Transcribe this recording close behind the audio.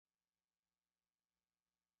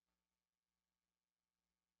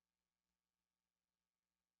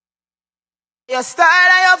Your style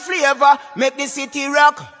and your flavor make the city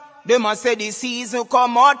rock. They must say the season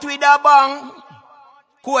come out with a bang.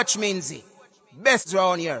 Coach Minzy, best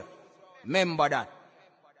round here. Remember that.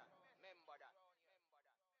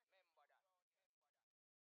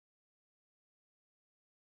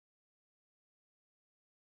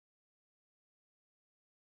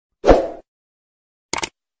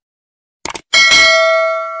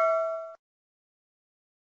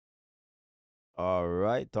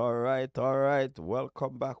 All right.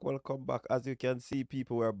 Welcome back. As you can see,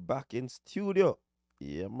 people, we're back in studio.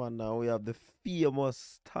 Yeah, man. Now we have the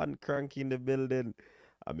famous Stan Cranky in the building.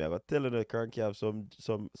 I mean, I was telling you, Cranky have some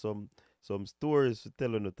stories to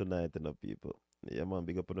tell you tonight, people. Yeah, man.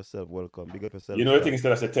 Big up on yourself. Welcome. Big up yourself, You know the thing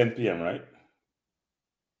Cranky. still at 10 p.m., right?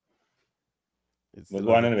 It's But still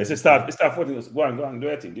go at on the anyway. It's 10 start, p.m. it's start 14. Go on. Do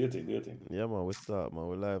your thing. Yeah, man. We start, man.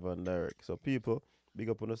 We're live and direct. So, people, big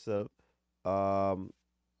up on yourself. Um,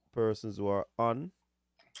 Persons who are on,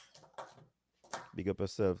 big up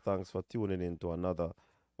yourself. Thanks for tuning in to another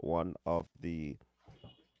one of the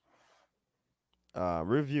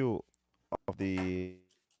review of the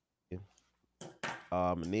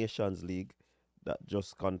Nations League that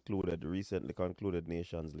just concluded, recently concluded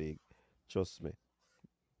Nations League. Trust me,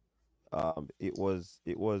 it was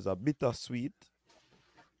a bittersweet,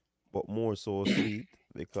 but more so sweet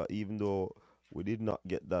because even though we did not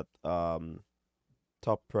get that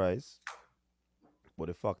top prize, but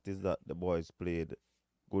the fact is that the boys played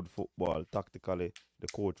good football tactically. The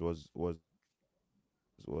coach was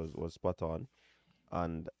spot on,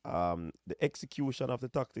 and the execution of the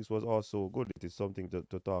tactics was also good. It is something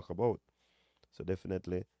to talk about. So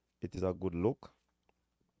definitely, it is a good look,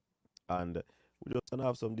 and we just gonna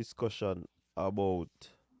have some discussion about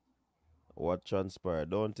what transpired,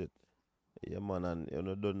 don't it? Yeah, man, and you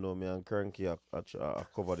know, don't know me and Cranky. I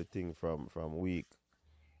cover the thing from week.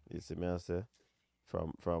 You see me, I say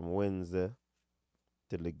from Wednesday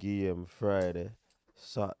till the game Friday,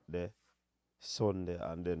 Saturday, Sunday,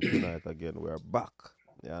 and then tonight again we're back.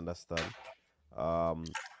 You understand? Um,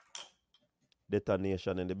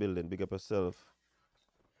 Detonation in the building. Big up yourself.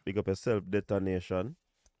 Big up yourself, Detonation.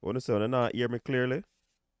 Want to say, when you not hear me clearly? I'm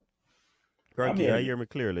Cranky, I hearing you. hear me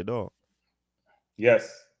clearly, though.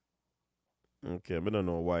 Yes. Okay, I don't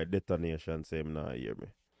know why Detonation say him not hear me.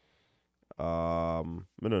 I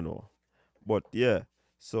don't know. But yeah,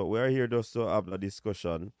 so we are here just to have a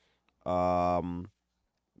discussion.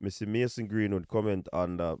 Mr. Mason Greenwood comment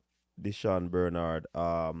on the Deshaun Bernard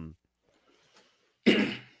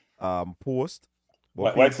post.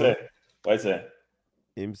 But Why people, say? Why say?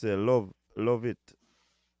 him say love it.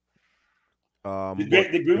 But Did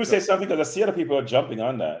Greenwood because say something? Because I see other people are jumping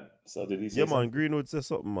on that. So did he yeah, say man, something? Greenwood say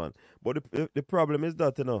something, man. But the problem is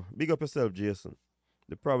that, big up yourself, Jason.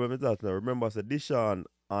 The problem is that, remember, I said Deshaun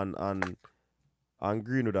and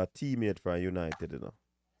Greenwood are teammate for United,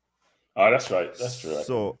 Oh, that's right. That's true,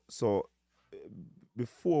 actually. So uh,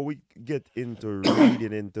 before we get into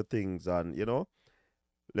reading into things, and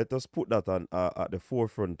let us put that on at the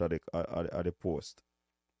forefront of the post,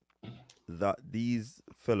 that these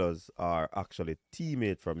fellas are actually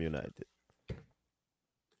teammates from United.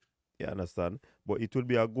 You understand? But it will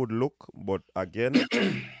be a good look. But again,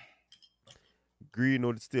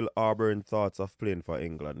 Greenwood still harboring thoughts of playing for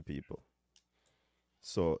England, people.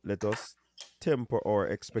 So let us temper our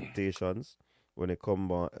expectations when it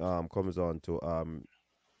comes on to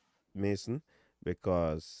Mason,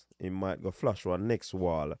 because he might go flash one next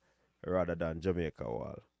wall rather than Jamaica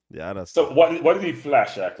wall. You So understand? what did he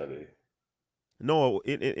flash, actually? No,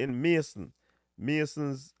 in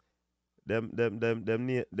Mason's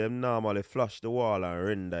them normally flash the wall and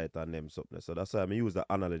render it and them something. So that's why I use the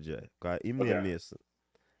analogy. Cause him name Okay. Mason.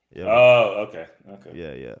 Yeah, man. Oh, okay. Okay.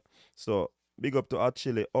 Yeah. So big up to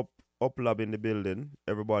actually up lab in the building,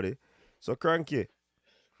 everybody. So Cranky,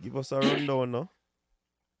 give us a rundown now.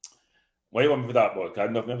 What you want me to talk about? Because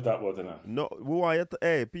I never talk about it now. No, we want you to,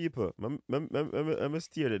 hey people, I'm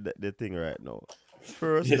steer the thing right now.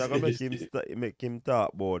 First, Yes. I'm gonna make him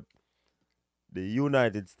talk about the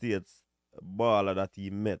United States baller that he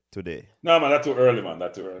met today. No, man, that's too early, man.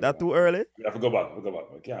 That's too early, That man. too early? We have to go back. We go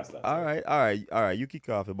back. We can't start All early. right. You kick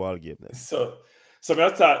off the ball game then. So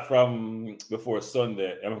I'm start from before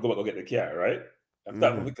Sunday. I'm gonna go back and get the car, right? I'm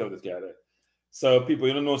starting to pick up this car there. So people,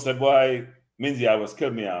 you don't know, said boy, Minzy, I was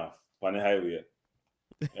killed me off on the highway.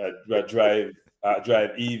 I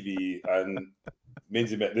drive EV and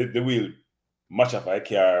Minzy the wheel much of my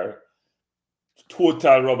car,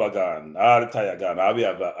 total rubber gone, all the tire gone. I we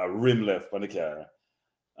have a rim left on the car.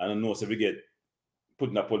 And I know so we get put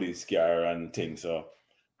in a police car and things. So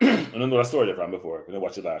I don't know the story from before. I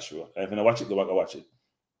watch the last show. And if I watch it, go back and watch it.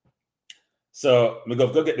 So me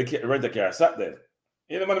go get the rent a car. Sat there.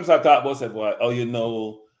 You know when I'm start talking about said, "Well, oh, you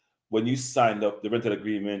know, when you signed up the rental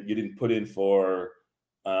agreement, you didn't put in for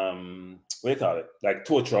what do you call it? Like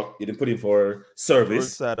tow truck. You didn't put in for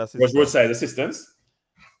service, roadside assistance."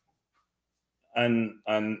 And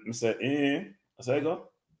I said, I said, I go.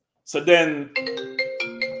 So then,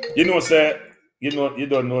 you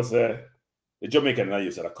don't know, say, the Jamaican and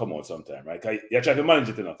you said, come out sometime, right? You try to manage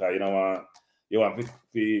it enough, you want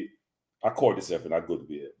to accord yourself in a good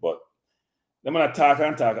way. But then when I talk,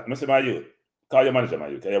 I say, my youth, call your manager, my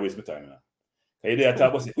youth, you waste my time now. You there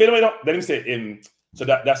talk about, wait a minute, then he say, so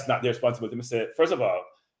that's not their responsibility. I say, first of all,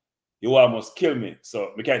 you almost kill me.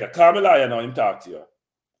 So I can't call me liar now and talk to you.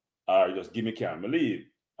 Or you just give me care and leave.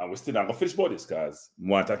 And we still not going to finish about this because I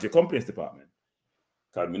want to talk to your complaints department.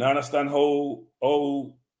 Because I don't understand how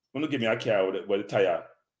when you give me a car with the tire,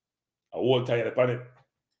 a whole tire upon it,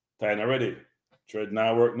 tire not ready, tread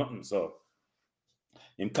not work, nothing. So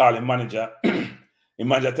him call him manager, him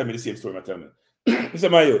manager tell me the same story, I tell me. He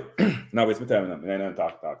said, Mayo, now waste my time, I don't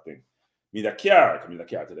talk thing. Me the car, come in the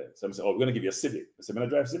car today. So I said, oh, we're going to give you a Civic. I said, I'm going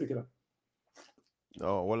to drive Civic, you know.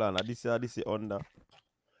 Oh, hold on, this is Honda.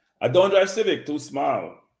 I don't drive Civic, too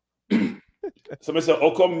small. So I said,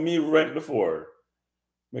 how come me rent before?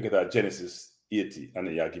 Make it a Genesis 80 and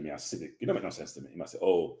then you give me a Civic. It don't make no sense to me. He must say,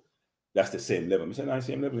 oh, that's the same level. I said, no,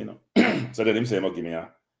 same level, you know. So then him say, give me a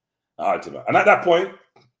Altima. And at that point,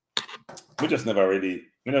 we just never really,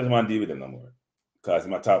 we never want to deal with them no more. Because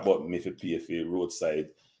I talk about me for PFA, roadside.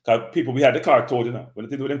 Because people, we had the car towed, you know. When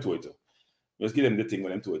they do them to it, just give them the thing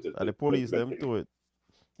when them to it. And the police, them to it.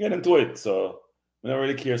 Yeah, them to it. So we don't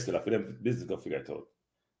really care still. For them, business go figure it out.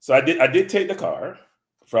 So I did take the car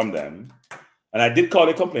from them. And I did call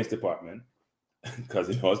the complaints department because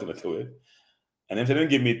I was going to do it. And then they didn't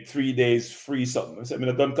give me 3 days free something. I said,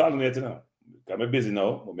 I'm done calling yet now. I'm busy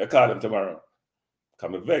now, but I call them tomorrow.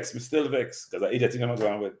 I'm vexed, I'm still vexed because I eat that thing I'm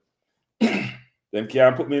going with. Them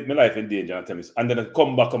can't put my life in danger and tell me. And then I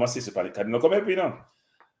come back on my sister panic. I didn't come help me now.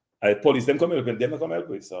 I police them come help me, them not come help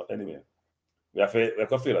me. So anyway, we have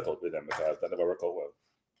to feel it out with them because that never worked out well.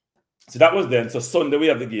 So that was then. So Sunday we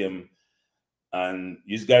have the game. And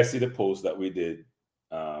you guys see the post that we did.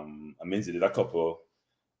 I mean, they did a couple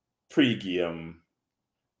pre-game,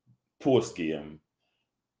 post-game,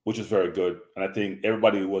 which was very good. And I think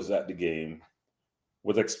everybody who was at the game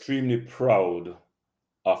was extremely proud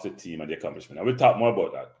of the team and the accomplishment. And we'll talk more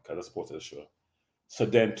about that because that's part of the show. So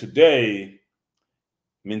then today,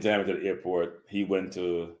 Minzy went to the airport. He went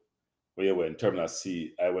to, where you went? Terminal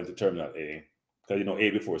C. I went to Terminal A. Because, you know, A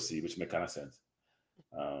before C, which makes kind of sense.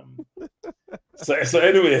 So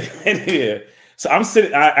anyway, so I'm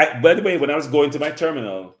sitting. By the way, when I was going to my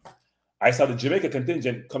terminal, I saw the Jamaica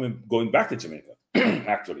contingent going back to Jamaica,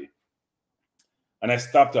 actually. And I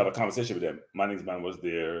stopped to have a conversation with them. Management was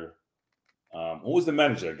there. Who was the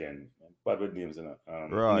manager again? Bad with names,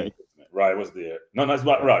 Roy. Roy was there. No, it's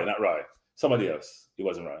not Roy, not Roy. Somebody else. It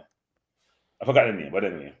wasn't Roy. I forgot the name, but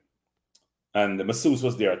anyway. And the masseuse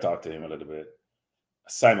was there. I talked to him a little bit.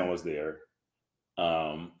 Simon was there.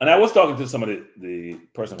 And I was talking to some of the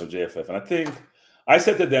person from JFF, and I think I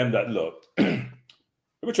said to them that, look,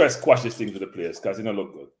 we try to squash these things with the players because they don't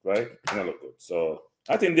look good, right? They don't look good. So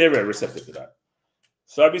I think they're very receptive to that.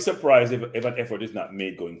 So I'd be surprised if an effort is not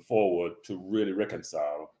made going forward to really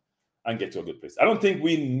reconcile and get to a good place. I don't think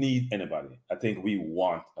we need anybody. I think we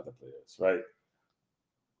want other players, right?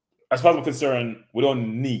 As far as I'm concerned, we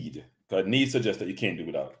don't need, because need suggests that you can't do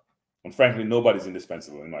without. And frankly, nobody's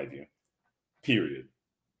indispensable in my view. Period.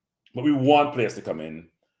 But we want players to come in.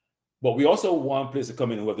 But we also want players to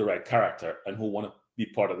come in who have the right character and who want to be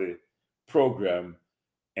part of the program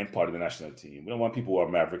and part of the national team. We don't want people who are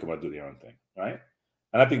maverick and want to do their own thing, right?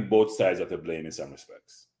 And I think both sides are to blame in some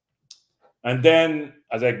respects. And then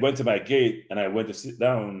as I went to my gate and I went to sit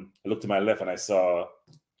down, I looked to my left and I saw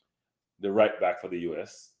the right back for the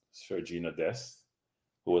US, Sergino Dest,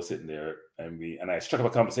 who was sitting there, and I struck up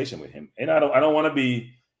a conversation with him. And I don't want to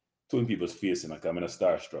be in people's face like I'm in a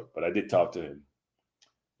starstruck, but I did talk to him.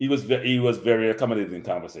 He was very accommodating in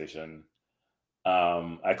conversation.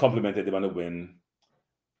 I complimented him on the win.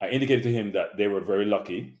 I indicated to him that they were very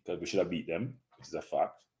lucky because we should have beat them, which is a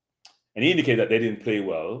fact. And he indicated that they didn't play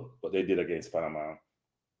well, but they did against Panama.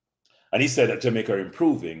 And he said that Jamaica are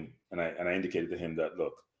improving, and I indicated to him that,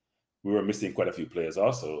 look, we were missing quite a few players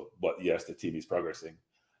also, but yes, the team is progressing.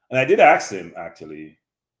 And I did ask him actually,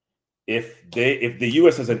 if the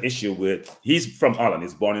US has an issue with, he's from Holland,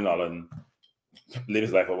 he's born in Holland, lived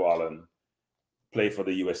his life over Holland, played for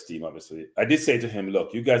the US team, obviously. I did say to him,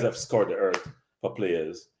 look, you guys have scored the earth for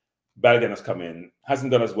players. Balogun has come in,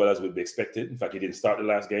 hasn't done as well as would be expected. In fact, he didn't start the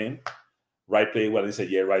last game. Wright played well. And he said,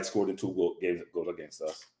 yeah, Wright scored in 2 goals against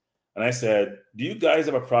us. And I said, do you guys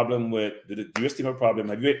have a problem with, do the US team have a problem?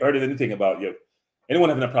 Have you heard anything about anyone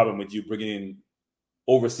having a problem with you bringing in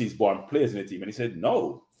overseas-born players in the team? And he said,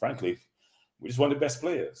 no, frankly, we just want the best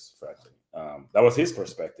players, frankly. That was his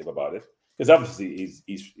perspective about it. Because obviously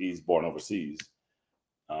he's born overseas.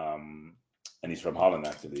 And he's from Holland,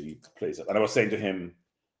 actually. He plays it. And I was saying to him,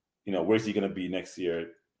 where's he going to be next year?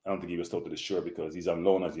 I don't think he was totally sure because he's on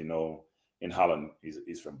loan, as you know, in Holland.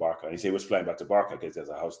 He's from Barca. And he said he was flying back to Barca because he has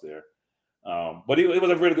a house there. But it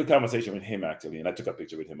was a really good conversation with him, actually. And I took a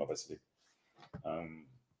picture with him, obviously.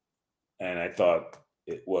 And I thought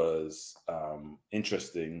it was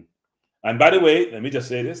interesting. And by the way, let me just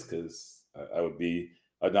say this because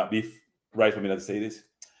I'd not be right for me not to say this.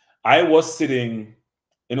 I was sitting,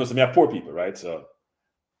 so me are poor people, right? So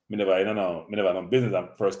me never know business and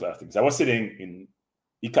first class things. I was sitting in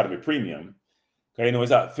economy premium.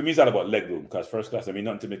 Because for me it's all about leg room, because first class I mean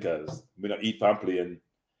nothing to me because we don't eat pamphlet,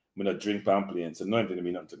 we don't drink pamphlet, so nothing to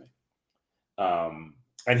me, nothing to me.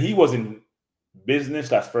 And he was in business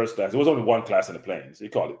class, first class. There was only one class in the plane, so you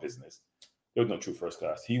call it business. There was no true first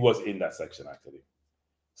class. He was in that section actually.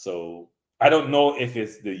 So I don't know if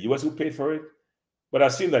it's the US who paid for it, but I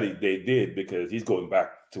assume that they did because he's going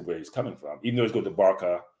back to where he's coming from. Even though he's going to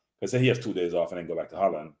Barca, because he has 2 days off and then go back to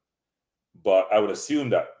Holland. But I would assume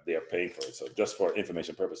that they are paying for it. So just for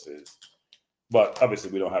information purposes. But obviously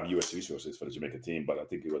we don't have US resources for the Jamaica team, but I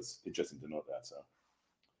think it was interesting to know that. So,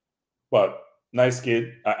 but nice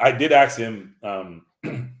kid. I did ask him for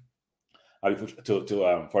an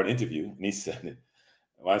interview, and he said,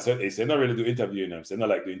 he said not really do interviewing him. He said not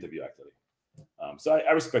like the interview actually. So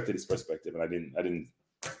I respected his perspective, and I didn't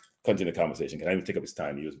continue the conversation because I didn't take up his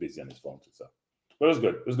time. He was busy on his phone too. So, but it was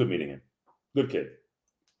good. It was good meeting him. Good kid.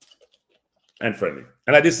 And friendly.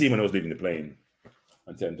 And I did see him when I was leaving the plane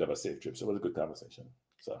and tell him to have a safe trip. So it was a good conversation.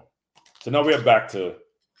 So now we're back to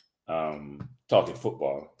talking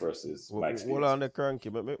football versus my experience. Hold on there,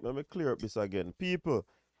 Cranky. Let me clear up this again. People,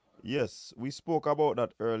 yes, we spoke about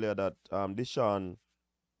that earlier, that Deshaun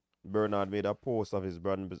Bernard made a post of his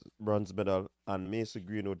bronze medal and Mason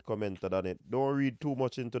Greenwood commented on it. Don't read too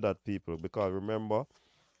much into that, people, because remember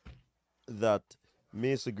that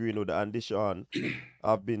Mason Greenwood and Deshaun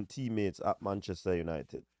have been teammates at Manchester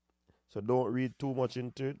United. So don't read too much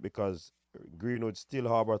into it because Greenwood still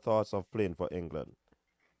harbor thoughts of playing for England.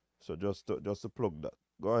 So just to plug that.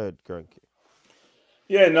 Go ahead, Cranky.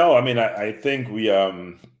 Yeah, no, I mean, I think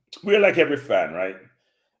we're like every fan, right?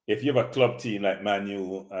 If you have a club team like Man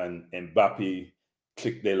U and Mbappe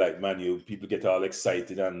click there like Man U, people get all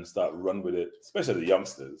excited and start run with it, especially the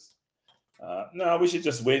youngsters. No, we should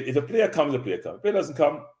just wait. If a player comes, the player comes. If a player doesn't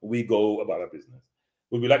come, we go about our business.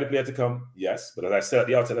 Would we like the player to come? Yes. But as I said at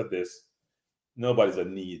the outset of this, nobody's a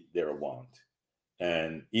need, they're a want.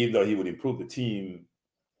 And even though he would improve the team,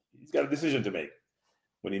 he's got a decision to make.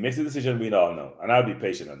 When he makes a decision, we all know. And I'll be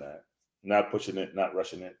patient on that. Not pushing it, not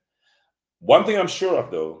rushing it. One thing I'm sure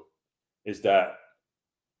of, though, is that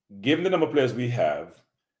given the number of players we have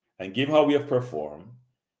and given how we have performed,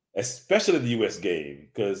 especially the U.S. game,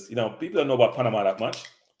 because, people don't know about Panama that much,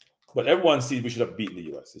 but everyone sees we should have beaten the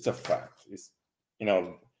U.S. It's a fact. I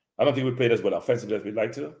don't think we played as well offensively as we'd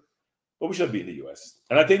like to, but we should have beaten the U.S.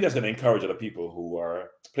 And I think that's going to encourage other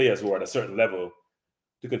players who are at a certain level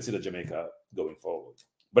to consider Jamaica going forward.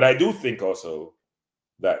 But I do think also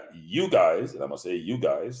that you guys, and I must say you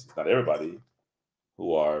guys, not everybody,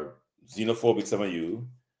 who are xenophobic, some of you,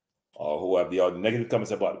 or who have the negative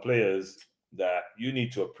comments about the players, that you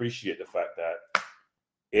need to appreciate the fact that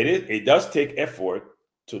it does take effort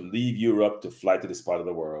to leave Europe to fly to this part of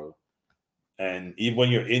the world. And even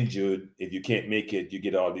when you're injured, if you can't make it, you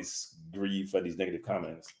get all this grief and these negative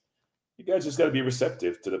comments. You guys just got to be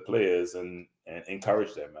receptive to the players and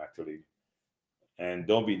encourage them, actually. And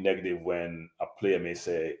don't be negative when a player may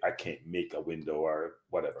say, I can't make a window or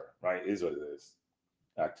whatever, right? It is what it is,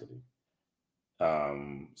 actually.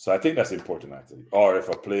 So I think that's important, actually. Or if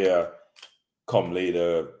a player come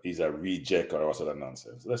later, he's a reject or all sort of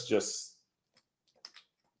nonsense. Let's just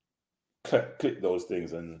click those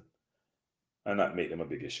things and not make them a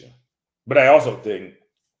big issue. But I also think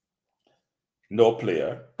no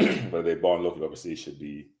player, whether they're born locally or overseas, should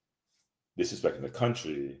be disrespecting the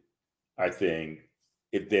country. I think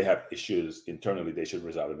if they have issues internally, they should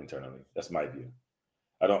resolve them internally. That's my view.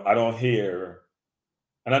 I don't hear,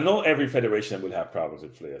 and I know every federation will have problems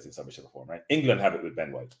with players in some shape or form, right? England have it with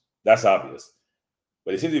Ben White. That's obvious.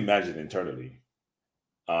 But it seems to be managed internally.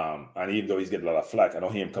 And even though he's getting a lot of flack, I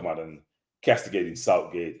don't hear him come out and castigating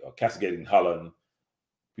Southgate or castigating Holland.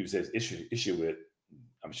 People say it's issue with.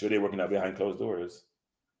 I'm sure they're working out behind closed doors.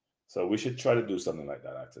 So we should try to do something like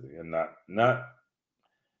that actually, and not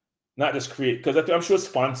just create, because I'm sure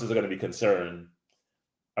sponsors are going to be concerned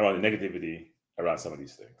around the negativity around some of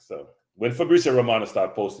these things. So when Fabrizio Romano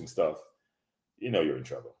start posting stuff, you're in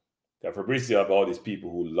trouble. That Fabrizio have all these people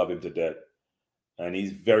who love him to death, and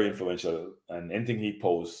he's very influential. And anything he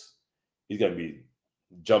posts, he's going to be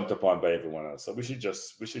jumped upon by everyone else. So we should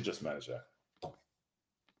just manage that.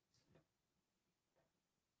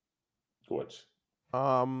 Coach.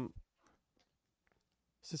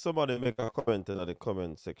 See somebody make a comment in the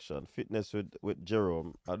comment section. Fitness with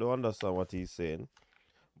Jerome. I don't understand what he's saying.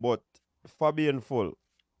 But for being full,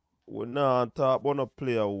 we're not talk about a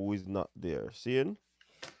player who is not there. Seeing?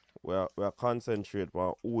 We're concentrate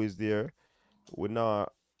on who is there. We're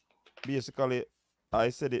not basically, I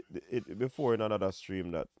said it before in another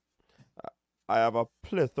stream that I have a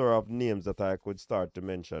plethora of names that I could start to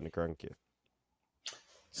mention, Cranky.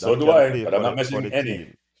 So do I, but I'm not mentioning any.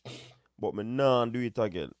 Team. But me nah do it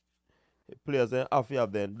again. Players then have to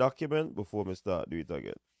have their document before me start do it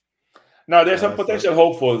again. Now there's some potential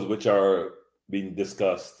hopefuls which are being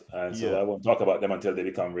discussed, and so I won't talk about them until they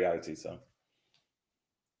become reality. So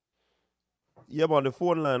yeah, man, the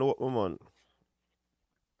phone line open, man.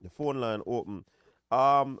 The phone line open.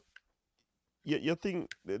 You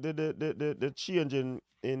think the change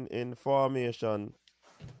in formation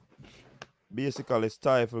basically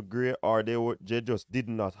stifle Gray, or they just did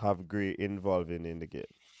not have Gray involved in the game?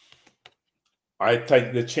 I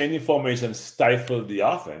think the change in formation stifled the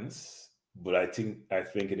offense, but I think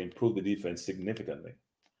it improved the defense significantly.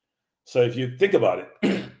 So if you think about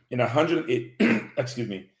it, in 108, excuse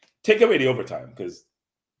me, take away the overtime, because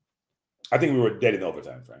I think we were dead in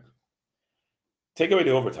overtime, frankly. Take away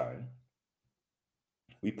the overtime.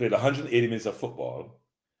 We played 180 minutes of football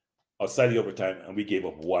outside the overtime, and we gave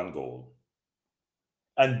up 1 goal.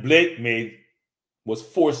 And Blake was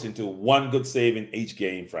forced into 1 good save in each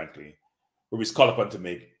game, frankly, where we was called upon to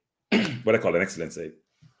make what I call an excellent save.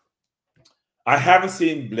 I haven't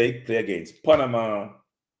seen Blake play against Panama,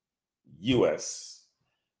 US,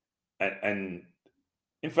 and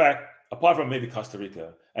in fact, apart from maybe Costa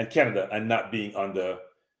Rica and Canada, and not being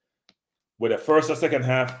with the first or second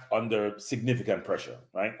half under significant pressure,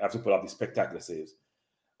 right? I have to put out these spectacular saves.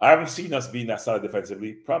 I haven't seen us being that solid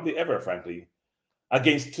defensively, probably ever, frankly,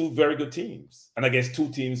 against 2 very good teams and against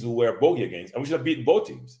 2 teams who were bogey against, and we should have beaten both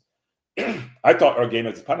teams. I thought our game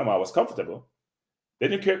against Panama was comfortable. They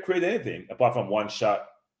didn't create anything apart from 1 shot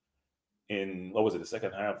in, the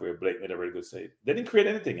second half where Blake made a very good save. They didn't create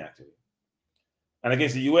anything, actually. And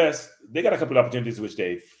against the US, they got a couple of opportunities which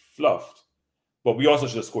they fluffed. But we also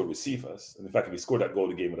should have scored with Cephas. And in fact, if we scored that goal,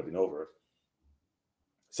 the game would have been over.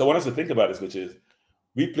 So I want us to think about this, which is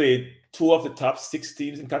we played 2 of the top 6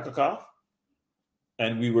 teams in Concacaf,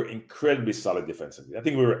 and we were incredibly solid defensively. I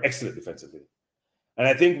think we were excellent defensively. And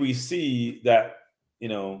I think we see that,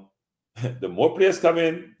 the more players come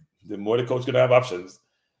in, the more the coach going to have options,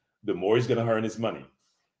 the more he's going to earn his money.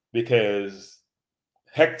 Because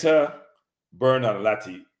Hector, Bernard, and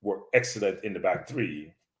Lati were excellent in the back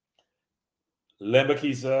 3.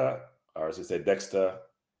 Lembakisa, or as I say, Dexter,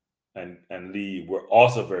 and Lee were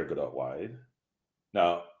also very good out wide.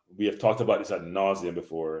 Now, we have talked about this ad nauseum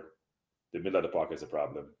before. The middle of the park is a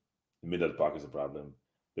problem. The middle of the park is a problem.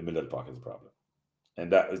 The middle of the park is a problem.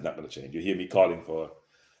 And that is not going to change. You hear me calling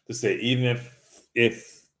to say, even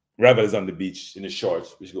if Ravel is on the beach in his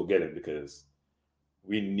shorts, we should go get him, because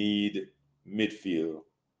we need midfield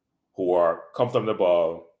who are comfortable on the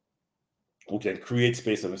ball, who can create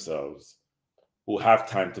space for themselves, who have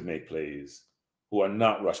time to make plays, who are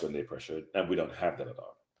not rushed when they're pressured, and we don't have that at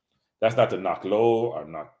all. That's not to knock Lowe or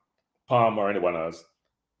knock Palm or anyone else.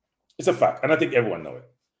 It's a fact, and I think everyone knows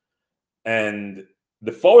it. And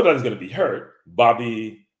the forward line is going to be hurt.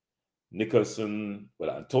 Bobby, Nicholson,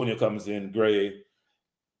 Antonio comes in, Gray.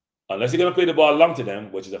 Unless you're going to play the ball long to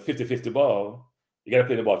them, which is a 50-50 ball, you got to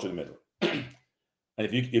play the ball through the middle. And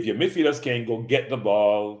if your midfielders can go get the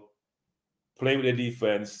ball, play with the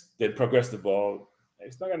defense, then progress the ball,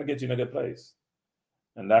 it's not going to get you in a good place.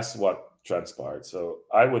 And that's what transpired. So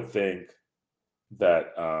I would think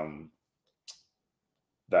that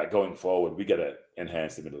that going forward, we got to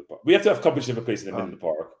enhance the middle of the park. We have to have competition for place in the middle of the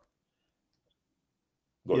park.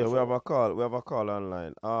 We have a call. We have a call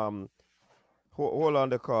online. Hold on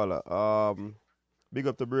the caller. Big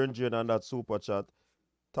up to Brain Jane and that super chat.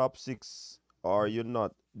 Top 6, are you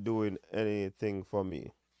not doing anything for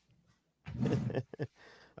me?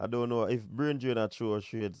 I don't know if Brain Jane are true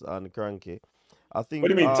shades and Cranky. I think. What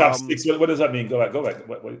do you mean top 6? What does that mean? Go back.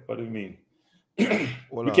 What do you mean?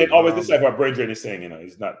 We can't always decide what Brain Drain is saying.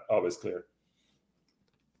 It's not always clear.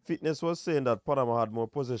 Fitness was saying that Panama had more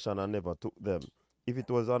possession and never took them. If it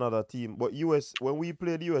was another team, but US, when we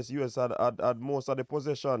played US had most of the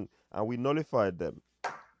possession and we nullified them.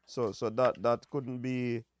 So that couldn't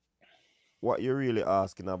be what you're really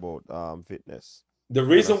asking about, Fitness. The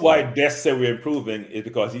reason why Des said we're improving is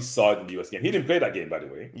because he saw it in the US game. He didn't play that game, by the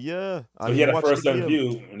way. Yeah. So he had a first-hand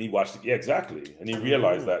view and he watched it. Yeah, exactly. And he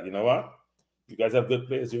realized that, you know what? You guys have good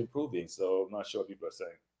players, you're improving. So I'm not sure what people are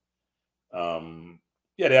saying.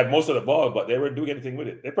 Yeah, they had most of the ball, but they weren't doing anything with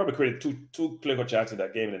it. They probably created two clinical chances in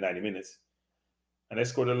that game in the 90 minutes. And they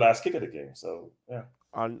scored the last kick of the game. So yeah.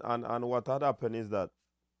 And what had happened is that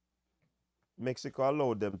Mexico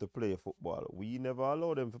allowed them to play football. We never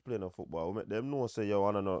allowed them to play no football. We make them know say you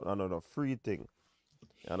want another free thing.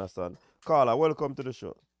 You understand? Carla, welcome to the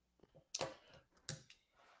show.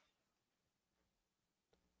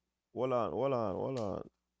 Hold on.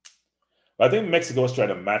 I think Mexico was trying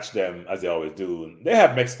to match them as they always do. They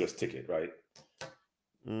have Mexico's ticket, right?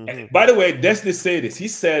 And by the way, Destiny said this. He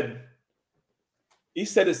said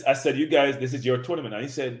this. I said, you guys, this is your tournament. And he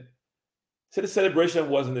said the celebration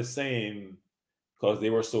wasn't the same because they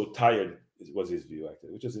were so tired, was his view,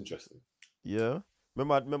 actually, which is interesting. Yeah.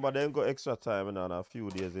 Remember they got extra time and a few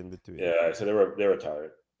days in between. Yeah, so they were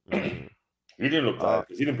tired. He didn't look tired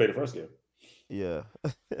because he didn't play the first game. Yeah.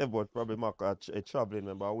 But probably Mark a traveling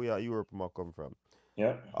member. We are Europe Mark come from.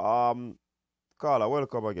 Yeah. Carla,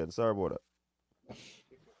 welcome again. Sorry about that.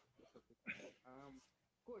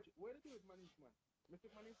 Coach, what do you do with management? Mr.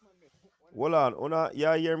 Management. Hold on.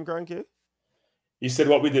 Yeah, hear him, Cranky? He said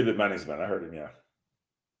what we did with management. I heard him, yeah.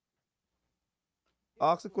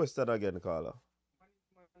 Ask the question again, Carla.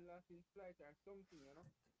 Management lost his flight or something, you know?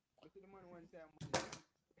 I see the man one time.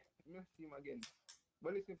 I see him again.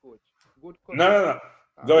 But listen, coach. Good coach. No.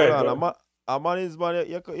 Go ahead. A man is man.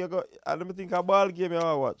 You go. I don't think a ball game you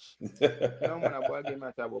watch. No man, a ball game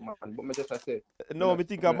I talk about, man. But me just say. No, me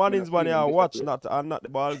think a man is man you watch, not the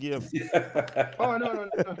ball game. Oh no.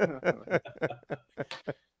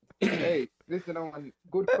 Hey, listen, one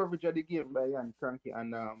good coverage of the game by Ian Cranky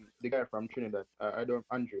and the guy from Trinidad.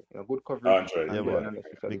 Andre. Good coverage. Andre,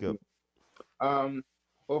 big up.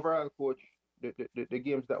 Overall, coach, the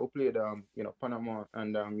games that we played, Panama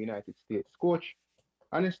and United States. Coach,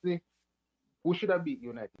 honestly, we should have beat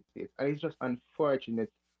United States. And it's just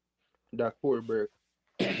unfortunate that Kohlberg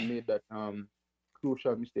made that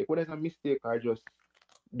crucial mistake. Whether it's a mistake or just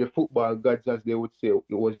the football gods, as they would say,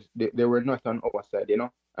 they were not on our side, you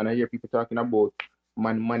know. And I hear people talking about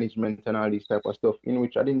man management and all this type of stuff, in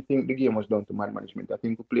which I didn't think the game was down to man management. I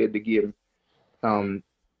think we played the game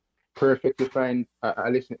perfectly fine.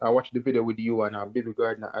 I watched the video with you and Billy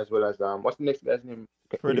Gardner, as well as what's the next guy's name?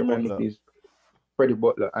 Freddie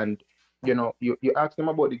Butler. And you asked them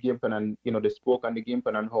about the game plan, and they spoke on the game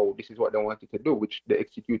plan and how this is what they wanted to do, which they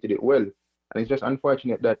executed it well. And it's just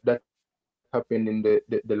unfortunate that happened in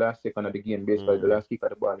the last second of the game, basically the last kick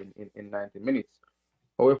of the ball in 90 minutes.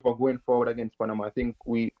 However, going forward against Panama, I think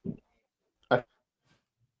we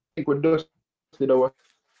dusted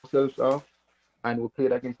ourselves off and we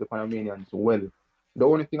played against the Panamanians well. The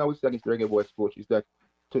only thing I would say against the Reggae Boyz, coach, is that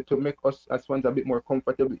to make us as fans a bit more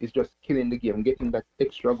comfortable is just killing the game, getting that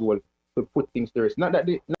extra goal to put things to rest. Not that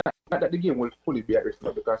the game will fully be at risk,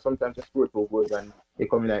 because sometimes the score 2 goals and they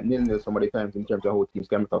come in like 0-0 some of the times in terms of how teams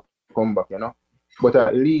can make a comeback, But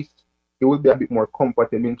at least it will be a bit more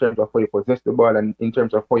comfortable in terms of how you possess the ball and in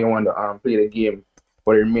terms of how you want to play the game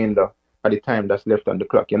for the remainder of the time that's left on the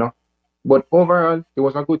clock, But overall, it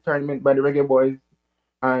was a good tournament by the Reggae Boyz,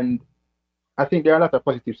 and I think there are a lot of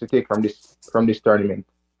positives to take from this tournament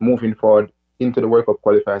moving forward into the World Cup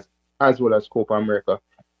qualifiers as well as Copa America.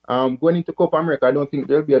 Going into Copa America, I don't think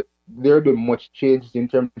there'll be much changes in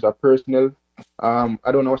terms of personnel. I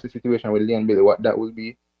don't know what's the situation with Leon Billy, what that will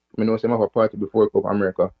be. I know some of a party before Copa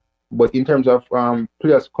America. But in terms of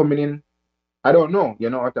players coming in, I don't know. You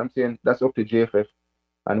know what I'm saying? That's up to JFF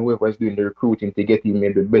and whoever is doing the recruiting to get in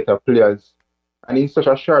maybe better players. And in such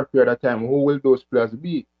a short period of time, who will those players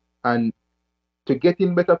be? And to get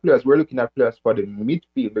in better players, we're looking at players for the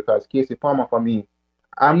midfield, because Casey Palmer, for me,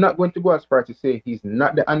 I'm not going to go as far to say he's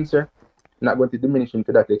not the answer. I'm not going to diminish him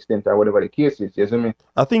to that extent or whatever the case is. You see me?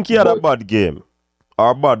 I think he had a bad game.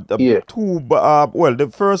 Or bad. Well, the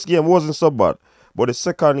first game wasn't so bad. But the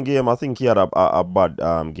second game, I think he had a bad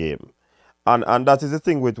game. And that is the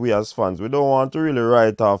thing with we as fans. We don't want to really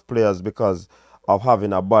write off players because of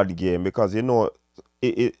having a bad game. Because,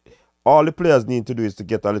 all the players need to do is to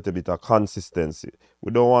get a little bit of consistency.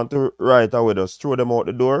 We don't want to right away just throw them out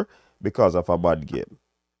the door because of a bad game.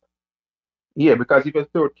 Yeah, because if you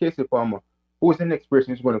throw Casey Palmer, who's the next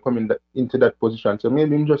person who's going to come into that position? So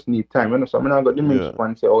maybe him just need time. So I'm not got the mention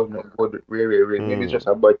and say, oh, no, good, maybe it's just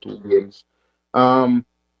about 2 games.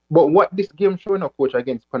 But what this game showing up, coach,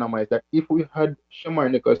 against Panama is that if we had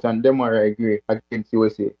Shamar Nichols and Demar Gray against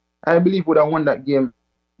USA, I believe would have won that game.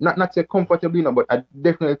 Not say comfortably, no, but I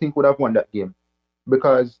definitely think would have won that game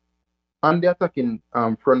because on the attacking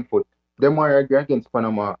front foot, Demar Gray against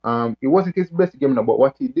Panama, it wasn't his best game, no, but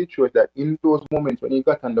what he did show is that in those moments when he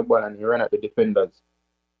got on the ball and he ran at the defenders,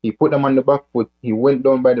 he put them on the back foot, he went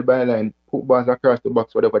down by the byline, put balls across the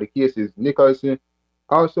box, whatever the case is. Nicholson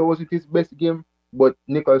also wasn't his best game, but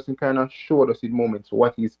Nicholson kind of showed us in moments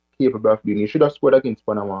what he's capable of doing. He should have scored against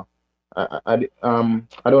Panama. I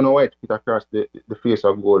don't know why it hit across the face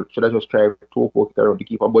of goal. Should have just tried to poke it around the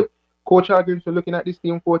keeper. But Coach Hargreaves, looking at this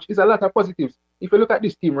team, coach, is a lot of positives. If you look at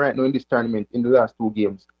this team right now in this tournament, in the last 2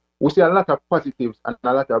 games, we see a lot of positives and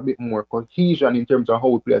a lot of bit more cohesion in terms of how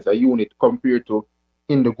we play as a unit compared to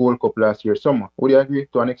in the Gold Cup last year summer. Would you agree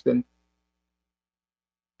to an extent?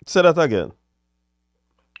 Say that again.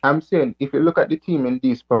 I'm saying, if you look at the team in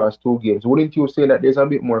these past 2 games, wouldn't you say that there's a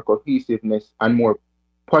bit more cohesiveness and more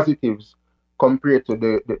positives compared to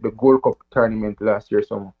the Gold Cup tournament last year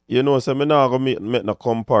summer? You know, so I'm not going to make no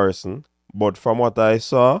comparison, but from what I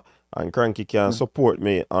saw, and Cranky can support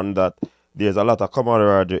me on that, there's a lot of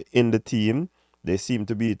camaraderie in the team. They seem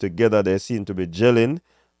to be together. They seem to be gelling.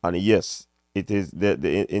 And yes, it is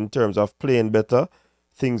in terms of playing better,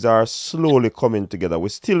 things are slowly coming together. We're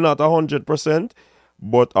still not 100%,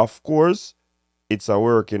 but of course, it's a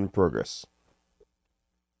work in progress.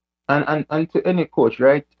 And to any coach,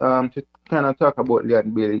 right? To kind of talk about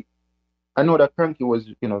Leon Bailey, I know that Cranky was,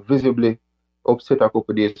 visibly upset a couple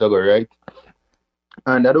of days ago, right?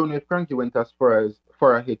 And I don't know if Cranky went as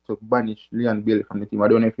far ahead to banish Leon Bailey from the team. I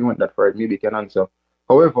don't know if he went that far. Maybe he can answer.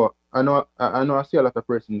 However, I know I see a lot of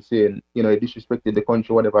persons saying, he disrespected the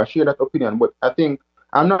country, whatever. I share that opinion, but I think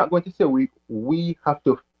I'm not going to say we have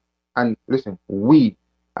to. And listen,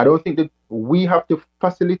 I don't think that we have to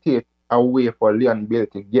facilitate a way for Leon Bailey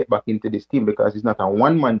to get back into this team because it's not a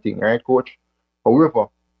one-man thing, right, coach? However,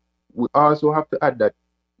 we also have to add that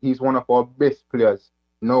he's one of our best players.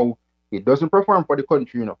 No, he doesn't perform for the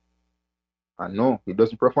country, I know he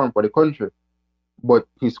doesn't perform for the country. But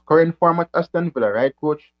his current form at Aston Villa, right,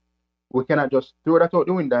 coach? We cannot just throw that out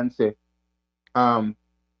the window and say,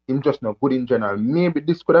 him just not good in general. Maybe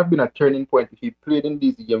this could have been a turning point if he played in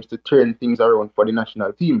these games to turn things around for the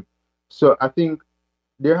national team. So I think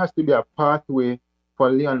there has to be a pathway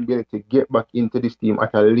for Leon Bailey to get back into this team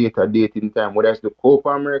at a later date in time, whether it's the Copa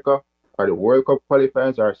America or the World Cup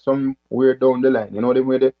qualifiers or somewhere down the line. You know the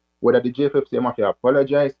way whether the JFF have to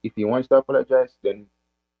apologize. If he wants to apologize, then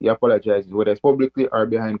he apologizes, whether it's publicly or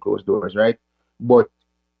behind closed doors, right? But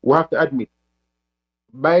we have to admit,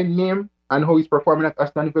 by name and how he's performing at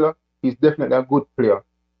Aston Villa, he's definitely a good player.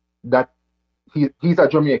 That he's a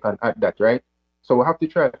Jamaican at that, right? So we have to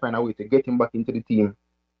try to find a way to get him back into the team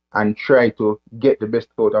and try to get the best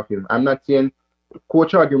out of him. I'm not saying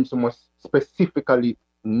Coach Hargreaves must specifically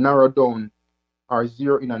narrow down or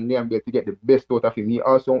zero in on Leon Bailey to get the best out of him. He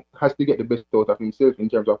also has to get the best out of himself in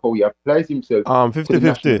terms of how he applies himself.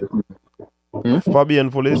 50-50. Fabian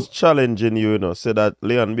Full is challenging you, say that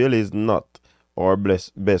Leon Bailey is not our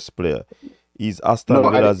best player. He's Aston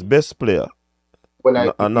Villa's best player.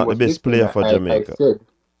 Well, and not the best player for Jamaica. I said,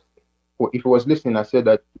 if he was listening, I said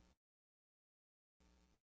that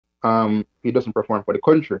he doesn't perform for the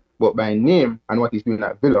country, but by name and what he's doing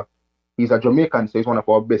at Villa, he's a Jamaican, so he's one of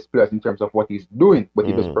our best players in terms of what he's doing, but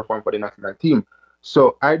he doesn't perform for the national team.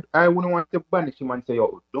 So I wouldn't want to banish him and say,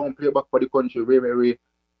 oh, don't play back for the country, Ray.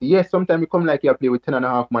 Yes, sometimes you come like you play with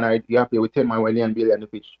 10.5 man, or you play with 10 man while Leon Bailey on the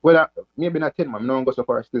pitch. Well, maybe not 10 man, no one goes so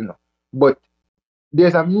far still now. But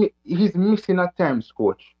he's missing at times,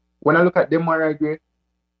 coach. When I look at Demar Gray,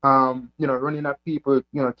 running at people,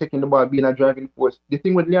 taking the ball, being a driving force. The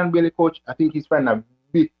thing with Leon Bailey, coach, I think he's finding a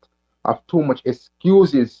bit of too much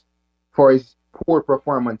excuses for his poor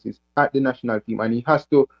performances at the national team, and he has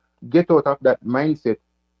to get out of that mindset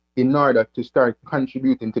in order to start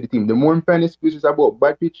contributing to the team. The more he finds excuses about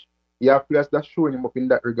bad pitch, he have players that's showing him up in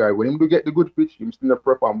that regard. When he do get the good pitch, he still not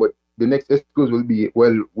perform, but the next excuse will be,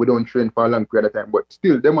 well, we don't train for a long period of time, but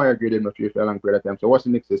still, them are agree them not train for a long period of time. So what's the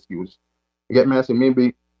next excuse? You get me? I say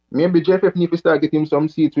maybe JFF need to start getting some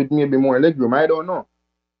seats with maybe more leg room. I don't know.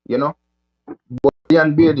 But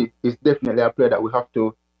Leon Bailey is definitely a player that we have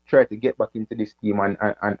to try to get back into this team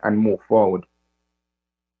and move forward.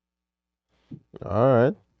 All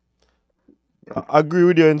right. I agree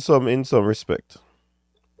with you in some respect.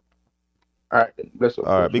 All right, bless up.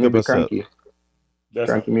 All right, big up yourself.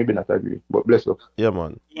 Cranky maybe not agree, but bless up. Yeah,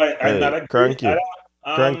 man. I'm not agree. Cranky.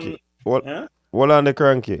 Cranky. What? Huh? What on the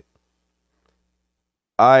cranky?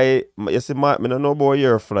 You see, I don't know about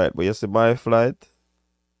your flight, but you see my flight,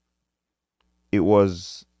 it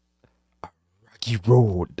was a rocky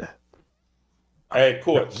road. Hey,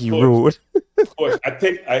 coach. Road. Coach, I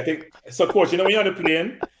think. So, coach, you know when you're on the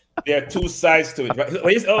plane, there are two sides to it.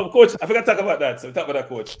 Right? Oh, coach, I forgot to talk about that. So talk about that,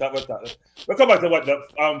 coach. Talk about that. We'll come back to what the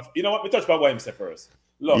You know what? We touch about what himself first.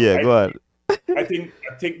 Look, Yeah, go ahead. I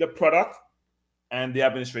think the product and the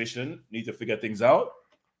administration need to figure things out.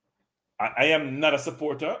 I am not a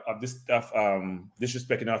supporter of this stuff,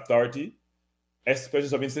 disrespecting authority, especially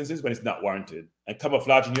some instances when it's not warranted, and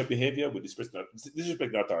camouflaging your behavior with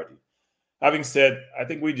disrespecting authority. Having said, I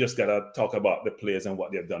think we just gotta talk about the players and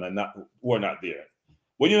what they've done and not who are not there.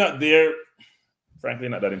 When you're not there, frankly,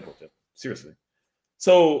 not that important. Seriously.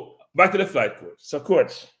 So back to the flight, coach. So,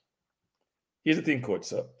 coach, here's the thing, coach.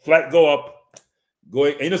 So flight go up,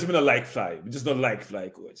 going, and you know, we don't like fly. We just don't like fly,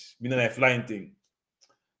 coach. We don't like flying thing.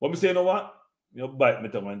 What we say, you know what? You know, bite me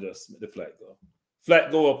tongue and just make the flight go. Flight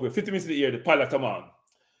go up. We're 50 minutes in the air. The pilot come on.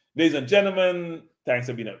 Ladies and gentlemen, thanks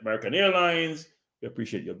for being at American Airlines. We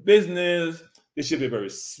appreciate your business. This should be a very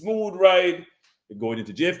smooth ride. We're going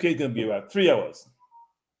into JFK. It's going to be about 3 hours.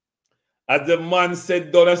 As the man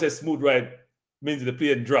said, don't say smooth ride means the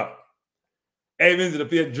plane drop. It means the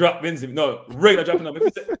plane drop means no, regular dropping up.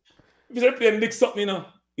 If you say the plane licks something, you know,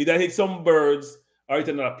 either hit some birds or hit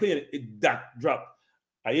another plane, that drop.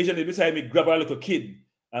 I usually beside me grab a little kid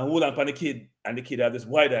and hold on for the kid, and the kid have this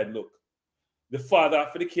wide-eyed look. The father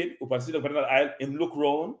for the kid, who can sit up on another aisle, him look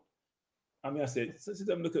round. I mean, I said, sit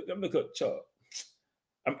them look at child.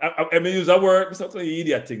 I mean, use a word, it's not an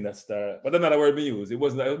idiot thing that's but another word we use. It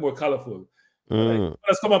was more colorful. Like,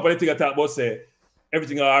 let's come up with the thing I talk about, say,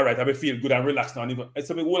 everything all right, I may feel good and relaxed now. And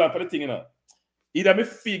so we hold on for the thing, you know. Either me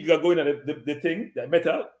feel going on the thing, the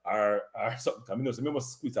metal, or something. I mean, so I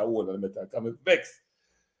must squeeze a hole on the metal. I'm vexed.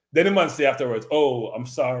 Then the man say afterwards, oh, I'm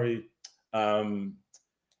sorry.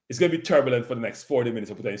 It's going to be turbulent for the next 40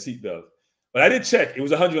 minutes. I'll put on your seatbelt. But I did check. It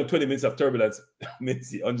was 120 minutes of turbulence.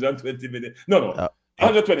 120 minutes. No.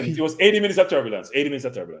 120 minutes. It was 80 minutes of turbulence. 80 minutes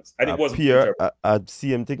of turbulence. And it wasn't pure. I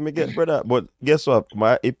see him take me get brother. But guess what?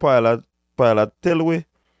 My pilot tell we.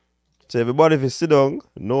 So everybody if you sit down,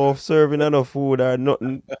 no serving enough food or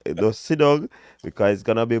nothing. Just sit down because it's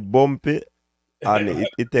gonna be bumpy. And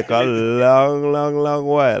it take a long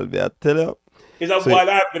while. I tell you. It's a while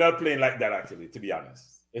I've been on plane like that, actually, to be honest.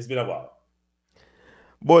 It's been a while.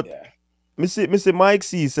 But me see Mike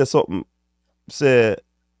C say something. Say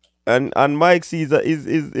and Mike C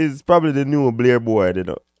is probably the new Blair boy, you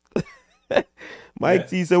know. Mike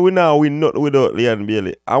C said we now win not without Leon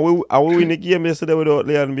Bailey. And we win the game yesterday without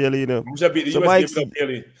Leon Bailey, you know. We should beat the US game without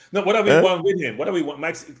Bailey. No, what have we won with him? What have we won?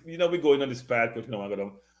 Mike, you know, we're going on this bad coach.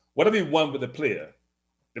 What have we won with the player?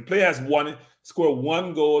 The player has scored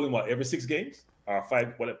one goal in every 6 games? Or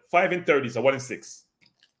 5 in 30, so 1 in 6.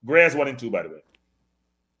 Gray has 1 in 2, by the way.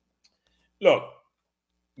 Look,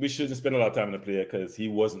 we shouldn't spend a lot of time on the player because he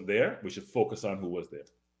wasn't there. We should focus on who was there.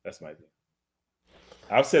 That's my thing.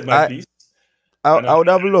 I've said my piece. I would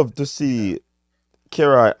have loved to see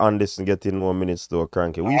Kira Anderson getting more minutes to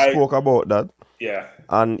Cranky. We spoke about that. Yeah.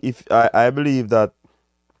 And if I believe that,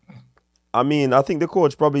 I mean, I think the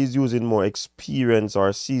coach probably is using more experienced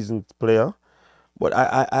or seasoned player. But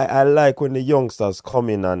I like when the youngsters come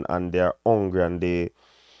in and they're hungry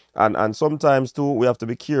and sometimes too we have to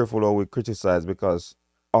be careful how we criticize because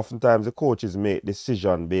oftentimes the coaches make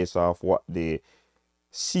decisions based off what they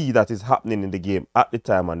see that is happening in the game at the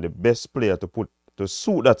time and the best player to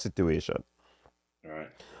suit that situation. All right.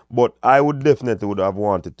 But I would have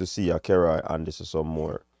wanted to see a Kerai and this is some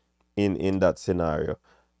more in that scenario.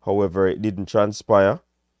 However, it didn't transpire.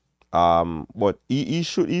 But he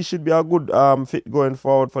should be a good fit going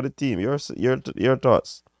forward for the team. Your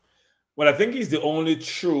thoughts? Well, I think he's the only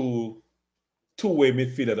true two-way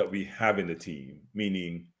midfielder that we have in the team.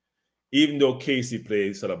 Meaning, even though Casey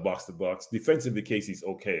plays sort of box to box, defensively Casey's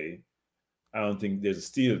okay. I don't think there's a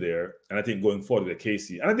steal there, and I think going forward with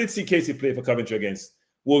Casey, and I did see Casey play for Coventry against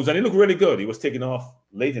Wolves, and he looked really good. He was taken off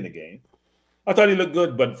late in the game. I thought he looked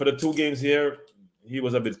good, but for the 2 games here, he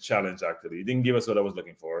was a bit challenged, actually. He didn't give us what I was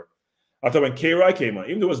looking for. I thought when K-Roy came on,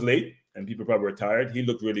 even though it was late and people probably were tired, he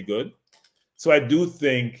looked really good. So I do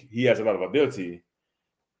think he has a lot of ability.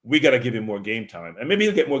 We got to give him more game time. And maybe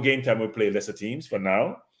he'll get more game time when we play lesser teams for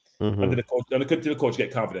now. Until the coach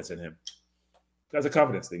get confidence in him. That's a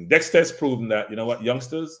confidence thing. Dexter has proven that, you know what,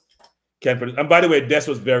 youngsters can produce. And by the way, Des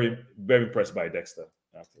was very, very impressed by Dexter.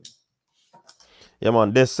 Actually. Yeah,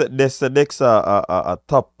 man, Dexter a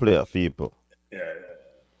top player, people.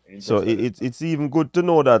 Yeah. So it's even good to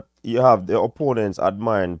know that you have the opponents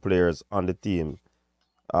admiring players on the team,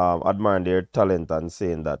 admiring their talent and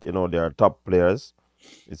saying that, you know, they are top players.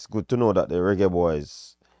 It's good to know that the Reggae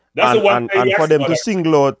Boys, That's the one play he and for asked them about. to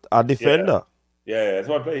single out a defender. Yeah, that's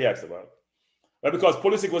one play he asked about. But because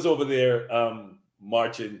Pulisic was over there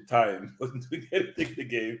marching time, wasn't doing anything in the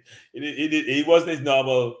game. He wasn't his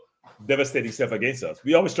normal devastating self against us.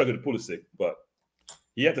 We always struggled with Pulisic, but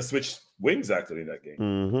he had to switch wings actually in that game.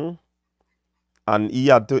 Mm-hmm. And he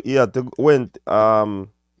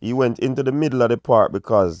went into the middle of the park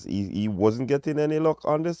because he wasn't getting any luck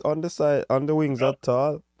on the side, on the wings at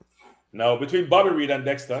all. Now, between Bobby Reed and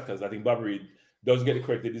Dexter, because I think Bobby Reed doesn't get the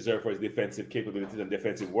credit he deserves for his defensive capabilities and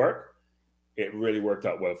defensive work, it really worked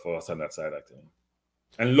out well for us on that side, actually.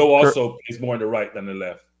 And Lowe also plays more on the right than the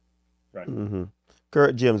left. Right. Mm-hmm.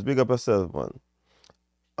 Kurt James, big up yourself, man.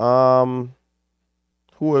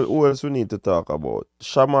 Who else we need to talk about?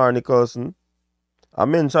 Shamar Nicholson. I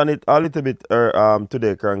mentioned it a little bit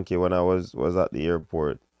today, Cranky, when I was at the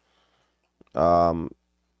airport. And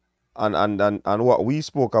what we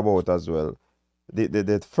spoke about as well,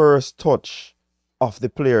 the first touch of the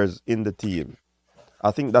players in the team.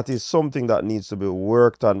 I think that is something that needs to be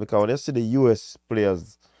worked on, because when you see the US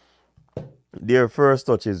players, their first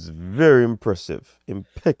touch is very impressive,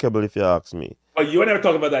 impeccable if you ask me. But you and I were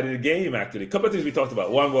talking about that in the game, actually. A couple of things we talked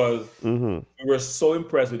about. One was we were so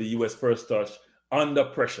impressed with the US first touch under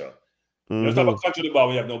pressure. You talk about control the ball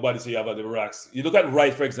when you have nobody, so you have the racks. You look at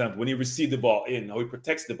Wright, for example, when he received the ball in, how he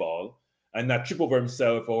protects the ball and not trip over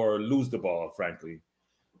himself or lose the ball, frankly.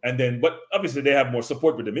 And then, but obviously they have more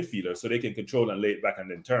support with the midfielder, so they can control and lay it back and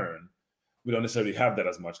then turn. We don't necessarily have that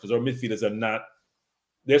as much because our midfielders are not,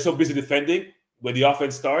 they're so busy defending. When the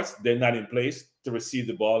offense starts, they're not in place to receive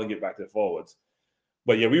the ball and get back to the forwards.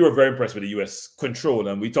 But yeah, we were very impressed with the US control.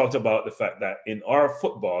 And we talked about the fact that in our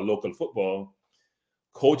football, local football,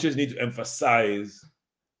 coaches need to emphasize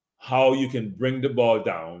how you can bring the ball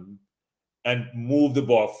down and move the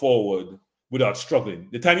ball forward without struggling.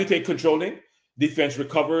 The time you take controlling, defense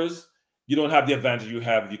recovers, you don't have the advantage you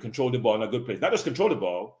have if you control the ball in a good place. Not just control the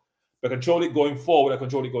ball, but control it going forward and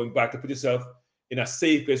control it going back to put yourself in a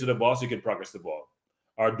safe place with the ball so you can progress the ball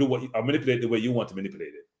or or manipulate the way you want to manipulate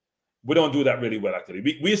it. We don't do that really well, actually.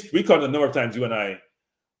 We count a number of times, you and I,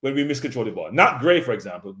 when we miscontrol the ball. Not Gray, for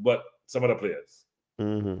example, but some other players.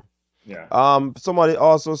 Mm-hmm. Yeah. Somebody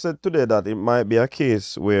also said today that it might be a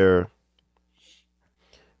case where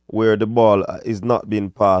the ball is not being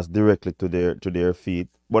passed directly to their feet.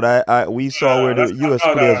 But we saw where the US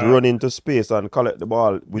players run into space and collect the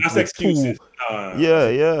ball with excuses.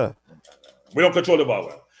 Yeah. We don't control the ball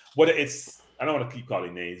well. But it's, I don't want to keep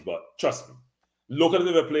calling names, but trust me, local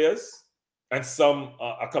level players and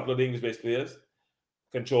a couple of the English-based players,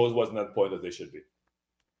 controls wasn't as point as they should be.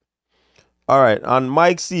 All right, and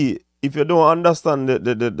Mike C, if you don't understand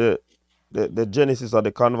the genesis of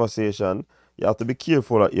the conversation, you have to be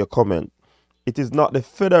careful at your comment. It is not the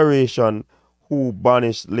federation who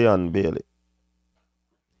banished Leon Bailey.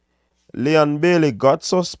 Leon Bailey got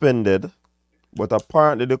suspended, but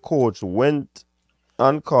apparently the coach went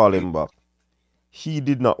and called him back. He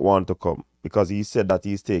did not want to come because he said that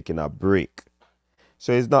he's taking a break.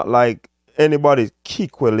 So it's not like anybody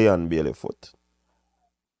kick with Leon Bailey foot.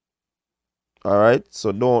 All right,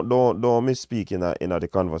 so don't misspeak in the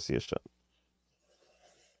conversation.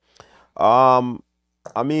 I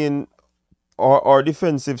mean, our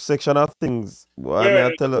defensive section of things.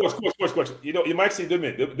 Coach. You know, you might say, do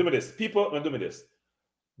me this. People, do me this.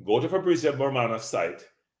 Go to Fabrizio Bormano's site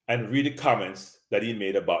and read the comments that he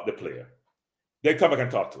made about the player. Then come back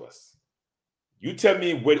and talk to us. You tell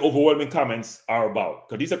me what overwhelming comments are about,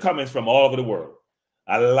 because these are comments from all over the world.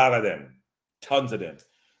 A lot of them, tons of them.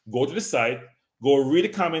 Go to the site, go read the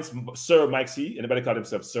comments, Sir Mike C. Anybody call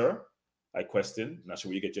himself Sir? I question. Not sure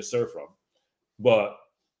where you get your Sir from. But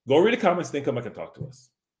go read the comments, then come back and talk to us.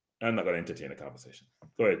 I'm not going to entertain a conversation.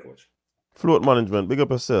 Go ahead, Coach. Float management, big up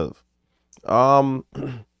yourself.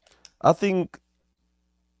 I think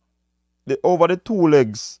over the two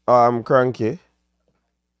legs, Cranky,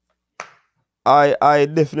 I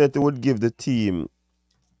definitely would give the team,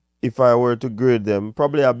 if I were to grade them,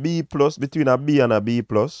 probably a B+, between a B and a B+.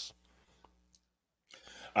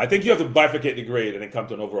 I think you have to bifurcate the grade and then come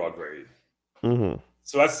to an overall grade. Mm-hmm.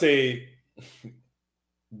 So I'd say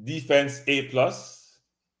defense A+,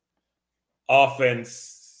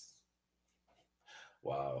 offense,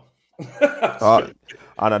 wow.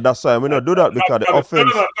 And that's why we don't do that, because the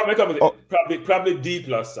offense. Probably D+,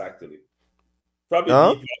 actually.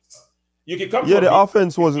 Probably D+. You can come. Yeah, the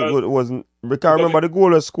offense wasn't good. Wasn't. We can't remember the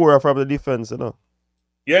goal scorer from the defense, you know.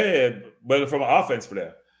 Yeah. well, from an offense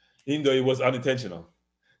player, even though it was unintentional.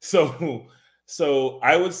 So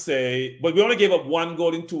I would say, but we only gave up 1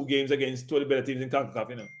 goal in 2 games against 2 of the better teams in Concacaf,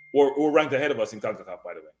 you know, or ranked ahead of us in Concacaf,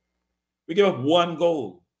 by the way. We gave up 1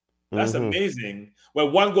 goal. That's amazing.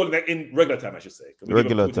 Well, 1 goal in regular time, I should say.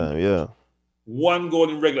 Regular time, yeah. 1 goal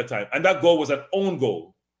in regular time, and that goal was an own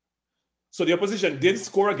goal. So the opposition did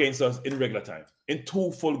score against us in regular time in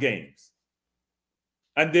 2 full games,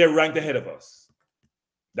 and they're ranked ahead of us.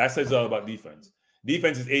 That says all about defense.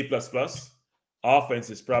 Defense is A++. Offense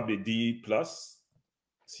is probably D+,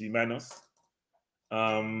 C-,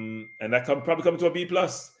 and that probably come to a B+,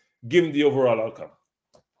 given the overall outcome.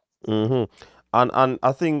 And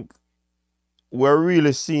I think we're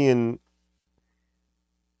really seeing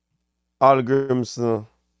Algrim's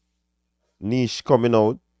niche coming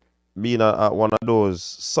out, being one of those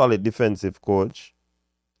solid defensive coach,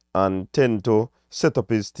 and tend to set up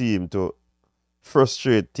his team to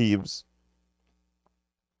frustrate teams.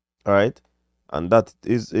 All right. And that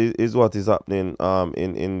is what is happening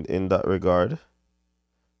in that regard.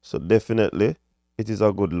 So definitely it is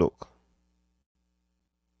a good look.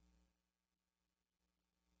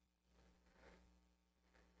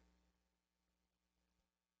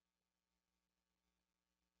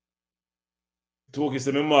 Toki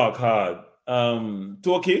said me mark hard.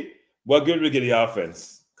 Toki, what good we get the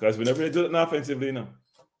offense? Because we never really do it offensively, you know.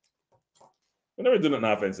 We never do it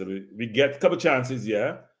offensively. We get a couple chances,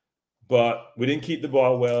 yeah. But we didn't keep the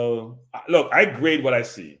ball well. Look, I grade what I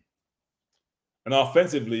see. And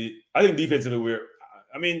offensively, I think defensively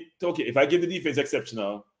Toki, if I give the defense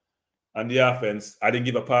exceptional and the offense, I didn't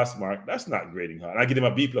give a pass mark, that's not grading hard. I give them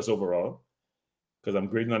a B+ overall because I'm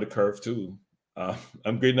grading on the curve too.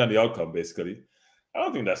 I'm grading on the outcome, basically. I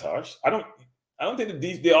don't think that's harsh. I don't think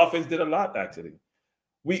the offense did a lot, actually.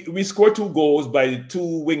 We scored 2 goals by 2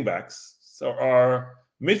 wingbacks. So our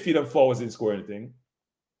midfield and forwards didn't score anything.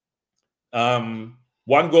 1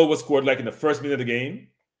 goal was scored like in the first minute of the game.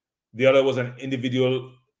 The other was an individual,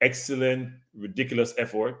 excellent, ridiculous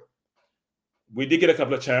effort. We did get a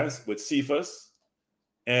couple of chances with Cephas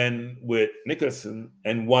and with Nicholson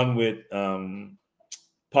and one with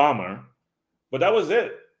Palmer. But that was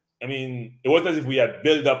it. I mean, it wasn't as if we had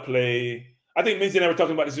build-up play. I think Minzy and I were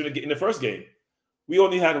talking about this in the first game. We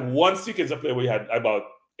only had 1 sequence of play where we had about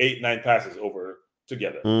 8, 9 passes over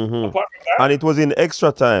together. Apart from that, and it was in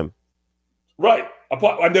extra time. Right.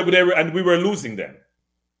 And we were losing them.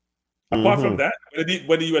 Apart from that,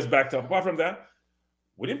 when the U.S. backed up, apart from that,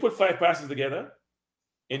 we didn't put 5 passes together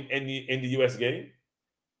in the U.S. game.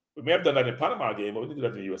 We may have done that in the Panama game, but we didn't do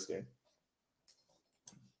that in the U.S. game.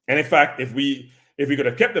 And in fact, if we could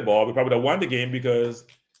have kept the ball, we probably would have won the game because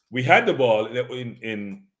we had the ball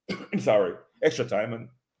in extra time and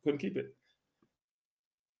couldn't keep it.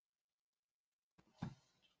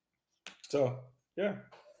 So, yeah.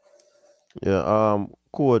 Yeah,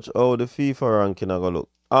 coach, how the FIFA ranking are gonna look?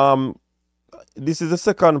 This is the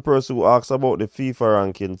second person who asks about the FIFA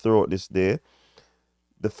ranking throughout this day.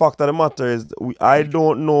 The fact of the matter is, I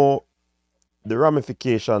don't know the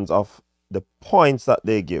ramifications of the points that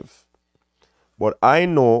they give. What I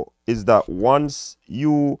know is that once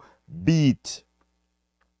you beat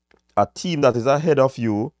a team that is ahead of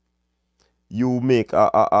you, you make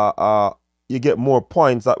you get more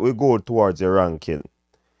points that will go towards your ranking.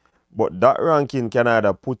 But that ranking can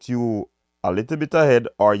either put you a little bit ahead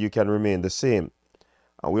or you can remain the same.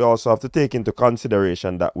 And we also have to take into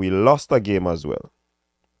consideration that we lost a game as well.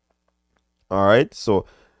 All right, so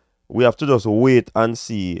we have to just wait and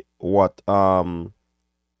see what the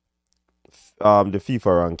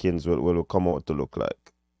FIFA rankings will come out to look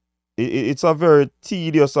like. It's a very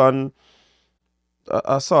tedious and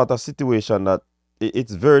a sort of situation that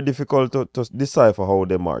it's very difficult to decipher how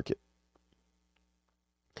they mark it.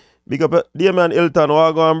 Big up dear man Hilton,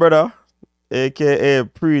 what going, brother? AKA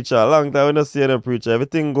Preacher. Long time we not see any Preacher.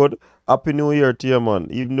 Everything good? Happy New Year to you, man.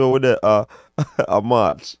 Even though we're a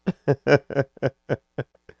March.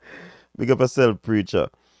 Big up yourself, Preacher.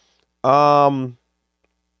 So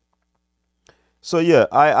yeah,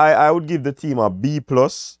 I would give the team a B+.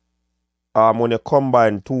 When you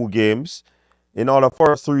combine 2 games, in order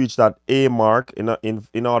for us to reach that A mark,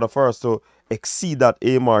 in order for us to exceed that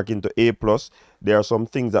A mark into A+, there are some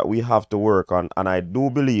things that we have to work on, and I do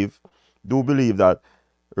believe that.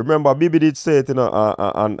 Remember, Bibi did say it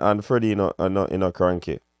and Freddie in a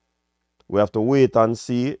cranky. We have to wait and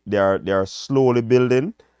see. They are slowly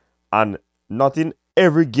building, and not in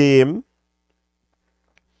every game.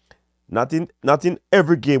 Not in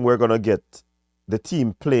every game we're gonna get the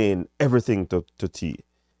team playing everything to T.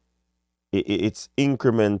 It's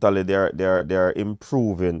incrementally. They're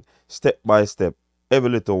improving step by step. every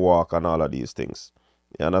little walk and all of these things.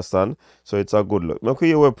 You understand? So it's a good look. Now,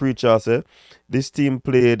 hear what Preacher say. This team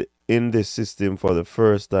played in this system for the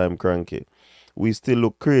first time, Cranky. We still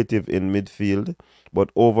look creative in midfield, but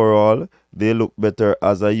overall, they look better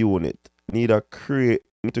as a unit. Need to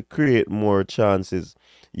create more chances.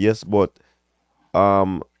 Yes, but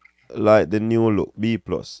like the new look, B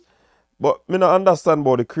plus. But me not understand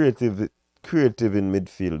about the creative in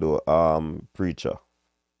midfield though, Preacher.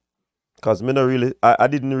 Cause me not really I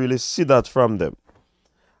didn't really see that from them.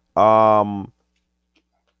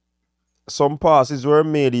 Some passes were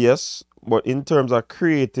made, yes, but in terms of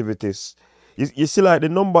creativity, you see like the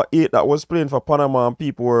number 8 that was playing for Panama and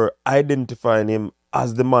people were identifying him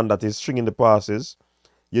as the man that is stringing the passes.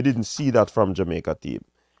 You didn't see that from Jamaica team.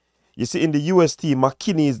 You see in the US team,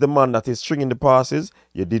 McKinney is the man that is stringing the passes.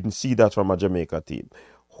 You didn't see that from a Jamaica team.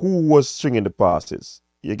 Who was stringing the passes?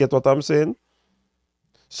 You get what I'm saying?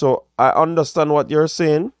 So I understand what you're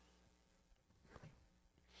saying.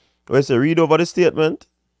 Let's read over the statement.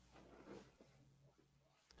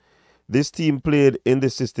 This team played in the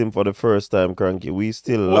system for the first time, Cranky. We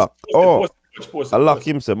still lock. Oh, I lock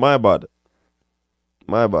him, say, my bad.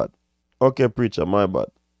 My bad. Okay, Preacher, my bad.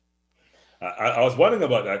 I was wondering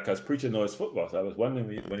about that because Preacher knows football. So I was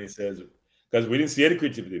wondering when he says, because we didn't see any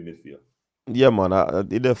creativity in midfield. Yeah, man,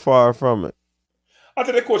 they're far from it. I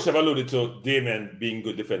think the coach have alluded to Damien being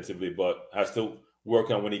good defensively, but has to work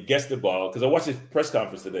on when he gets the ball. Because I watched his press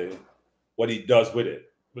conference today, what he does with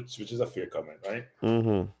it, which is a fair comment, right?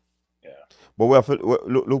 Mm-hmm. Yeah. But we have to,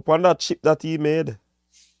 look on that chip that he made.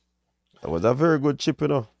 It was a very good chip, you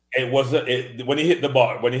know. It was when he hit the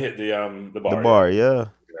bar. When he hit the bar. The bar, yeah.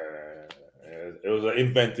 It was an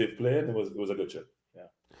inventive play, and it was a good chip. Yeah.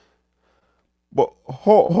 But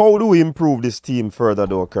how do we improve this team further,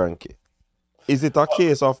 though, Cranky? Is it a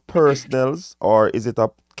case of personnels, or is it a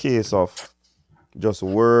case of just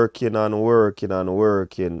working and working and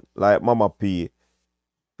working like Mama P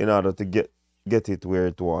in order to get it where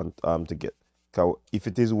it want to get? Because if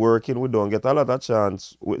it is working, we don't get a lot of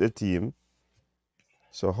chance with the team.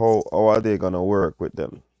 So how are they gonna work with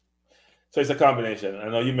them? So it's a combination. I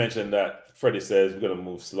know you mentioned that Freddie says we're gonna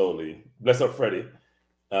move slowly. Bless up, Freddie.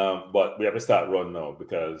 But we have to start run now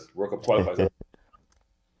because World Cup qualifiers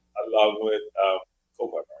along with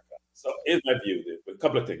COPA America. So here's my view with a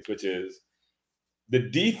couple of things, which is the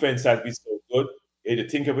defense has been so good, you need to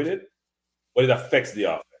tinker with it, but it affects the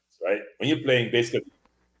offense, right? When you're playing basically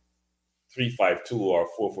 3-5-2 or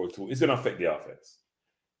 4-4-2, it's going to affect the offense.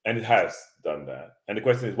 And it has done that. And the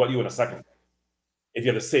question is, what do you want to sacrifice if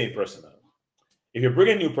you have the same personnel? If you're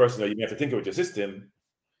bringing new personnel, you may have to tinker with your system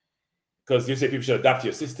because you say people should adapt to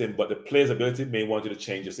your system, but the player's ability may want you to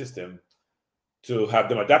change your system to have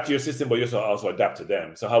them adapt to your system, but you also adapt to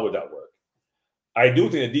them. So how would that work? I do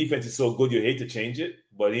think the defense is so good you hate to change it,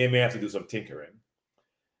 but you may have to do some tinkering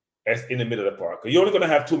as in the middle of the park. You're only going to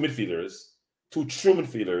have two true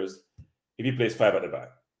midfielders, if he plays 5 at the back,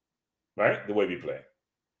 right? The way we play.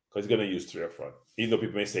 Because he's going to use 3 up front. Even though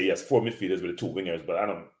people may say he has 4 midfielders with the 2 wingers, but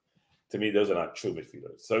to me, those are not true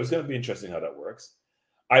midfielders. So it's going to be interesting how that works.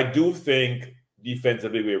 I do think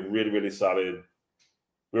defensively we're really, really solid.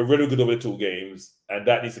 We're really good over the 2 games, and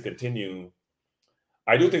that needs to continue.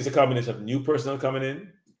 I do think it's a combination of new personnel coming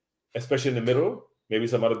in, especially in the middle, maybe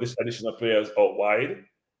some other additional players out wide,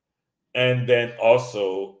 and then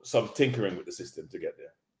also some tinkering with the system to get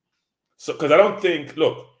there. So, because I don't think,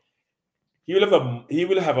 look, he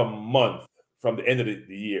will have a month from the end of the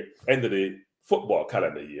year, end of the football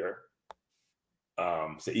calendar year,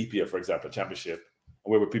 say EPL, for example, championship,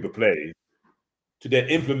 where people play, to then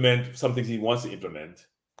implement some things he wants to implement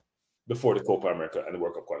before the Copa America and the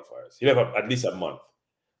World Cup qualifiers. He'll have at least a month.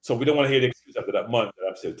 So we don't want to hear the excuse after that month that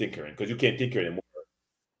I'm still tinkering, because you can't tinker anymore.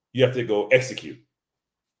 You have to go execute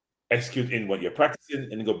in what you're practicing,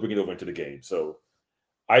 and then go bring it over into the game. So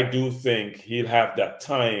I do think he'll have that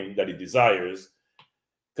time that he desires,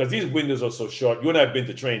 because these windows are so short. You and I have been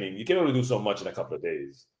to training. You can only do so much in a couple of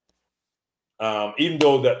days. Even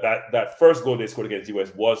though that first goal they scored against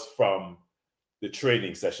US was from the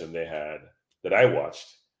training session they had that I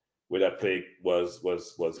watched, where that play was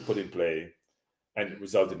put in play and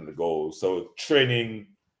resulted in the goal. So training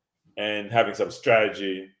and having some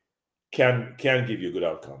strategy can give you good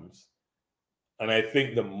outcomes. And I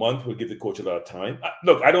think the month will give the coach a lot of time.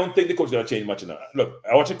 Look, I don't think the coach is going to change much enough. Look,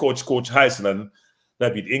 I watched a coach Heisman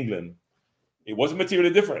that beat England. It wasn't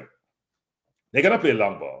materially different. They're going to play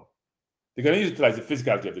long ball. They're going to utilize the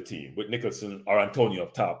physicality of the team with Nicholson or Antonio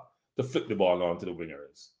up top to flip the ball on to the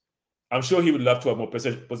wingers. I'm sure he would love to have more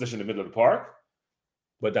possession in the middle of the park,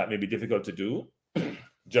 but that may be difficult to do,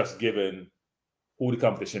 just given who the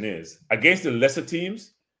competition is. Against the lesser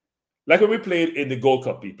teams, like when we played in the Gold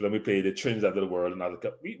Cup people and we played the Trinidad of the world and other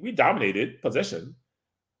cup, we dominated possession.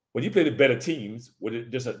 When you play the better teams,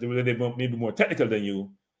 with just they maybe more technical than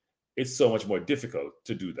you, it's so much more difficult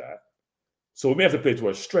to do that. So we may have to play to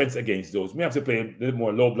our strengths against those. We may have to play a little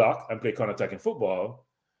more low block and play counter-attacking football.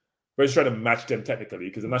 We're just trying to match them technically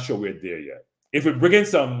because I'm not sure we're there yet. If we bring in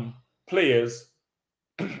some players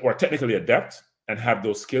who are technically adept and have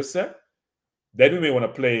those skill set, then we may want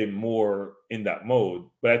to play more in that mode.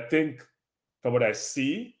 But I think from what I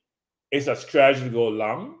see, it's a strategy to go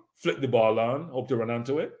long, flip the ball on, hope to run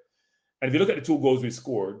onto it. And if you look at the 2 goals we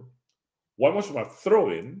scored, one was from a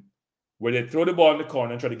throw-in, where they throw the ball in the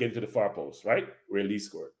corner and try to get it to the far post, right? Where Lee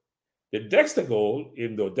scored. The Dexter goal,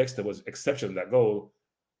 even though Dexter was exceptional in that goal,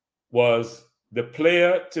 was the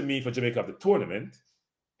player to me for Jamaica of the tournament,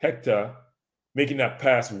 Hector, making that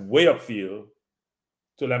pass way upfield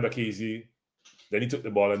to Lambakese. Then he took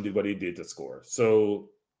the ball and did what he did to score. So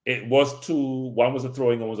it was 2. One was a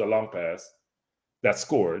throwing, one was a long pass that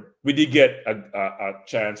scored. We did get a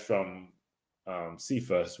chance from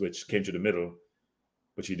Cephas, which came to the middle,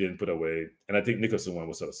 which he didn't put away. And I think Nicholson one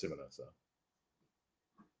was sort of similar. So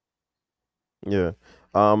Yeah.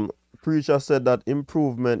 Preacher said that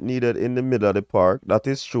improvement needed in the middle of the park. That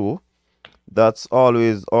is true. That's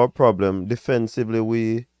always our problem. Defensively,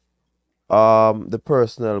 we the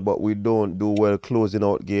personnel, but we don't do well closing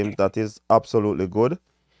out games. That is absolutely good.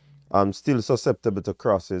 I'm still susceptible to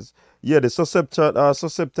crosses. Yeah, the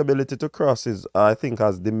susceptibility to crosses, I think,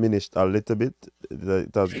 has diminished a little bit.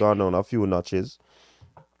 It has gone down a few notches.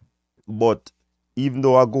 But even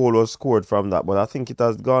though a goal was scored from that, but I think it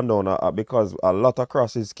has gone down because a lot of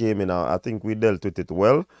crosses came in. I think we dealt with it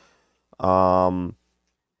well.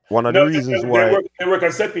 One of the reasons why they work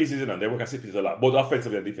on set pieces, They work on set pieces a lot, both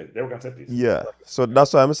offensively and defense. They work on set pieces. Yeah, so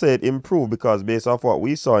that's why I'm saying improve, because based off what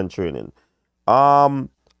we saw in training. And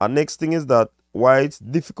next thing is that why it's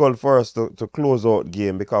difficult for us to close out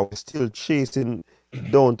game, because we're still chasing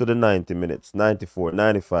down to the 90 minutes, 94,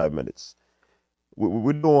 95 minutes.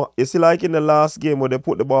 We don't. You see, like in the last game where they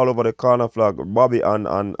put the ball over the corner flag, Bobby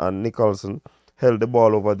and Nicholson held the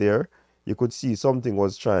ball over there. You could see something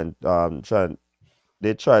was trying.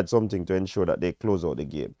 They tried something to ensure that they close out the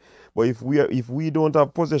game. But if we don't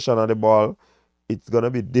have possession of the ball, it's gonna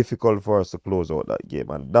be difficult for us to close out that game,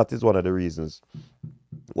 and that is one of the reasons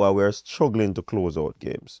why we're struggling to close out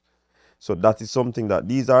games. So that is something that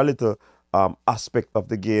these are little aspect of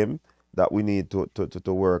the game that we need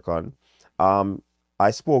to work on. I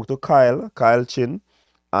spoke to Kyle Chin,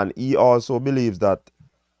 and he also believes that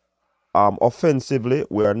offensively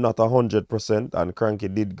we are not 100%, and Cranky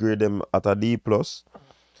did grade them at a D+. Based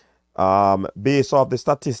off the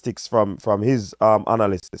statistics from his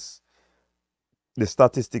analysis, the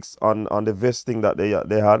statistics on the vesting that they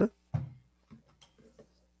had,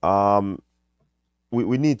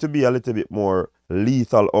 we need to be a little bit more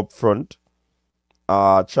lethal up front.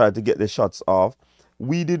 Try to get the shots off.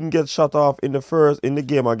 We didn't get shot off in the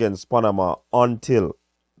game against Panama until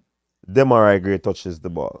Demarai Gray touches the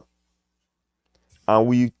ball. And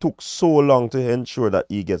we took so long to ensure that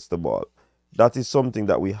he gets the ball. That is something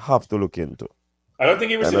that we have to look into. I don't think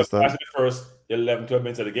he received a pass in the first 11, 12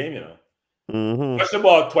 minutes of the game, Touched the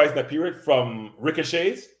ball twice in that period from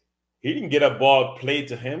ricochets. He didn't get a ball played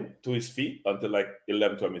to him, to his feet, until like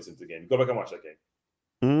 11, 12 minutes into the game. Go back and watch that game.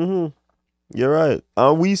 You're right.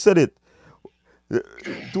 And we said it.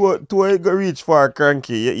 To reach for a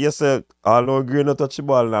Cranky, you said, I don't agree not touch the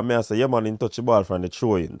ball. And I say, yeah, man, didn't touch the ball from the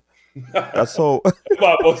throwing. That's how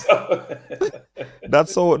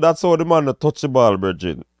that's how the man touch the ball,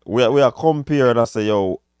 Bridget. We are comparing and say,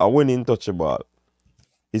 yo, a winning touch the ball.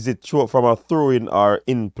 Is it from a throw-in or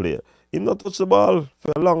in play? He not touch the ball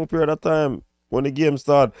for a long period of time when the game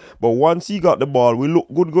started. But once he got the ball, we look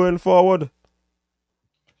good going forward.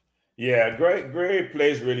 Yeah, Gray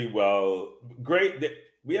plays really well.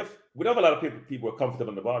 We have a lot of people who are comfortable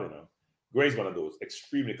on the ball, Gray's one of those,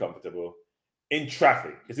 extremely comfortable. In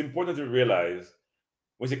traffic, it's important to realize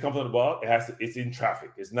when you come on the ball, it's in traffic.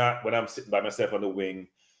 It's not when I'm sitting by myself on the wing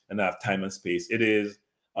and I have time and space. It is,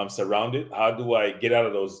 I'm surrounded. How do I get out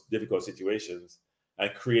of those difficult situations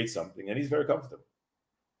and create something? And he's very comfortable.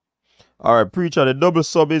 All right, Preacher, the double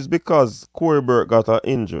sub is because Corey Burke got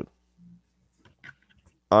injured.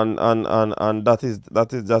 And that is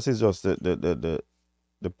just the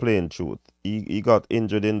plain truth. He got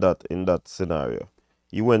injured in that scenario.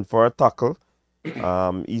 He went for a tackle.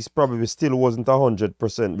 He's probably still wasn't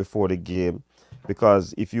 100% before the game,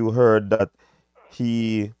 because if you heard that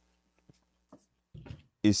his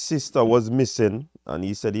sister was missing and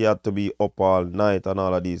he said he had to be up all night and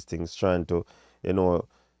all of these things trying to you know,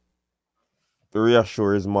 to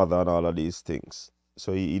reassure his mother and all of these things.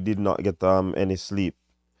 So he did not get any sleep.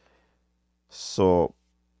 So,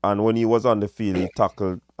 and when he was on the field, he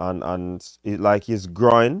tackled and like his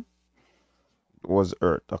groin was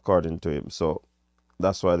hurt, according to him. So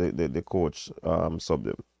that's why the coach subbed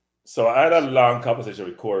him. So I had a long conversation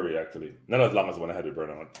with Corey, actually. Not as long as the one I had with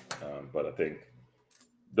Bernard, but I think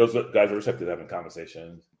those guys are receptive to having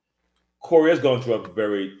conversations. Corey has gone through a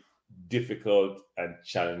very difficult and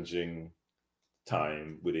challenging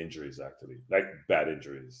time with injuries, actually, like bad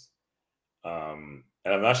injuries. And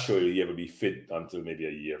I'm not sure he'll ever be fit until maybe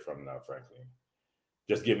a year from now, frankly.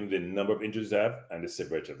 Just given the number of injuries he have and the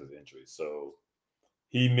severity of his injuries. So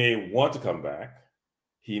he may want to come back.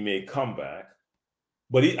 He may come back.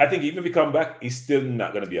 But I think even if he come back, he's still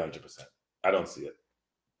not going to be 100%. I don't see it.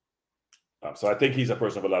 So I think he's a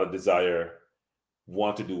person of a lot of desire,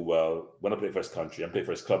 want to do well, want to play for his country and play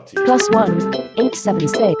for his club team. +1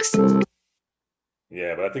 876.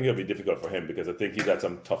 Yeah, but I think it'll be difficult for him because I think he's had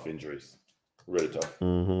some tough injuries. Really tough.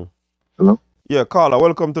 Mm-hmm. Hello? Yeah, Carla,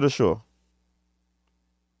 welcome to the show.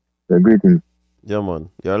 Yeah, greetings. Yeah, man.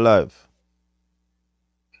 You're live.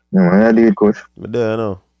 Yeah, man, I did, coach. But there, you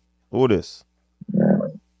know. Who this? Yeah,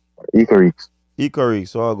 Icarus.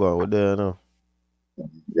 Icarus, so I go on. We're there, you know.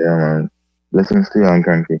 Yeah, man. Blessings to you and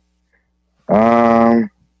Cranky. Yeah,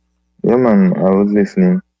 man, I was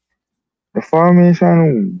listening. The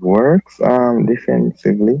formation works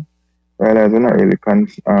defensively, whereas we're not really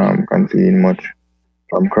conceding much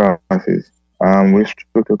from crosses. We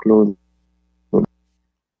struggle to close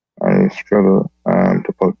and we struggle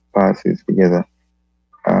to put passes together.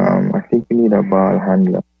 I think we need a ball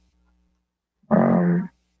handler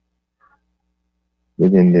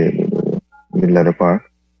within the middle of the park.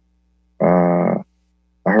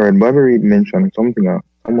 I heard Bobby Reid mention something a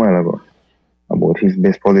while ago about his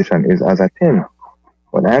best position is as a 10.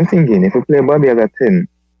 But I'm thinking if we play Bobby as a 10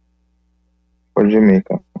 for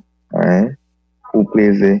Jamaica, alright, who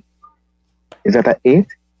plays is that an 8?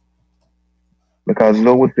 Because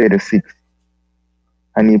Lowe would play the 6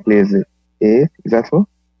 and he plays the 8, is that so?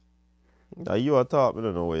 You are top, I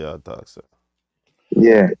don't know where you are talk, sir.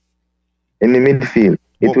 Yeah. In the midfield.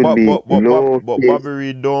 It would be Lowe. But Bobby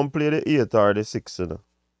Reid don't play the 8 or the 6, you know.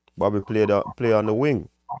 Bobby play on the wing,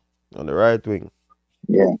 on the right wing.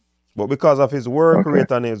 Yeah. But because of his work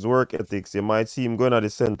rate and his work ethics, you might see him going at the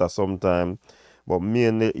center sometime, but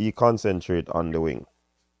mainly he concentrate on the wing.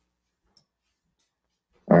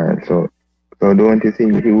 Alright, so don't you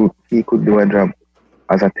think he could do a job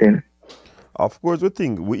as a 10? Of course, we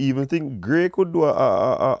even think Gray could do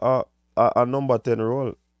a number 10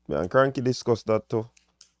 role. And Cranky discussed that too.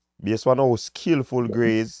 Based on how skillful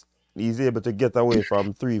Gray is, he's able to get away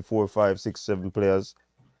from 3, 4, 5, 6, 7 players.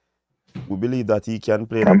 We believe that he can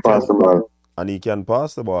play the 10 and he can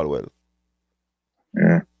pass the ball well.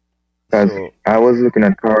 Yeah. Because I was looking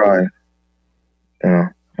at Karai, you know,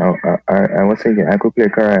 I was thinking I could play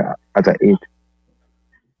Karai as an 8.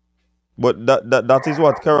 But that is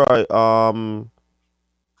what Karai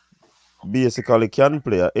basically can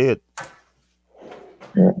play at 8.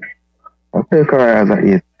 Yeah. I'll play Karai as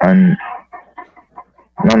an 8 and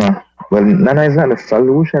Nana. Well, Nana is not the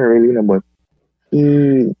solution really, you know, but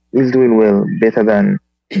he is doing well, better than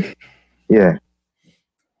yeah.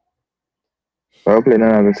 So I'll play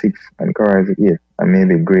Nana as a 6 and Karai as an 8 and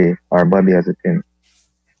maybe Gray or Bobby as a 10.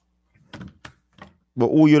 But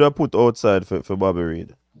who you'd have put outside for Bobby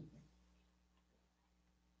Reid?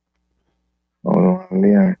 Oh,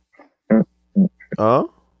 Leon. Huh?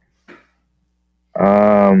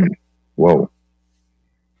 Whoa.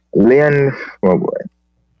 Leon, oh boy.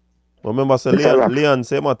 Remember, say Leon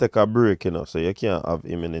say he take a break, you know, so you can't have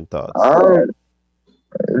him in thoughts.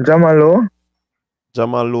 Jamalo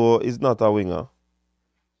is not a winger.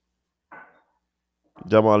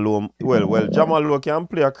 Jamalo can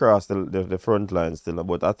play across the front line still,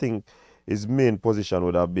 but I think his main position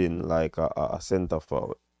would have been like a centre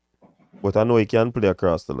forward. But I know he can play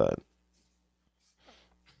across the line.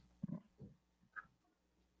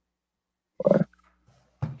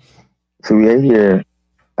 So we are here.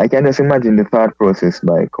 I can just imagine the thought process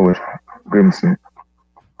by Coach Grimson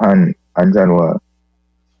and John Wall.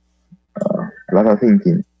 A lot of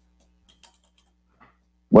thinking.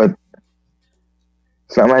 But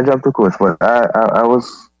it's not my job to coach, but I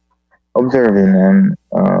was observing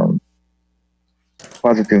and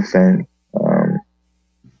positive signs.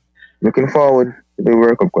 Looking forward to the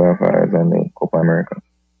World Cup qualifiers and the Copa America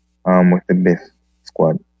with the best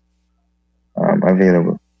squad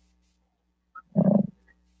available.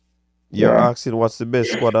 You're asking what's the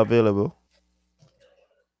best squad available?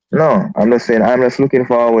 No, I'm just saying I'm just looking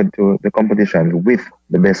forward to the competition with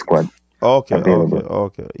the best squad Okay,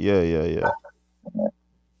 available. Yeah.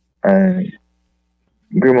 And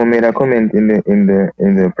Grimo made a comment in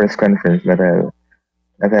the press conference that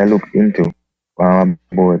I looked into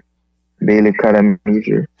about Bailey Callum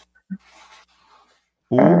injury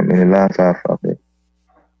Who? in the last half of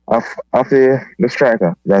the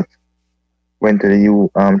striker that went to the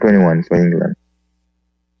U 21s for England.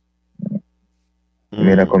 He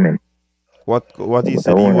made a comment. What he But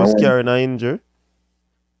said he was carrying an injury?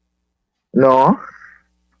 no,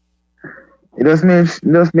 it just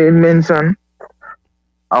made mention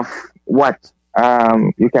of what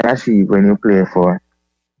you can achieve when you play for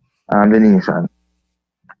the nation.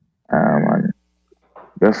 And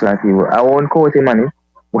just like I won't quote him on it,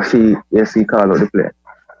 but he called out the player.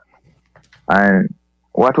 And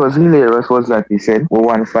what was hilarious was that he said we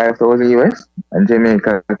won 5,000 US and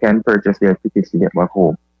Jamaica can purchase their tickets to get back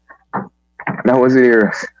home. That was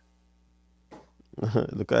hilarious.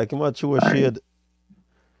 Look like him a chew a shade.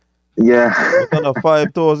 Yeah. But on a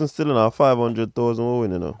 5,000 still in a 500,000 we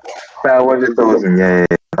win, you know. 500,000, yeah.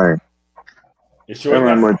 All right. You sure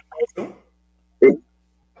Yeah, man,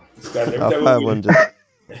 A 500.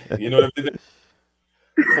 You know what I mean?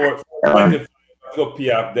 For 25 go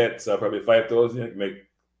pay off debt, so probably 5,000 you can make.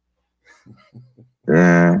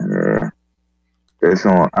 Yeah. There's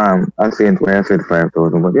no I'm saying when I said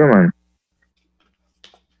 5,000, but yeah, man.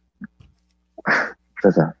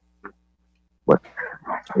 That's that. But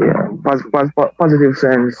yeah, positive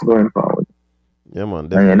sense going forward. Yeah,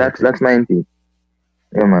 man. And yeah, that's my input.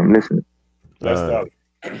 Yeah, man. Listen. Let's start.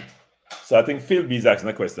 So I think Phil B is asking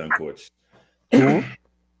a question, Coach. Who?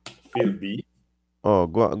 Phil B. Oh,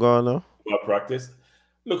 go on now. About practice.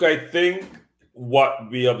 Look, I think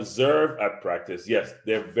what we observe at practice, yes,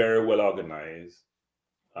 they're very well organized.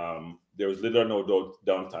 There was little or no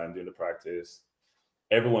downtime during the practice.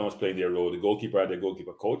 Everyone was playing their role. The goalkeeper had their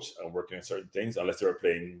goalkeeper coach and working on certain things, unless they were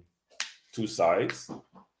playing two sides.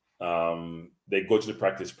 They go to the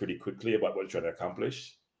practice pretty quickly about what they're trying to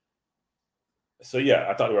accomplish. So yeah,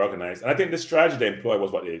 I thought they were organized. And I think the strategy they employ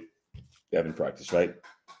was what they have in practice, right?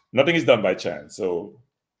 Nothing is done by chance. So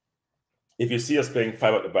if you see us playing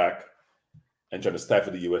five at the back and trying to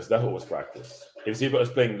stifle the US, that's what was practice. If you see us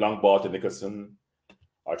playing long ball to Nicholson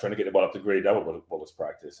or trying to get the ball up to grade, that was what was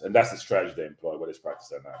practice. And that's the strategy they employ, whether it's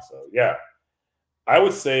practice or not. So yeah, I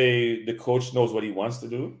would say the coach knows what he wants to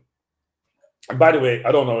do. And by the way,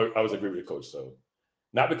 I don't know, I always agree with the coach. So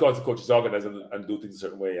not because the coach is organized and do things a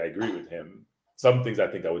certain way, I agree with him. Some things I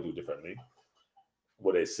think I would do differently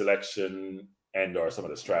with a selection and or some of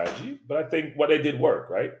the strategy. But I think what they did work,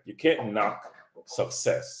 right? You can't knock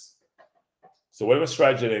success. So whatever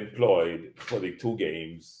strategy they employed for the two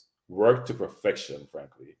games worked to perfection,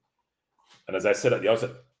 frankly. And as I said at the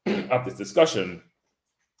outset of this discussion,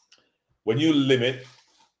 when you limit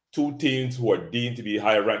two teams who are deemed to be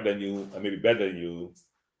higher ranked than you and maybe better than you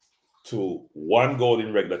to one goal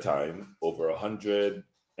in regular time over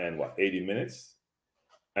 180 minutes,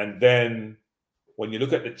 and then when you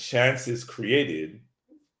look at the chances created,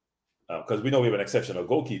 because we know we have an exceptional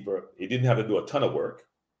goalkeeper, he didn't have to do a ton of work.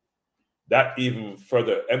 That even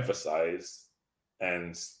further emphasized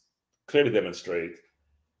and clearly demonstrate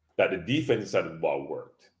that the defensive side of the ball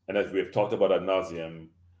worked. And as we've talked about ad nauseum,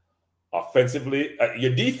 offensively,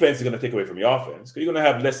 your defense is going to take away from your offense because you're going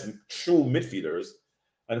to have less true midfielders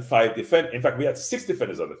and 5 defend. In fact, we had 6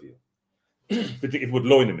 defenders on the field. If we would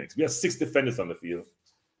low in the mix, we had 6 defenders on the field.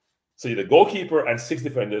 So you're the goalkeeper and 6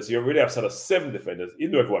 defenders. You already have sort of 7 defenders,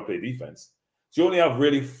 even though everyone play defense. So you only have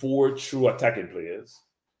really 4 true attacking players,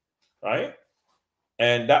 right?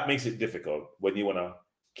 And that makes it difficult when you want to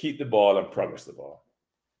keep the ball and progress the ball.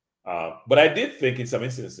 But I did think in some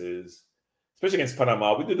instances, especially against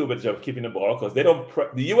Panama, we did do a better job of keeping the ball because they don't.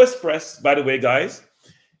 The U.S. press, by the way, guys,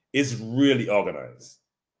 is really organized.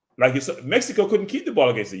 Like you saw, Mexico couldn't keep the ball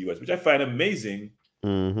against the U.S., which I find amazing.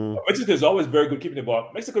 Mm-hmm. Mexico is always very good keeping the ball.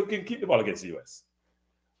 Mexico can keep the ball against the U.S.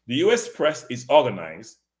 The U.S. press is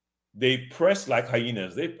organized. They press like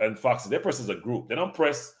hyenas and foxes. They press as a group. They don't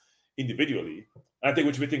press individually. And I think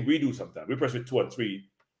which we think we do sometimes. We press with 2 and 3.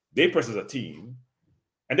 They press as a team.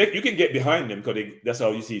 And you can get behind them because that's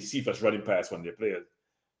how you see Cephas running past when they play it.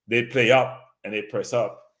 They play up and they press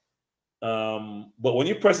up. But when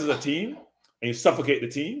you press as a team and you suffocate the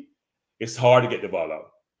team, it's hard to get the ball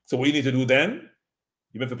out. So what you need to do then,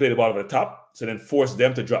 you have to play the ball over the top, so then force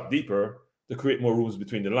them to drop deeper to create more rooms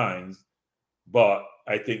between the lines. But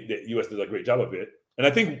I think the U.S. does a great job of it. And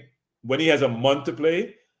I think when he has a month to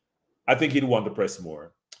play, I think he'd want to press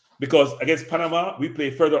more. Because against Panama, we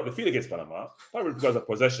play further up the field against Panama, probably because of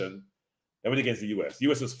possession. and went against the US. The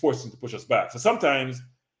US was forcing to push us back. So sometimes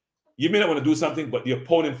you may not want to do something, but the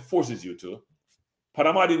opponent forces you to.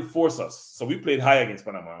 Panama didn't force us, so we played high against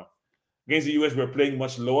Panama. Against the US, we were playing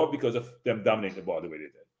much lower because of them dominating the ball the way they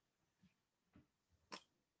did.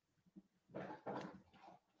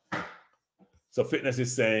 So Fitness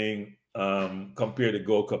is saying, compare the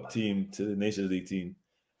Gold Cup team to the Nations League team.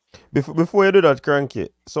 Before you do that, Cranky,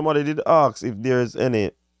 somebody did ask if there's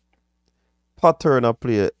any pattern of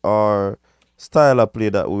play or style of play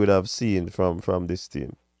that we would have seen from this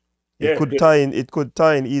team. It could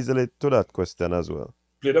tie in easily to that question as well.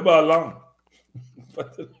 Play the ball long.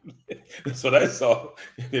 That's what I saw.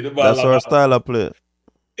 That's our style of play.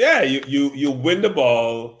 Yeah, you win the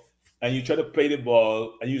ball and you try to play the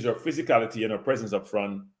ball and use our physicality and our presence up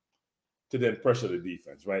front to then pressure the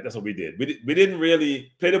defense, right? That's what we did. We didn't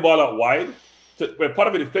really play the ball out wide. Part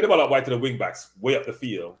of it is play the ball out wide to the wing backs way up the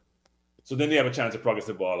field. So then they have a chance to progress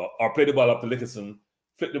the ball or play the ball up to Lickerson,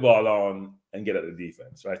 flip the ball on and get at the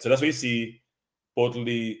defense, right? So that's what you see both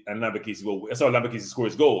Lee and Lambakisi go. That's how Lambakisi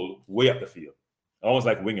scores goal way up the field. Almost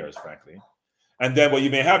like wingers, frankly. And then what you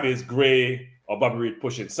may have is Gray or Bobby Reed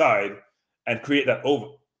push inside and create that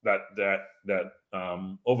overlap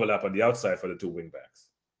on the outside for the two wing backs.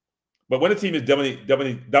 But when the team is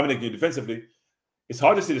dominating you defensively, it's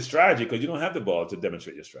hard to see the strategy because you don't have the ball to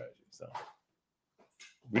demonstrate your strategy. So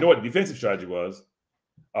we know what the defensive strategy was.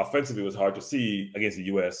 Offensively, it was hard to see against the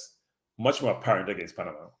US, much more apparent against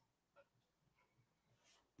Panama.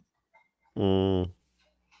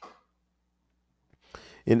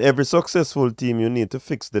 In every successful team, you need to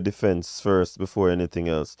fix the defense first before anything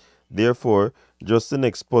else. Therefore, just the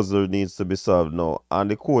next puzzle needs to be solved now.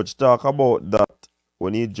 And the coach talked about that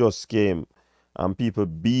when he just came and people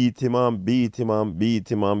beat him and beat him and beat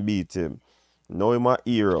him and beat him. Now he's my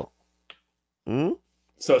hero.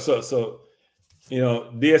 So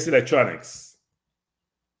DS Electronics,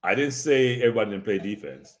 I didn't say everybody didn't play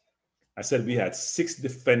defense. I said we had 6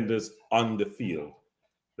 defenders on the field.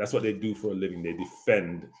 That's what they do for a living. They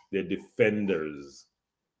defend. They're defenders,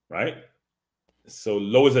 right? So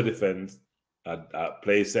lowers a defense,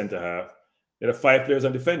 plays center half. There are 5 players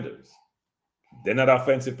on defenders. They're not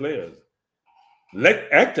offensive players.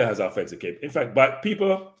 Hector has offensive cap. In fact, but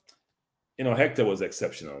people, Hector was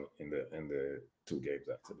exceptional in the 2 games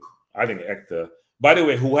actually. I think Hector, by the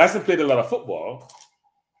way, who hasn't played a lot of football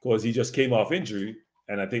because he just came off injury,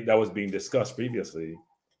 and I think that was being discussed previously,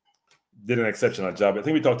 did an exceptional job. I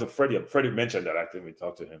think we talked to Freddie. Freddie mentioned that actually. We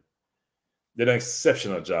talked to him. Did an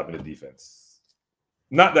exceptional job in the defense.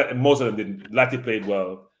 Not that most of them didn't. Lati played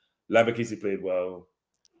well. Lambakisi played well.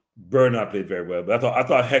 Bernard played very well. But I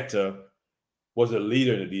thought Hector was a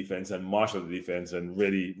leader in the defense and marshaled the defense and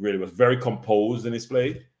really, really was very composed in his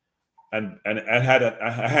play and had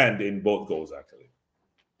a hand in both goals actually.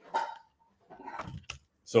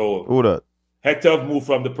 So who that? Hector moved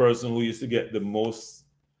from the person who used to get the most.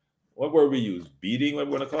 What word we use? Beating, what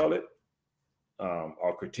we want to call it,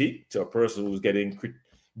 or critique, to a person who's getting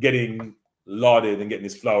lauded and getting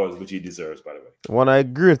his flowers, which he deserves, by the way. One of the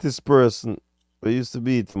greatest person we used to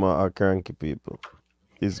beat my Cranky people.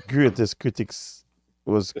 His greatest critics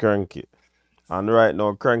was Cranky, and right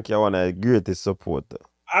now Cranky is one of the greatest supporter.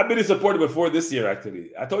 I've been a supporter before this year.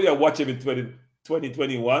 Actually, I told you I watched him in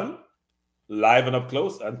 2021 live and up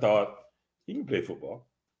close, and thought he can play football.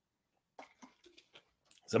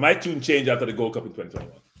 So my tune changed after the Gold Cup in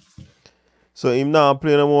 2021. So him now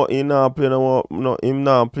play no more. Him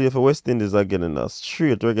now play for West Indies again in a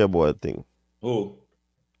straight reggae boy thing. Who?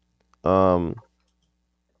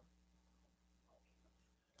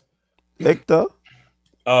 Hector.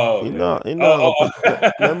 Oh,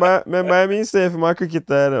 Remember me saying for my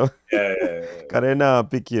cricketer, you know? Yeah. Cause they now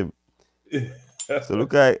pick him. So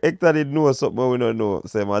look like Hector did know something we don't know.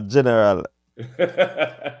 Say my general.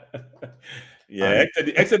 Yeah,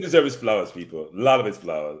 Hector deserves his flowers, people. A lot of his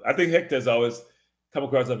flowers. I think Hector's always come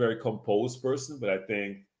across as a very composed person, but I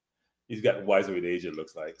think he's gotten wiser with age, it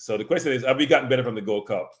looks like. So the question is, have we gotten better from the Gold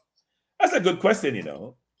Cup? That's a good question,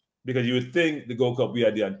 because you would think the Gold Cup, we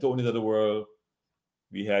had the Antonies of the world,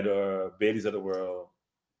 we had our Baileys of the world.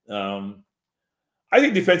 I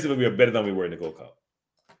think defensively we are better than we were in the Gold Cup.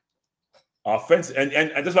 Offense, and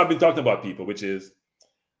that's what I've been talking about, people, which is,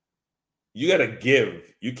 you got to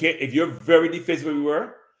give. You can't, if you're very defensive where we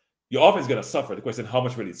were, your offense is going to suffer. The question, how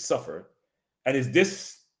much will it suffer? And is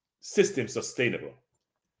this system sustainable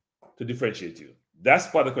to differentiate you? That's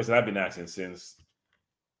part of the question I've been asking since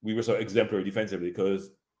we were so exemplary defensively,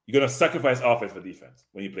 because you're going to sacrifice offense for defense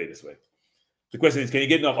when you play this way. The question is, can you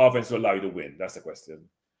get enough offense to allow you to win? That's the question.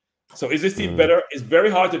 So is this team better? It's very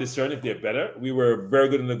hard to discern if they're better. We were very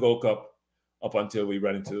good in the Gold Cup up until we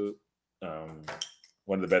ran into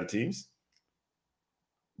one of the better teams.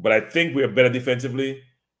 But I think we are better defensively.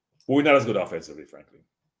 But we're not as good offensively, frankly.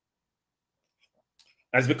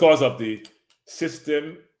 And it's because of the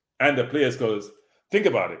system and the players. Because think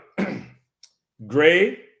about it.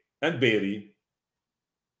 Gray and Bailey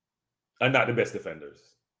are not the best defenders.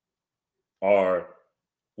 Or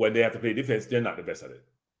when they have to play defense, they're not the best at it.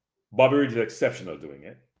 Bobby Reed is exceptional doing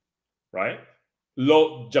it, right?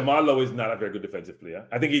 Jamal Lowe is not a very good defensive player.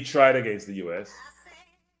 I think he tried against the US.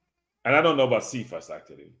 And I don't know about Cephas,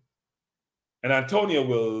 actually. And Antonio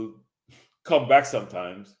will come back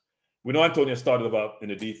sometimes. We know Antonio started about in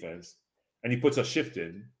the defense, and he puts a shift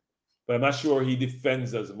in. But I'm not sure he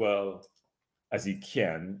defends as well as he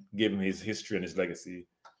can, given his history and his legacy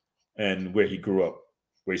and where he grew up,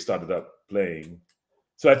 where he started up playing.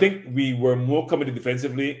 So I think we were more committed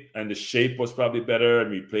defensively, and the shape was probably better, and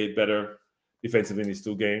we played better defensively in these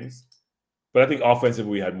two games. But I think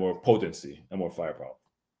offensively we had more potency and more firepower.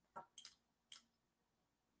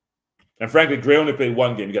 And frankly, Gray only played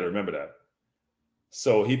one game. You got to remember that.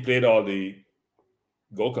 So he played all the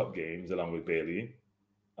Gold Cup games along with Bailey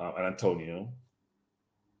and Antonio.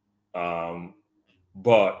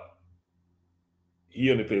 But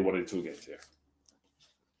he only played one of the two games here.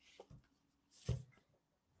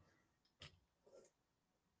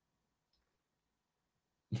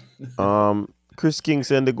 Chris King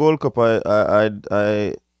saying the Gold Cup,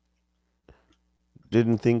 I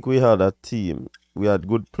didn't think we had a team. We had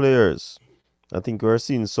good players. I think we're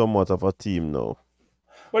seeing somewhat of a team now.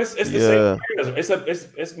 But it's the same players.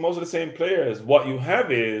 It's most of the same players. What you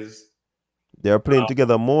have is they're playing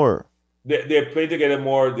together more. They're playing together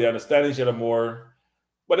more. They understand each other more.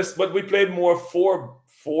 But we played more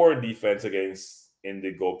four defense against in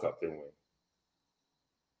the Gold Cup, didn't we?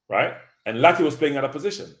 Right? And Lati was playing out of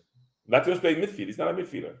position. Lati was playing midfield. He's not a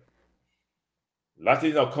midfielder. Lati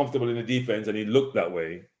is not comfortable in the defense, and he looked that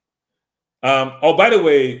way. By the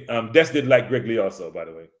way, Des did like Greg Lee also, by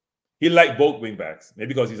the way. He liked both wingbacks,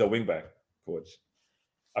 maybe because he's a wingback coach.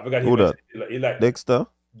 I forgot who that? He liked Dexter?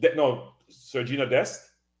 No, Sergino Dest.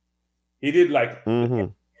 He did like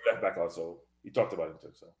left back also. He talked about it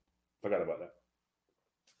too, so forgot about that.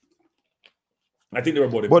 I think they were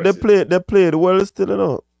both impressive. But they played well still, you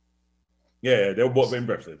know. Yeah, they were both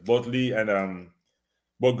impressive. Both Lee and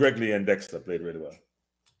both Greg Lee and Dexter played really well.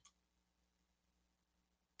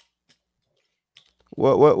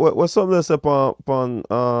 What's something that's upon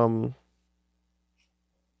our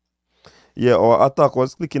attack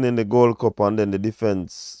was clicking in the Gold Cup and then the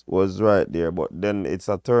defense was right there, but then it's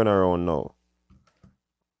a turnaround now.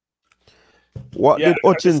 What did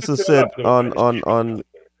Hutchinson said on the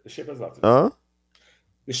shape has a lot to do it.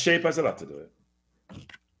 The shape has a lot to do it.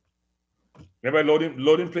 Remember,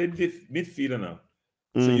 Loading played midfielder now.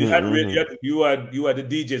 So you had the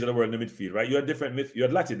DJs of the world in the midfield, right? You had different midfield. You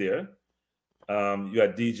had Lati there. You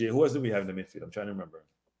had DJ. Who else did we have in the midfield? I'm trying to remember.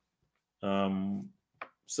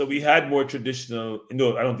 So we had more traditional.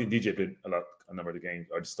 No, I don't think DJ played a number of the games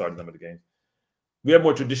or started a number of the games. We had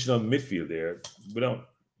more traditional midfield there.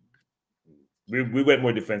 We went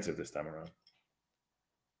more defensive this time around.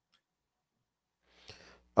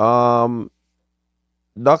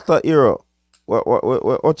 Dr. Hero,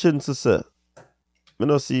 what Hutchinson say? Me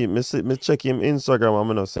no see. Me check him Instagram and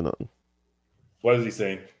me no see nothing. What is he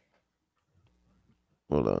saying?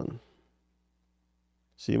 Hold on.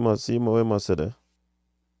 See what say there.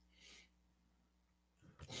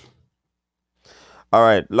 All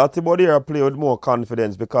right, Lati Bodier play with more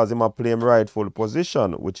confidence because he might play him rightful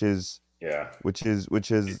position, which is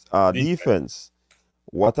defense.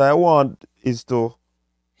 What I want is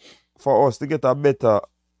for us to get a better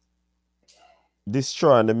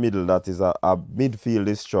destroyer in the middle that is a midfield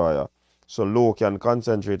destroyer, so Lowe can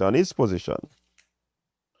concentrate on his position.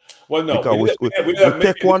 Well, no, because we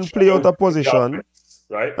take one play out of position, offense,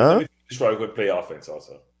 right? Huh? Destroyer could play offense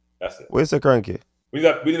also. That's it. Where's the cranky? We need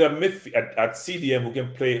a midfield at CDM who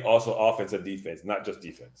can play also offense and defense, not just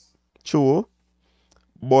defense. True,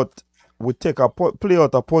 but we take a play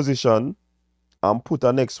out of position and put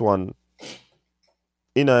a next one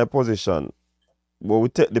in a position. But we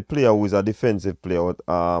take the player who is a defensive player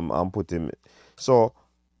and put him. So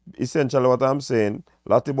essentially, what I'm saying,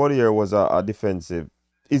 Lati Bodier was a defensive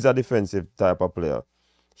type of player.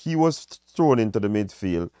 He was thrown into the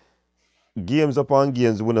midfield. Games upon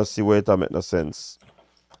games, we don't see where it make no sense.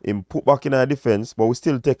 Him put back in our defense, but we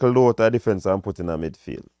still take a low out of defense and put in our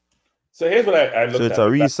midfield. So here's what I looked at. So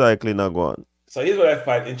it's a recycling now going. So here's what I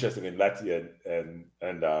find interesting in Lati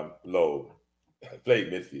and Lowe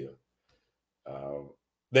playing midfield.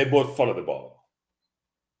 They both follow the ball,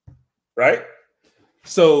 right?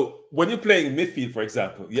 So when you're playing midfield, for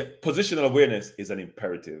example, positional awareness is an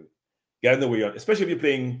imperative. You gotta know where you are, especially if you're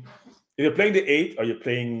playing the 8 or you're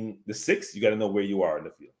playing the 6, you gotta know where you are in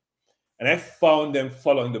the field. And I found them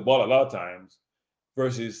following the ball a lot of times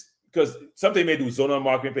versus because something may do zonal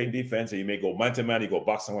marking, playing defense, and you may go man to man, you go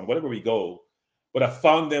box someone, whatever we go. But I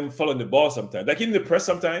found them following the ball sometimes. Like in the press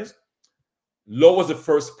sometimes, Low was the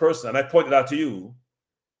first person, and I pointed out to you,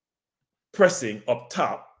 pressing up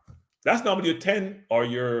top. That's normally your 10 or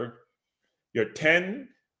your 10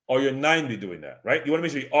 or your 9 be doing that, right? You want to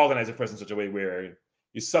make sure you organize the press in such a way where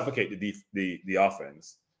you suffocate the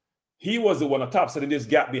offense. He was the one up top, so then there's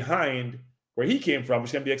gap behind where he came from,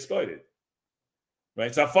 which can be exploited,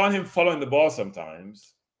 right? So I found him following the ball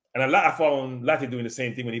sometimes, and I found Latte doing the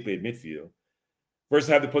same thing when he played midfield. Versus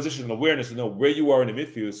have the positional awareness to know where you are in the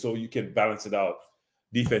midfield so you can balance it out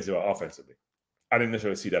defensively or offensively. I didn't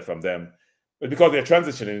necessarily see that from them. But because they're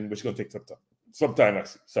transitioning, which is going to take some time,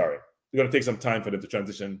 it's going to take some time for them to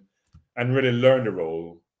transition and really learn the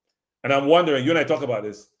role. And I'm wondering, you and I talk about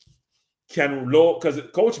this, can Low, because the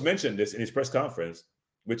coach mentioned this in his press conference,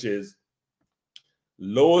 which is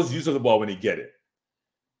Low's use of the ball when he get it.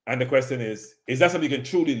 And the question is that something you can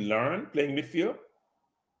truly learn playing midfield?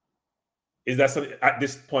 Is that something at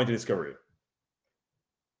this point in his career?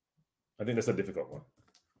 I think that's a difficult one.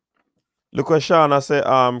 Look what Sean I say,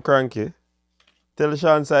 Cranky. Tell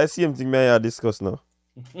Sean say I see him thing may I discuss now.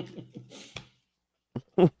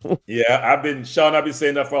 Yeah, I've been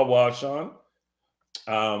saying that for a while, Sean.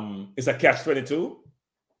 It's a catch-22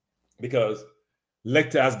 because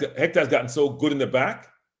Hector has gotten so good in the back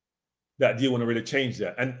that you want to really change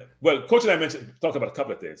that. And well, Coach and I talked about a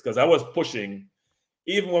couple of things because I was pushing.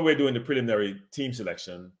 Even when we're doing the preliminary team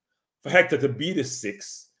selection, for Hector to be the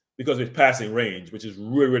 6 because of his passing range, which is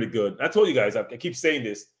really, really good. I told you guys, I keep saying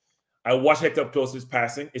this. I watch Hector up close to his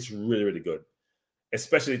passing. It's really, really good,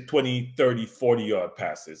 especially 20, 30, 40-yard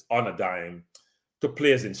passes on a dime to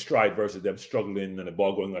players in stride versus them struggling and the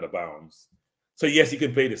ball going out of bounds. So, yes, he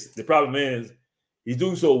can play this. The problem is he's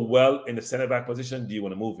doing so well in the center back position. Do you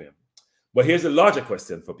want to move him? But here's a larger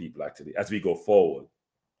question for people, actually, as we go forward.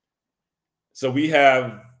 So we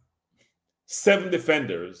have 7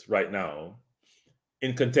 defenders right now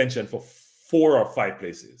in contention for 4 or 5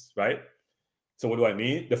 places, right? So what do I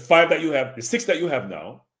mean? The 6 that you have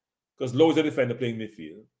now, because Low is a defender playing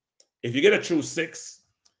midfield. If you get a true 6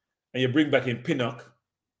 and you bring back in Pinnock,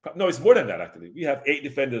 no, it's more than that actually. We have 8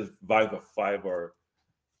 defenders vying for 5 or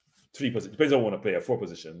 3 positions. Depends on what you want to play, a 4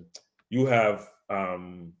 position. You have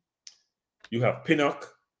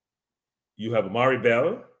Pinnock, you have Amari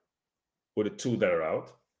Bell, with the 2 that are out.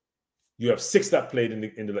 You have 6 that played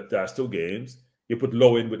in the last 2 games. You put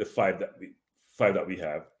Low in with the 5 that we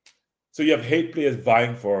have. So you have 8 players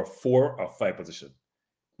vying for a 4 or 5 position,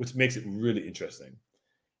 which makes it really interesting.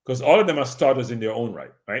 Because all of them are starters in their own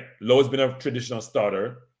right? Low has been a traditional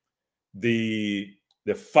starter. The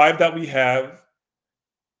 5 that we have,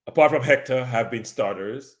 apart from Hector, have been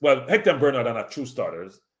starters. Well, Hector and Bernard are not true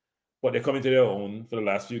starters, but they're coming to their own for the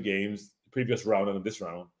last few games, the previous round and this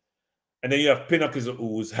round. And then you have Pinnock,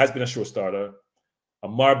 who has been a sure starter.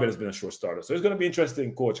 Marbell has been a sure starter. So it's going to be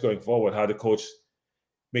interesting, coach, going forward, how the coach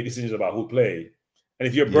make decisions about who play. And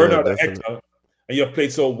if you're Bernard or Hector and you have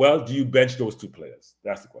played so well, do you bench those 2 players?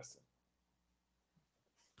 That's the question.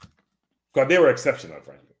 Because they were exceptional,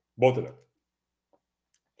 frankly. Both of them.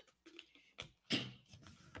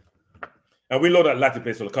 And we know that Latte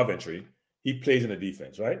plays for the Coventry. He plays in the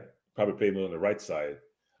defense, right? Probably played more on the right side.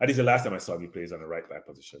 At least the last time I saw him, he plays on the right back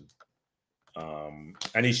position.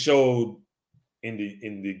 And he showed in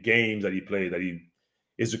the games that he played that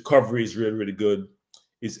his recovery is really, really good.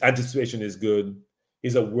 His anticipation is good.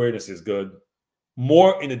 His awareness is good.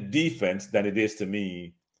 More in the defense than it is to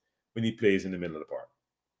me when he plays in the middle of the park.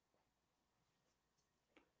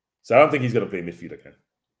 So I don't think he's going to play midfield again.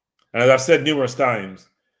 And as I've said numerous times,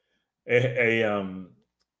 my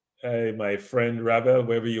friend Ravel,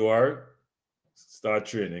 wherever you are, start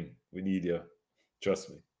training. We need you. Trust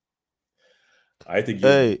me. I think you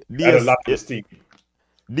had a lot of this team.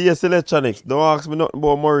 DS Electronics, don't ask me nothing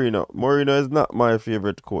about Mourinho. Mourinho is not my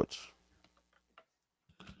favorite coach.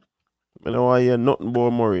 I don't want to hear nothing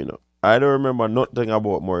about Mourinho. I don't remember nothing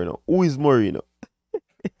about Mourinho. Who is Mourinho?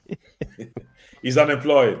 He's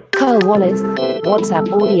unemployed. Kyle Wallace,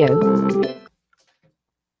 WhatsApp audio.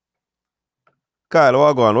 Kyle,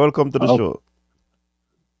 welcome. Welcome to the show.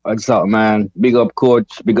 What's up, man? Big up,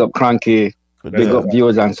 coach. Big up, Cranky. Big up,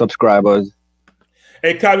 viewers and subscribers.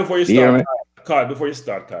 Hey, Kyle, before you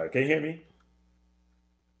start, Kyle, can you hear me?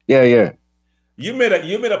 Yeah. You made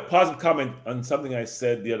a positive comment on something I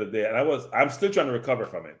said the other day, and I'm still trying to recover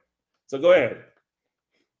from it. So go ahead.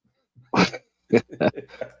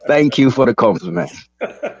 Thank you for the compliment.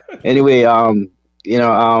 Anyway,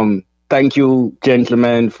 thank you,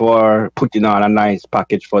 gentlemen, for putting on a nice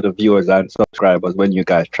package for the viewers and subscribers when you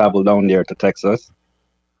guys travel down there to Texas.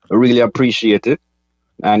 I really appreciate it,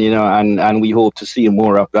 and and we hope to see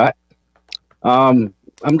more of that.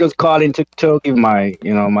 I'm just calling to give my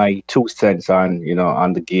my 2 cents on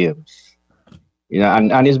the games,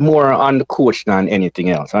 and it's more on the coach than anything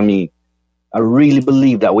else. I mean, I really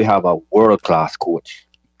believe that we have a world-class coach,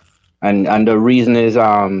 and the reason is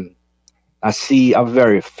I see a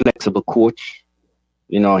very flexible coach.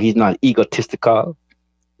 He's not egotistical.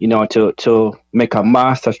 To make a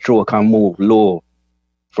master stroke and move low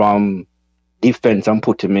from defense and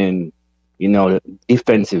put him in, the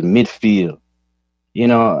defensive midfield.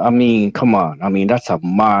 I mean, come on. I mean, that's a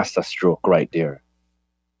master stroke right there.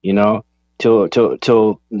 To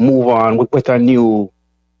move on with a new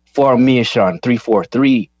formation,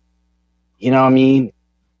 3-4-3. You know what I mean?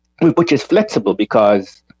 Which is flexible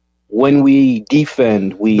because when we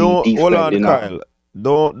defend, Hold on, enough. Kyle.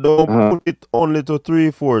 Don't put it only to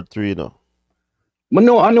 3-4-3 now. But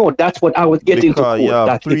no, I know that's what I was getting because, to. Yeah,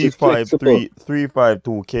 that 3-5-3,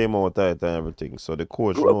 3-5-2 came out tight and everything. So the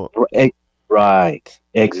coach know. Right,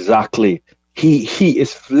 exactly. He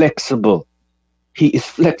is flexible. He is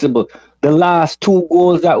flexible. The last 2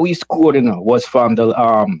 goals that we scored was from the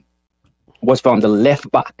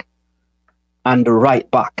left back and the right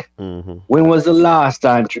back. Mm-hmm. When was the last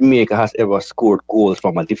time Jamaica has ever scored goals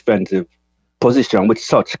from a defensive position with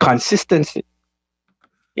such consistency?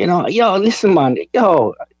 Listen, man,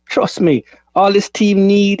 trust me. All this team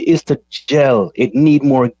need is to gel. It need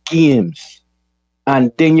more games,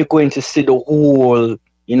 and then you're going to see the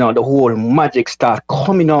whole magic start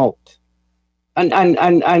coming out. And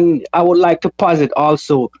I would like to posit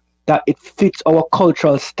also that it fits our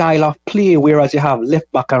cultural style of play, whereas you have left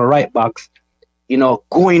back and right backs,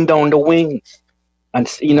 going down the wings and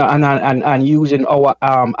and using our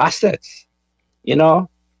assets.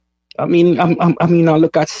 I mean, I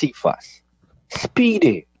look at Cephas,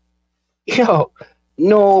 speedy.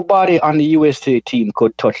 Nobody on the USA team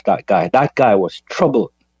could touch that guy. That guy was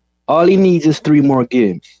trouble. All he needs is 3 more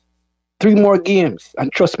games. 3 more games,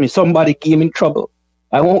 and trust me, somebody gave him in trouble.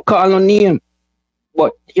 I won't call no name,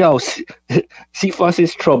 but Cephas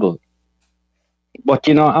is trouble. But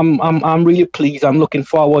I'm really pleased. I'm looking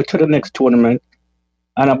forward to the next tournament,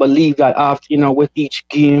 and I believe that after with each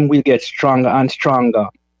game we'll get stronger and stronger.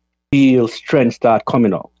 Real strength start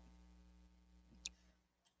coming out.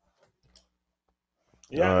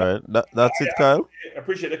 Yeah, all right. That's it, Kyle. I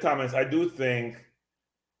appreciate the comments. I do think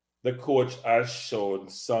the coach has shown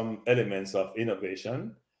some elements of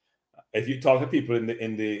innovation. If you talk to people in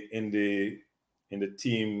the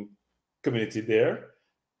team community there,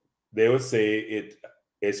 they would say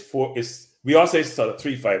we all say it's sort of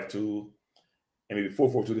 3-5-2 and maybe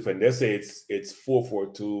 4-4-2 different. They say it's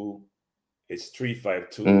 4-4-2, it's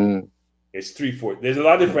 3-5-2, it's 3-4. There's a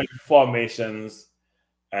lot of different formations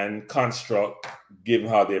and construct given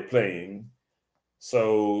how they're playing.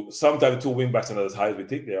 So sometimes the 2 wing backs are not as high as we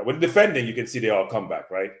think they are. When defending, you can see they all come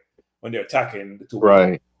back, right? When they're attacking, the 2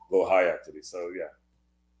 go high actually. So yeah.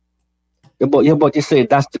 But you say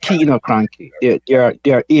that's the key, Cranky.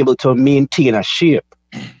 They're able to maintain a shape.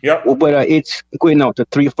 Yeah. Whether it's going out to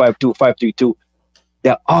 3-5-2, 5-3-2,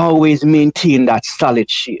 they always maintain that solid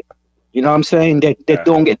shape. You know what I'm saying? They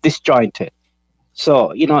don't get disjointed.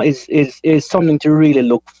 So it's something to really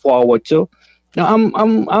look forward to. Now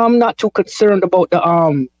I'm not too concerned about the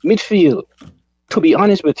midfield, to be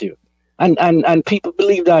honest with you. And people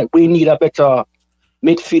believe that we need a better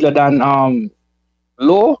midfielder than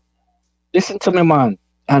Low. Listen to me, man.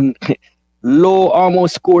 And Low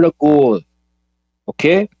almost scored a goal.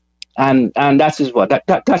 Okay? And that's his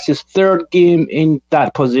that's his 3rd game in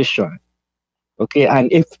that position. Okay,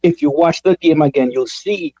 and if you watch the game again, you'll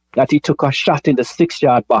see that he took a shot in the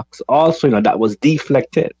 6-yard box also, that was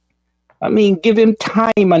deflected. I mean, give him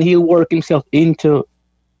time and he'll work himself into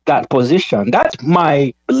that position. That's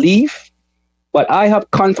my belief. But I have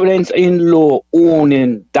confidence in Low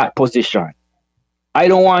owning that position. I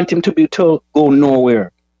don't want him to go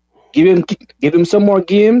nowhere. Give him some more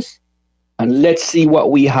games and let's see what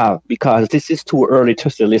we have, because this is too early to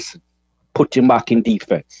say, listen, put him back in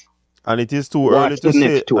defense. And it is too early to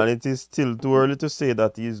say, and it is still too early to say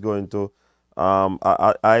that he's going to.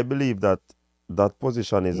 I believe that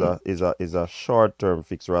position is a short-term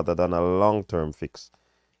fix rather than a long-term fix,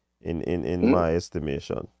 in my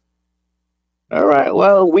estimation. All right.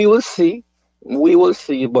 Well, we will see. We will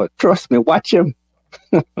see. But trust me, watch him.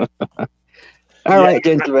 All right,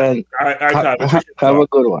 gentlemen. All right, have a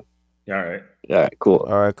good one. All right. Yeah, cool.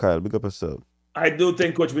 All right, Kyle, big up yourself. I do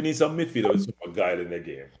think, Coach, we need some midfielders who are guiding the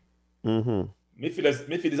game.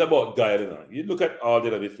 Midfield is about guiding. You look at all the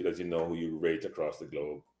other midfielders, you know, who you rate across the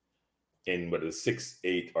globe in whether 6,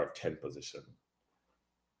 8, or 10 position.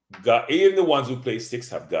 Even the ones who play 6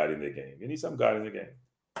 have guide in the game. You need some guide in the game.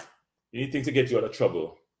 You need things to get you out of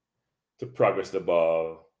trouble, to progress the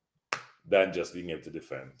ball, than just being able to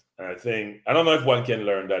defend. And I don't know if one can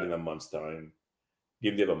learn that in a month's time,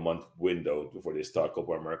 give them a month window before they start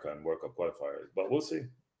Copa America and World Cup qualifiers. But we'll see.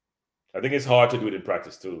 I think it's hard to do it in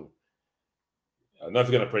practice too. I'm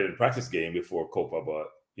not going to play in practice game before Copa, but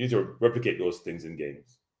you need to replicate those things in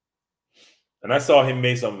games. And I saw him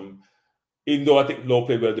make some, even though I think Lowe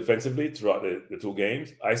played well defensively throughout the 2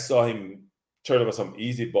 games, I saw him turn over some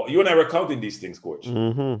easy ball. You and I were counting these things, Coach.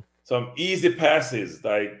 Some easy passes,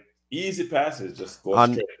 just go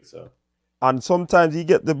straight. So. And sometimes you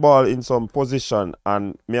get the ball in some position,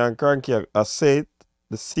 and me and Cranky are say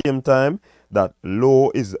the same time that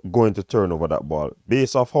Lowe is going to turn over that ball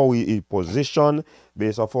based off how he position,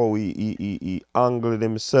 based off how he angled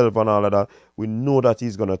himself and all of that. We know that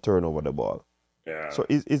he's going to turn over the ball. Yeah. So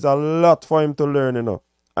it's a lot for him to learn, you know.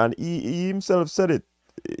 And he himself said it.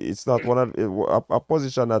 It's not one of a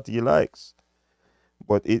position that he likes.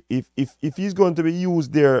 But if he's going to be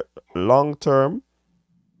used there long term,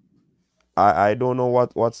 I don't know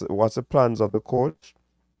what's the plans of the coach.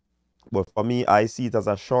 But for me, I see it as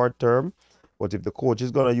a short term. But if the coach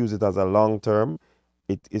is going to use it as a long term,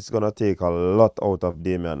 it's going to take a lot out of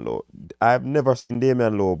Damian Lowe. I've never seen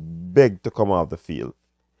Damian Lowe beg to come off the field.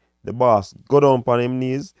 The boss go down on him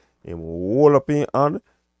knees, him hold up in hand.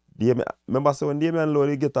 Remember, so when Damian Lowe,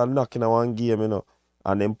 they get a knock in one game, you know,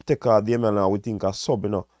 and then take out Damian Lowe, we think a sub,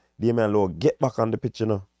 you know. Damian Lowe get back on the pitch, you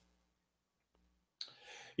know.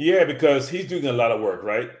 Yeah, because he's doing a lot of work,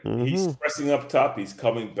 right? He's pressing up top. He's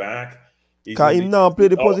coming back. Because he now play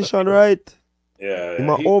the position right. Yeah. He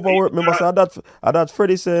might overwork. Remember, so that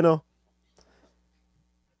Freddie say, you know,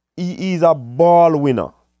 he's a ball winner,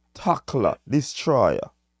 tackler, destroyer.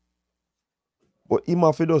 But he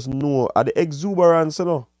must just know at the exuberance, you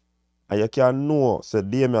know, and you can know, say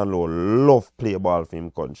Damian Lowe love play ball for him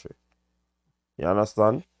country. You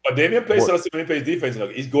understand? But Damian plays when he plays defense, you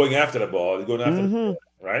know, he's going after the ball, he's going after the ball,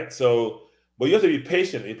 right? So, but you have to be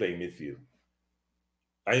patient when you play midfield.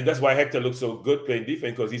 I think that's why Hector looks so good playing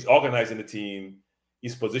defense, because he's organizing the team,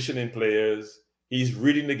 he's positioning players, he's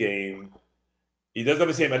reading the game. He doesn't have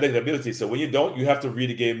the same athletic ability. So when you don't, you have to read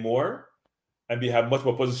the game more and have much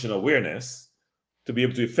more positional awareness to be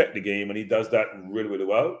able to affect the game. And he does that really, really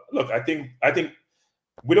well. Look, I think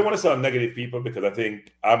we don't want to sound negative, people, because I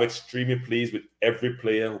think I'm extremely pleased with every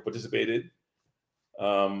player who participated,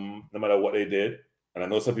 no matter what they did. And I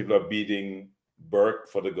know some people are beating Burke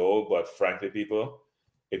for the goal, but frankly, people,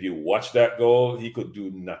 if you watch that goal, he could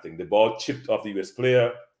do nothing. The ball chipped off the US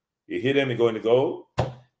player. He hit him and go in the goal.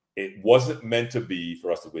 It wasn't meant to be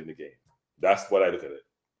for us to win the game. That's what I look at it.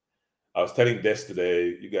 I was telling Des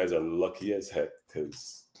today, you guys are lucky as heck,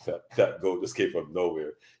 because that goal just came from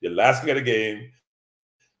nowhere. Your last kick of the game,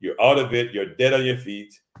 you're out of it, you're dead on your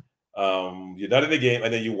feet, you're not in the game,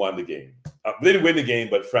 and then you won the game. They didn't win the game,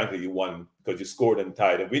 but frankly, you won because you scored and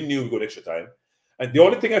tied, and we knew we got extra time. And the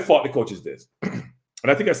only thing I fought the coach is this,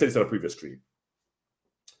 and I think I said this on a previous stream.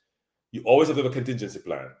 You always have to have a contingency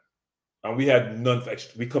plan. And we had none for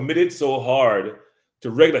extra. We committed so hard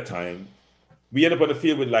to regular time, we ended up on the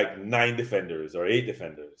field with like 9 defenders or 8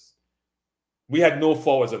 defenders. We had no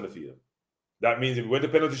forwards on the field. That means if we went to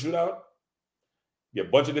penalty shootout, you have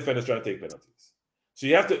a bunch of defenders trying to take penalties. So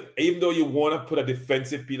you have to, even though you want to put a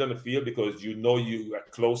defensive piece on the field because you know you are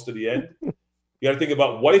close to the end, you got to think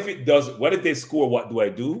about what if they score, what do I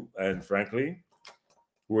do? And frankly,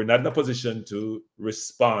 we're not in a position to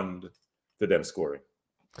respond to them scoring.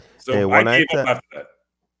 So hey, I gave up after that.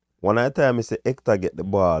 One at a time, I say Hector get the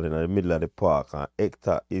ball in the middle of the park, and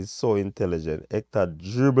Hector is so intelligent. Hector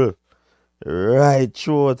dribble right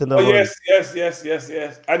through it. Oh,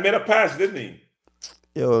 yes. I made a pass, didn't he?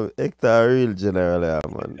 Yo, Hector a real general, yeah,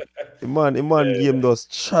 man. The man game does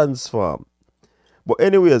transform. But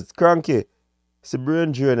anyways, Cranky, see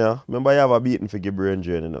brain drain, yeah. Remember you have a beating for your brain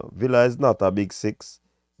drain, you know. Villa is not a big 6.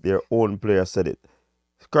 Their own player said it.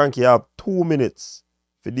 Cranky, you have 2 minutes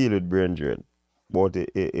to deal with brain drain. About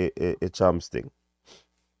a champs thing.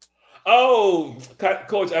 Oh, coach,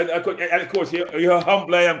 coach, you're how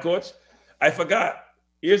humble I am, coach. I forgot.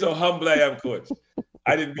 Here's how humble I am, coach.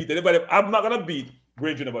 I didn't beat anybody. I'm not gonna beat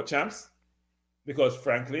Brain about champs because,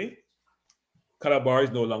 frankly, Calabar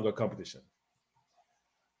is no longer competition.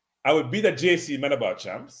 I would beat the JC men about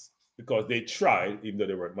champs because they tried, even though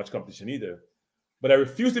they weren't much competition either. But I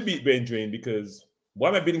refuse to beat Brain Drain because why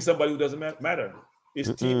am I beating somebody who doesn't matter?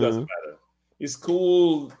 His team doesn't matter. His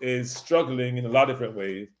school is struggling in a lot of different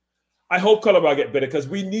ways. I hope Colorado get better because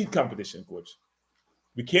we need competition, coach.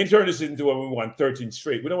 We can't turn this into when we won 13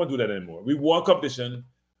 straight. We don't want to do that anymore. We want competition.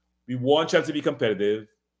 We want chance to be competitive.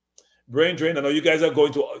 Brain Drain, I know you guys are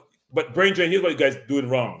going to, but Brain Drain, here's what you guys are doing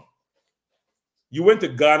wrong. You went to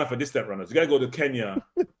Ghana for distant runners. You got to go to Kenya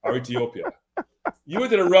or Ethiopia. You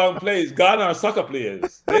went to the wrong place. Ghana are soccer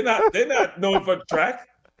players. They're not known for track.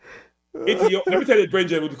 Let me tell you, Brain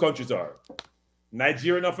Drain, what the countries are.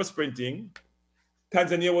 Nigeria not for sprinting.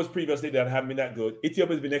 Tanzania was previously that haven't been that good.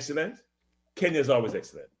 Ethiopia has been excellent. Kenya is always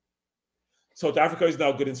excellent. South Africa is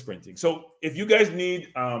now good in sprinting. So if you guys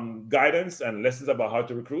need guidance and lessons about how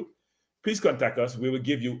to recruit, please contact us. We will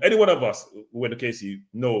give you, any one of us who in the KC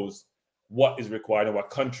knows what is required and what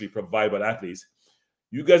country provide by athletes.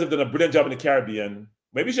 You guys have done a brilliant job in the Caribbean.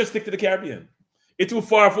 Maybe you should stick to the Caribbean. It's too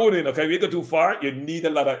far for you, okay? If you go too far, you need a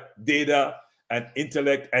lot of data and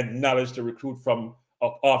intellect and knowledge to recruit from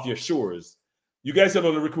off your shores. You guys have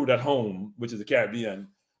to recruit at home, which is the Caribbean.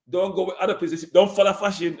 Don't go with other places. Don't follow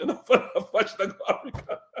fashion. Don't follow fashion and go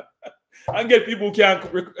Africa. And get people who can't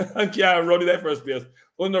run in that first place.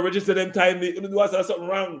 When they register them timely, you do something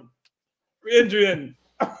wrong. Adrian.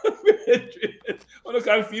 I'm not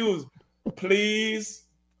confused. Please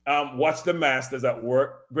watch the masters at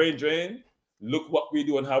work. Brain Drain. Look what we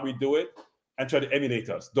do and how we do it, and try to emulate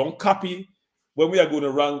us. Don't copy when we are going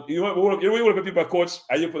to run. You want to people coach,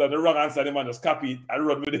 and you put on the wrong answer, the man just copy it and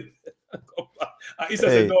run with it. And he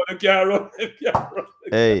says, no, they can't run.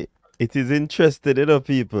 Hey, it is interesting,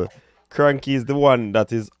 people. Cranky is the one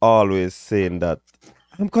that is always saying that.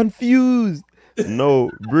 I'm confused.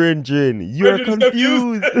 No, Brain Drain, you're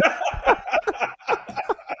confused.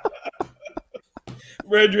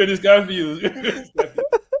 Brain Drain is confused.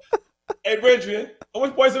 Hey, Brain Drain, how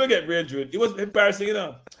much points did I get, Brain Drain? It was embarrassing, you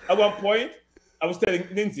know. At one point, I was telling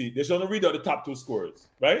Lindsay, they should read out the top 2 scores,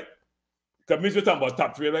 right? Because we're talking about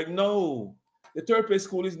top 3. I'm like, no, the third place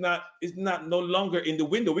school is not no longer in the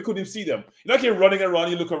window. We couldn't even see them. You know, I keep running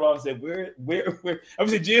around, you look around and say, where? I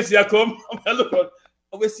was say, JC, I come. I look around.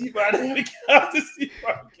 Oh, we see, man. We can't see,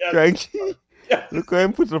 man. Cranky. Look how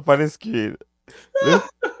I'm put up on the screen.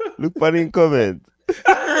 Look for the comment.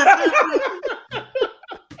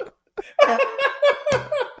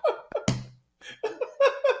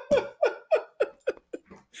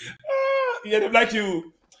 Yeah, them like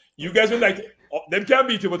you. You guys will like them can't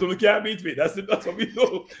beat you, but you can't beat me. That's what we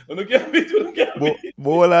know. You can't beat you, can't beat me.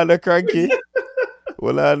 But hold on, Cranky.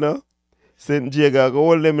 Hold on. St. Jago go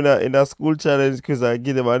hold them in a school challenge because I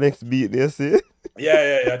give them a next beat, you see?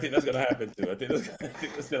 Yeah. I think that's gonna happen too. I think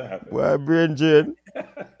that's gonna happen. Why, Brain Drain?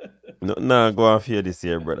 No, go and fear this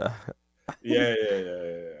year, brother. Yeah.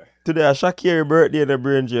 Today, a Shakiri birthday in the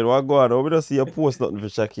Brain Drain. What go on? We don't see you post nothing for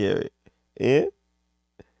Shakiri. Eh?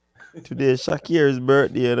 Today, Shakiri's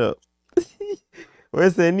birthday, you know. What you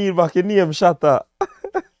say, need back your name, Shatter?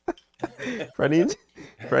 Franny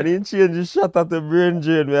change the Shatter to Brain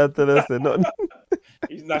Drain, me I tell you, say nothing.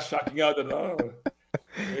 He's not shocking out at all.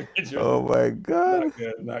 Oh my God.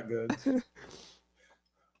 Not good.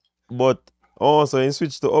 But also, he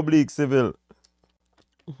switched to oblique civil.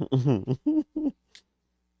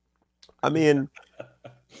 I mean,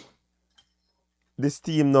 this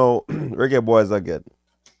team now, Reggae Boyz again.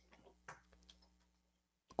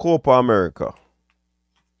 COPA America.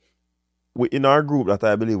 We in our group that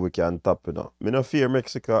I believe we can top, you know. Me no fear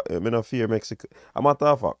Mexico. A matter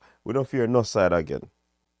of fact, we don't fear no side again.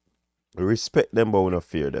 We respect them, but we don't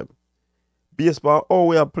fear them. Based on how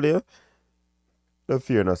we are playing, no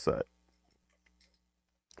fear no side.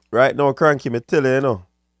 Right now, Cranky, me tell you, you know.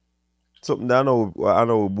 Something that I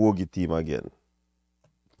know we bogey team again.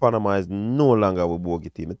 Panama is no longer a bogey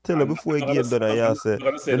team. I tell you before you get done, I say,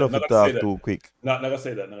 you don't have to talk too quick. Not gonna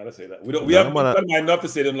say that. We have enough to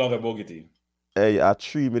say them longer bogey team. Hey, at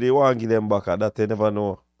 3, they want to give them back. That they never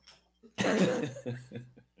know.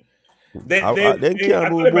 They can't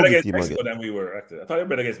go bogey team again. Than we were. Actually. I thought they were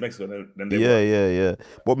better against Mexico than they were. Yeah.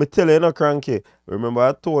 But me tell you, Cranky. Remember,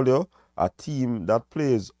 I told you, a team that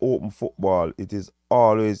plays open football, it is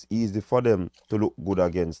always easy for them to look good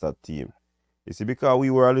against that team. You see, because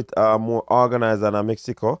we were a little more organized than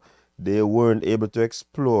Mexico, they weren't able to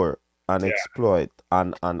explore and exploit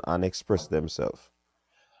and express themselves.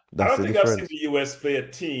 That's I don't the think difference. I've seen the US play a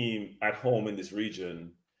team at home in this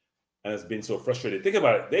region and has been so frustrated. Think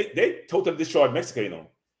about it. They totally destroyed Mexico, you know.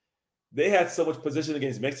 They had so much possession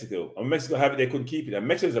against Mexico. And Mexico they couldn't keep it. And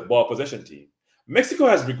Mexico is a ball possession team. Mexico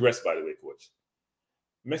has regressed, by the way, coach.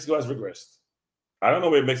 Mexico has regressed. I don't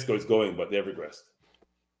know where Mexico is going, but they've regressed.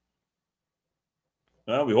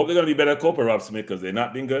 Well, we hope they're going to be better at COPA, Rob Smith, because they're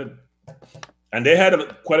not being good. And they had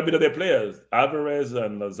quite a bit of their players. Alvarez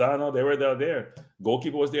and Lozano, they were there.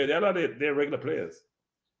 Goalkeeper was there. They're regular players.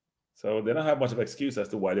 So they don't have much of an excuse as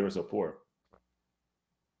to why they were so poor.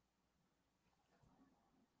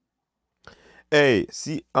 Hey,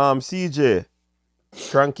 CJ,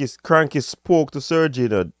 Cranky spoke to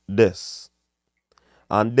Sergio this,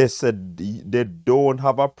 and they said they don't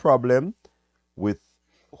have a problem with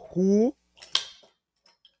who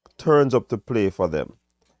turns up to play for them.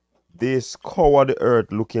 They scour the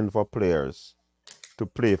earth looking for players to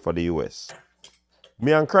play for the US.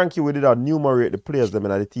 Me and Cranky, we did enumerate the players them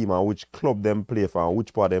in the team and which club them play for and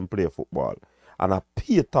which part them play football. And a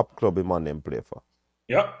pure top club him and them play for.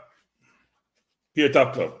 Yep. Pure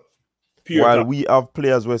top club. We have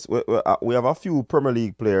players, we have a few Premier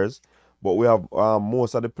League players, but we have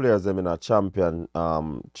most of the players them in a championship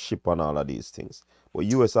and all of these things. But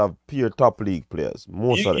US have pure top league players,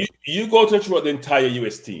 most of them. You go through the entire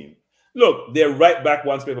US team. Look, their right back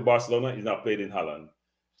once played for Barcelona. He's now played in Holland.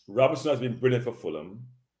 Robertson has been brilliant for Fulham.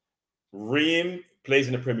 Ream plays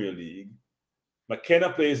in the Premier League. McKenna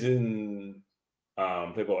plays in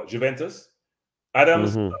Juventus.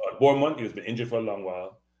 Adams at Bournemouth. He's been injured for a long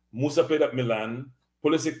while. Musa played at Milan.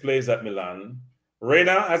 Pulisic plays at Milan.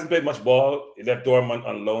 Reina hasn't played much ball. He left Dortmund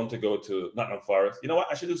on loan to go to Nottingham Forest. You know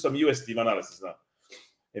what? I should do some US team analysis now.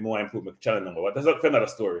 And more improve my channel number. But that's another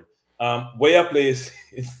story. Weah plays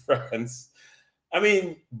in France. I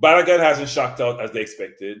mean, Barragan hasn't shocked out as they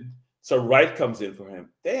expected. So Wright comes in for him.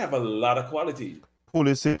 They have a lot of quality.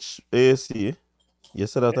 Pulisic, ASC. You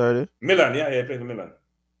said that already? Milan, yeah, he played for Milan.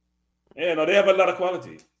 Yeah, no, they have a lot of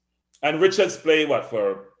quality. And Richards play what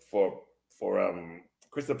for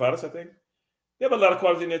Crystal Palace, I think. They have a lot of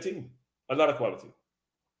quality in their team. A lot of quality.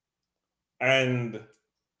 And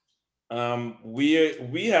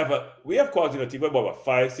we have quality in the team. We're about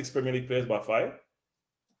 5, 6 Premier League players, about 5.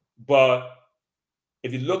 But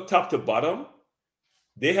if you look top to bottom,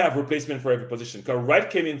 they have replacement for every position. Because Wright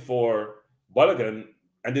came in for Balogun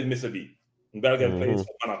and didn't miss a beat. And Balogun plays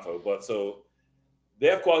for Monaco. But so they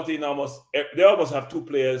have quality in they almost have 2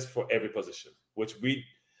 players for every position, which we,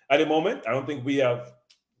 at the moment, I don't think we have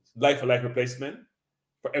like-for-like replacement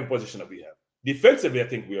for every position that we have. Defensively, I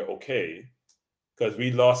think we are okay because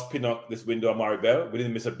we lost Pinnock this window, Amari Bell. We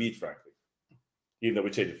didn't miss a beat, frankly, even though we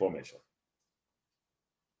changed the formation.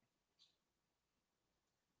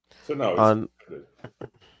 So now it's good.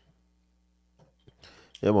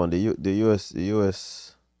 Yeah, man, the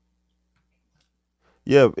US.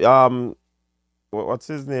 Yeah, what's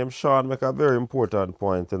his name? Sean make a very important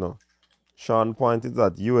point, you know. Sean pointed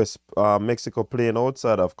that US Mexico playing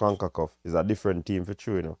outside of Concacaf is a different team for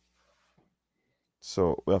true, you know.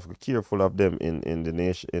 So we have to be careful of them in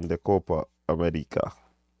the Copa America.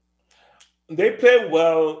 They play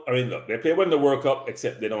well. I mean, look, they play well in the World Cup,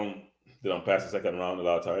 except they don't pass the second round a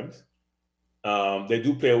lot of times. They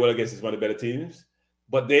do play well against one of the better teams,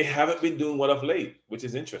 but they haven't been doing well of late, which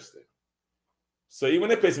is interesting. So even when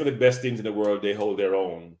they play some of the best teams in the world, they hold their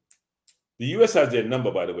own. The U.S. has their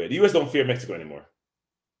number, by the way. The U.S. don't fear Mexico anymore.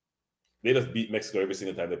 They just beat Mexico every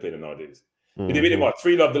single time they play them nowadays. They beat them, what,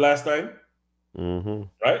 3-0 the last time?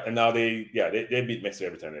 Right? And now they beat Mexico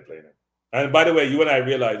every time they play them. And by the way, you and I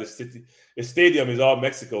realized the stadium is all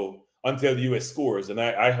Mexico until the U.S. scores. And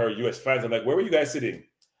I heard U.S. fans. I'm like, where were you guys sitting?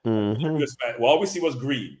 US fans, well, all we see was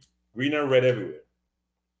green and red everywhere.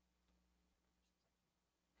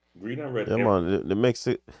 Green and red. Yeah, man. The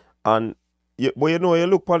Mexican and but you know, you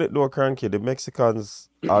look at it though, Cranky. The Mexicans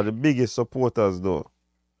are the biggest supporters, though.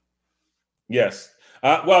 Yes.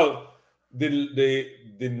 Well, the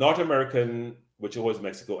North American, which was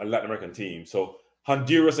Mexico, and Latin American team. So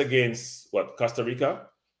Honduras against Costa Rica,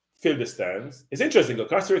 fill the stands. It's interesting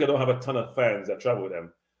because Costa Rica don't have a ton of fans that travel with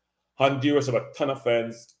them. Honduras have a ton of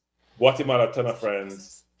fans. Guatemala a ton of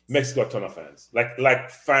fans. Mexico a ton of fans.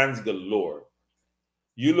 Like fans galore.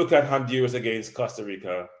 You look at Honduras against Costa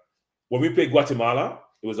Rica. When we played Guatemala,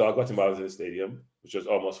 it was all Guatemalans in the stadium, which was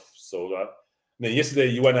almost sold out. And then yesterday,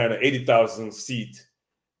 you went out in an 80,000 seat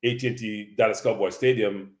AT&T Dallas Cowboys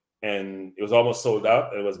Stadium, and it was almost sold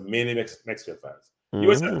out. And it was mainly Mexican fans.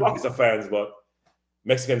 US had pockets of fans, but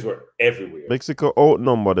Mexicans were everywhere. Mexico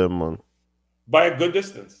outnumbered them, man. By a good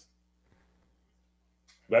distance.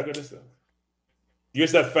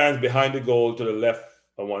 US had fans behind the goal to the left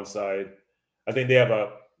on one side. I think they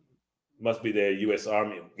have must be their U.S.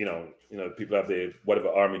 Army, you know, people have their whatever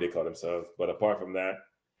army they call themselves. But apart from that,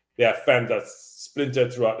 they have fans that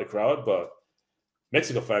splintered throughout the crowd. But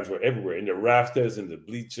Mexico fans were everywhere, in the rafters, in the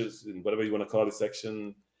bleachers, in whatever you want to call the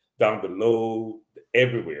section, down below,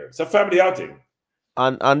 everywhere. It's a family outing.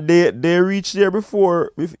 And they reached there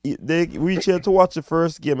before they reached here to watch the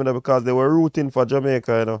first game, you know, because they were rooting for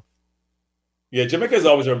Jamaica, you know. Yeah, Jamaica is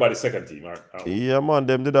always everybody's second team, aren't they? Yeah, man,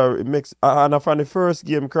 them did a mix. And from the first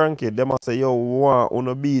game, cranky, them must say, yo, we want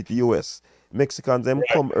to beat US. Mexicans, them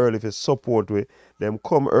come early for support we. Them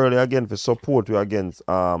come early again for support we against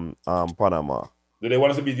Panama. Do they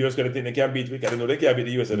want us to beat the US because they think they can't beat we? I don't know they can't beat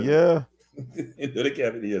the US anymore. Yeah. No, they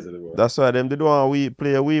can't beat the US anymore. That's why them did want we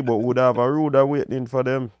play a wee, but would have a ruder waiting for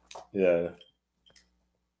them. Yeah.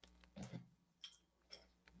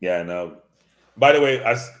 Yeah, no. By the way,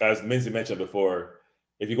 as Minzy mentioned before,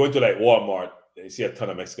 if you go into like Walmart, you see a ton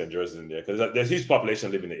of Mexican jerseys in there because there's a huge population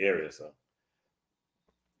living in the area. So,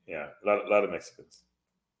 yeah, a lot of Mexicans.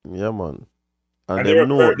 Yeah, man. And they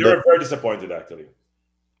were very disappointed, actually.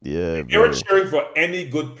 Yeah, they were cheering for any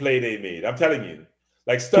good play they made. I'm telling you,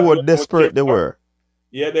 like stuff. Too desperate they were.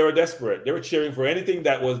 Yeah, they were desperate. They were cheering for anything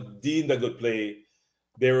that was deemed a good play.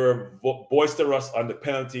 They were boisterous on the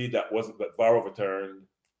penalty that VAR overturned.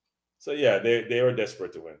 So yeah, they were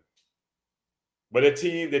desperate to win. But the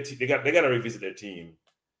team, they got to revisit their team.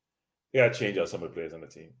 They got to change out some of the players on the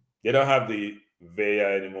team. They don't have the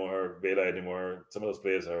Vela anymore. Some of those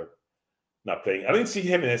players are not playing. I didn't see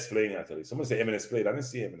Jimenez playing actually. Someone said Jimenez played. I didn't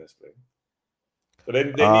see Jimenez playing. So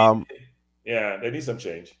they need some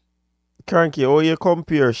change. Cranky, how you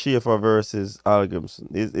compare Schaefer versus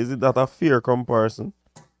Algrimson? Is it that a fair comparison?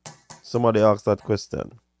 Somebody asked that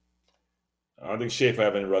question. I don't think Schaefer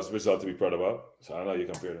have any result to be proud about. So I don't know how you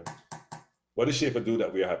compare them. What did Schaefer do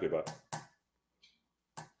that we are happy about?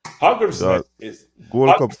 Algrimson is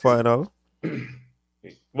Gold Cup final.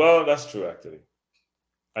 Well, that's true actually.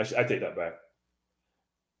 I take that back.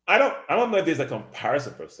 I don't know if there's a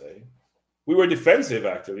comparison per se. We were defensive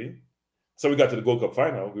actually. So we got to the Gold Cup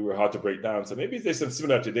final. We were hard to break down. So maybe there's some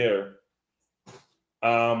similarity there.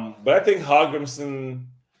 But I think Hallgrimsson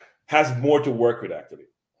has more to work with, actually.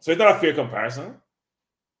 So it's not a fair comparison.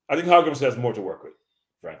 I think Hallgrimsson has more to work with,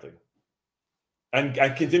 frankly. And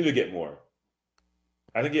continue to get more.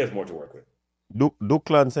 I think he has more to work with.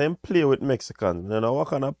 Duclan say him play with Mexicans. You know, what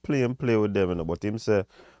kind of play with them, you know? But him say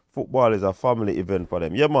football is a family event for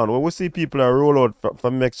them. Yeah, man, when we see people that roll out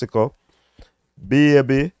from Mexico,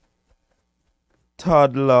 baby,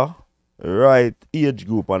 toddler, right age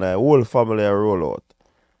group, and a whole family roll out.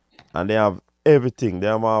 And they have everything. They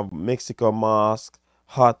have Mexico mask,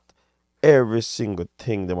 hat, every single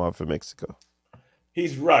thing they have for Mexico.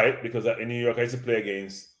 He's right, because in New York, I used to play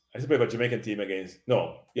for Jamaican team against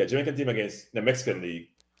the Mexican league.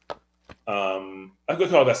 I could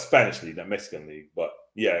call that Spanish league, not Mexican league. But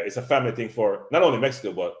yeah, it's a family thing for not only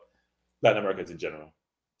Mexico, but Latin Americans in general.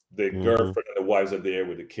 The girlfriend and the wives are there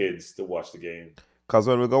with the kids to watch the game. Because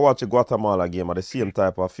when we go watch a Guatemala game, are the same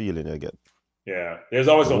type of feeling you get. Yeah, there's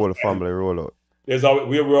always the whole family roll out.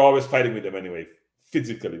 We're always fighting with them anyway,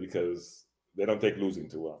 physically, because they don't take losing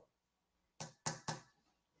too well.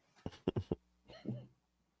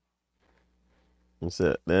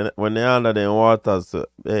 So then when they're under the waters,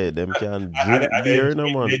 hey, them can drink beer,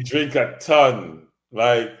 no man. They drink a ton.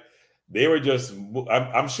 Like they were just.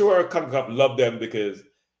 I'm sure Concacaf loved them because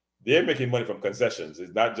they're making money from concessions.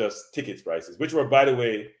 It's not just ticket prices, which were, by the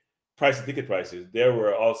way, ticket prices. There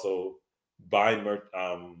were also buying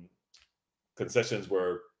concessions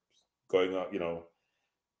were going on. You know,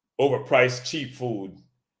 overpriced cheap food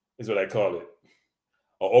is what I call it,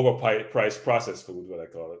 or overpriced processed food is what I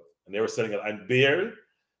call it. And they were selling it. And beer,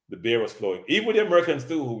 the beer was flowing. Even with the Americans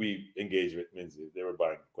too, who we engaged with, Minzy, they were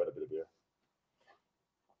buying quite a bit of beer.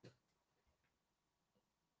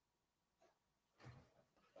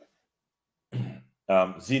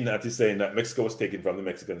 Zinat is saying that Mexico was taken from the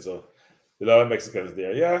Mexicans. So a lot of Mexicans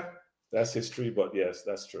there. Yeah, that's history, but yes,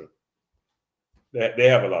 that's true. They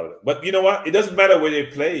have a lot of it. But you know what? It doesn't matter where they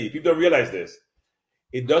play. People don't realize this.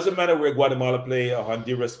 It doesn't matter where Guatemala play or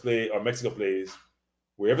Honduras play or Mexico plays.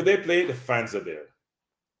 Wherever they play, the fans are there.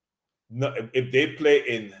 No, if they play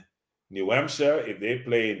in New Hampshire, if they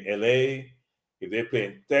play in LA, if they play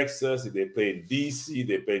in Texas, if they play in DC,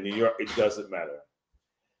 they play in New York, it doesn't matter.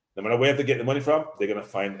 No matter where they get the money from, they're going to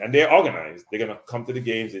find, and they're organized. They're going to come to the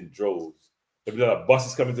games in droves. There'll be a lot of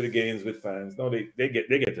buses coming to the games with fans. No, they get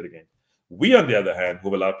to the game. We, on the other hand, who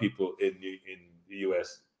have a lot of people in the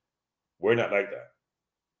US, we're not like that,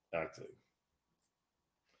 actually.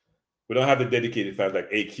 We don't have the dedicated fans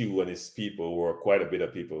like AQ and his people, who are quite a bit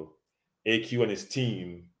of people. AQ and his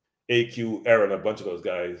team, AQ, Aaron, a bunch of those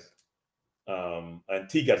guys. And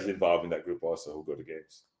T-Gat is involved in that group also, who go to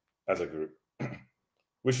games as a group.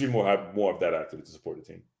 We should have more of that actually to support the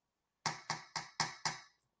team.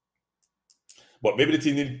 But maybe the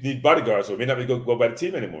team need bodyguards, or may not be go by the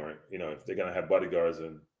team anymore. You know, if they're gonna have bodyguards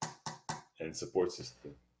and support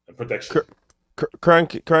system and protection.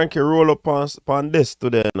 Cranky roll up on this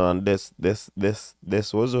today, and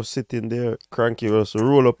this was just sitting there. Cranky was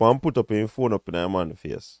roll up and put up his phone up in a man's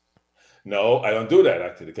face. No, I don't do that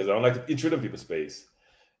actually, because I don't like to intrude on people's space.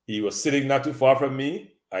 He was sitting not too far from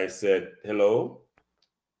me. I said hello.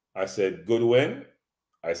 I said good win.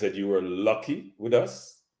 I said you were lucky with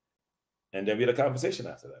us, and then we had a conversation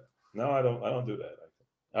after that. No, I don't do that.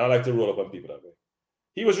 I don't like to roll up on people that way.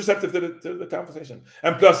 He was receptive to the conversation,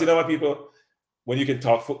 and plus, you know what, people. When you can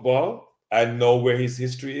talk football and know where his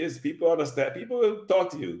history is, people understand. People will talk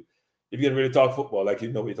to you if you can really talk football, like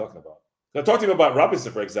you know what you're talking about. I talked to him about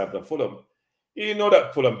Robinson, for example, and Fulham. He didn't know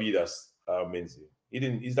that Fulham beat us, Minzy. He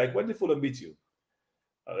didn't. He's like, when did Fulham beat you?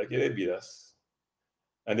 I was like, yeah, they beat us.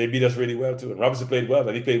 And they beat us really well, too. And Robinson played well,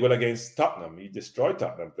 and he played well against Tottenham. He destroyed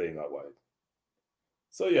Tottenham playing out wide.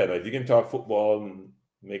 So, yeah, if you can talk football and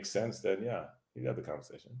make sense, then, yeah, you have the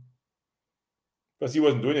conversation. Because he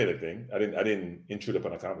wasn't doing anything. I didn't intrude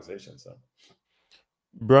upon a conversation. So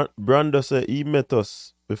Brando said he met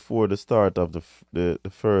us before the start of the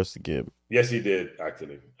first game. Yes, he did,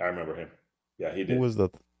 actually. I remember him. Yeah, he did. Who was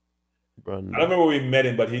that? Brando. I don't remember when we met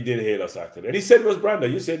him, but he did hail us, actually. And he said it was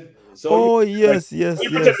Brando. You said so. Oh, yes. You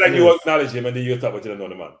pretend like you acknowledge him, and then you talk about you don't know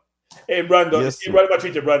the man. Hey, Brando, yes, you Brando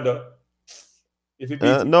treat you, Brando. If he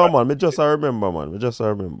beats no, man. Me just I remember, man.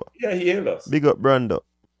 Yeah, he hailed us. Big up Brando.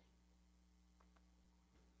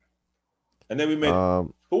 And then we met.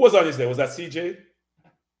 Who was on his name? Was that CJ?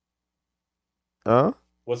 Huh?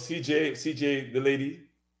 Was CJ the lady?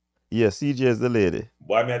 Yes, CJ is the lady.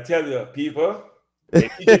 Boy, may I tell you, people,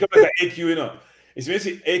 CJ come like an AQ, you know. It's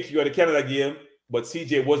basically AQ at the Canada game, but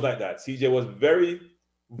CJ was like that. CJ was very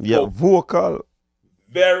vocal.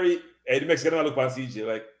 Very. Hey, the Mexican man look at CJ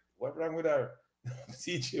like, what's wrong with her?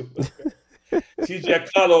 CJ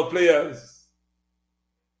call out players.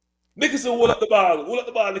 Nicholson hold up the ball. What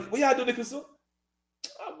you do, Nicholson?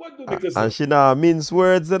 What do Nicholson? And she now mince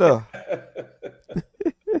words, you know.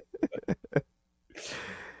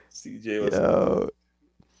 CJ was. Yo.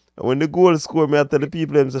 When the goal score, me I tell the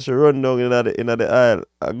people them say she run down in the aisle.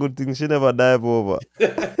 A good thing she never dive over.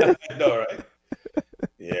 No, right?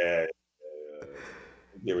 Yeah.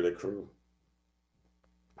 They were the crew.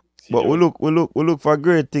 But we look for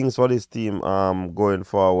great things for this team going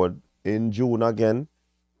forward. In June again,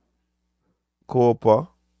 COPA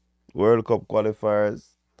World Cup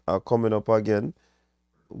qualifiers are coming up again.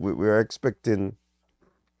 We're expecting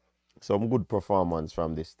some good performance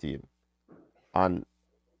from this team. And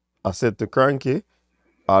I said to Cranky,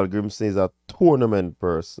 Algrimson is a tournament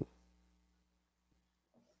person.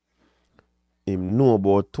 Him know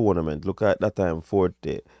about tournament. Look at that time,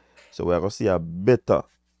 40. So we're going to see a better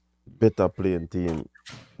playing team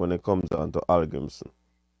when it comes down to Algrimson.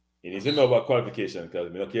 You need to know about qualification because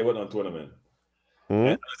we don't care about no tournament.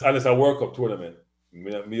 Unless a World Cup tournament.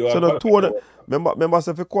 So the tournament, remember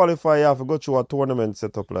if you qualify, you have to go through a tournament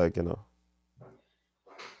setup, like, you know.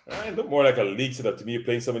 It look more like a league setup to me,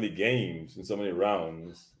 playing so many games and so many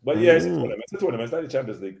rounds. But yeah, it's a tournament. It's a tournament. It's not the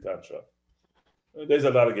Champions League contract. There's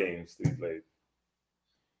a lot of games to be played.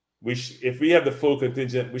 If we have the full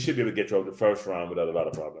contingent, we should be able to get through the first round without a lot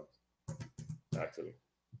of problems. Actually,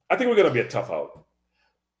 I think we're going to be a tough out.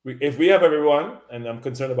 If we have everyone, and I'm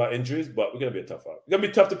concerned about injuries, but we're going to be a tough out. It's going to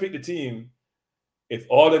be tough to pick the team if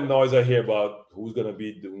all the noise I hear about who's going to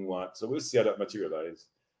be doing what. So we'll see how that materializes.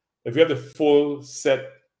 If we have the full set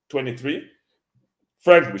 23,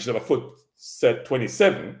 frankly, we should have a full set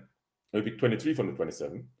 27. We'll pick 23 from the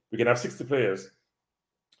 27. We can have 60 players.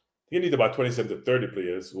 You need about 27 to 30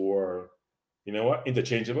 players who are, you know what,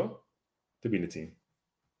 interchangeable to be in the team.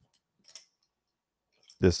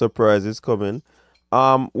 The surprise is coming.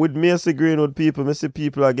 With Mason Greenwood people, I see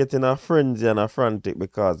people are getting a frenzy and a frantic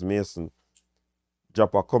because Mason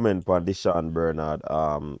drop a comment on Deshaun Bernard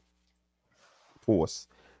post.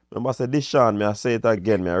 Remember I said Deshaun, may I say it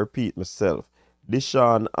again, may I repeat myself.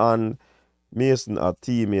 Deshaun and Mason are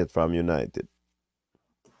teammates from United.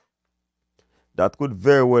 That could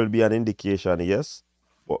very well be an indication, yes.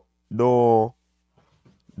 But don't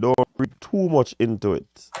read too much into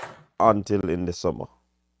it until in the summer.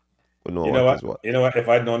 You know what? You know what? If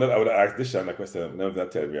I'd known that, I would have asked Deshaun that question. I don't know if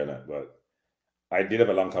that tells me or not, but I did have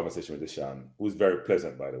a long conversation with Deshaun, who's very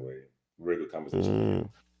pleasant, by the way. Very good conversation.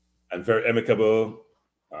 And very amicable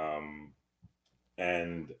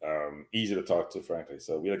and easy to talk to, frankly.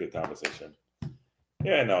 So we had a good conversation.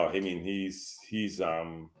 Yeah, no, I mean, he's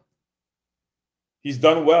done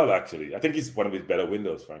well, actually. I think he's one of his better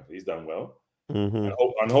windows, frankly. He's done well.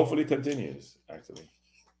 And hopefully continues, actually.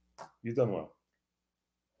 He's done well.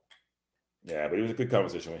 Yeah, but it was a good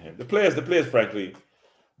conversation with him. The players, frankly,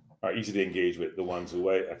 are easy to engage with. The ones who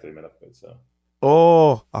I actually met up with. So.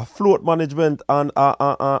 Oh, a float management and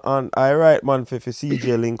I write man for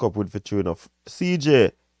CJ link up with for enough.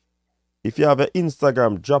 CJ, if you have an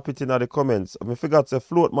Instagram, drop it in the comments. I forgot to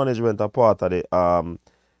float management are part of the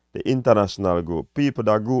international group. People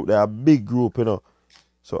that group, they are a big group, you know.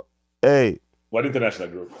 So hey. What international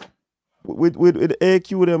group? With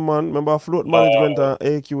AQ them man. Remember float management and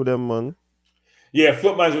AQ them man. Yeah,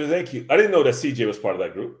 float management is AQ. I didn't know that CJ was part of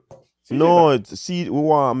that group. CJ no, it's we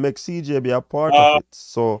want to make CJ be a part of it.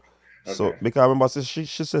 So because I remember she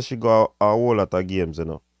said she got a whole lot of games, you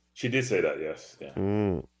know. She did say that, yes. Yeah.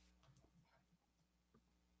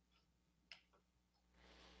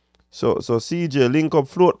 So CJ, link up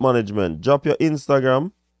float management. Drop your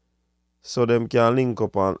Instagram so them can link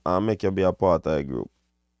up and make you be a part of a group.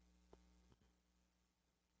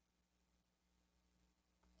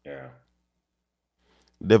 Yeah.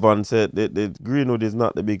 Devon said the Greenwood is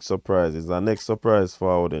not the big surprise. It's the next surprise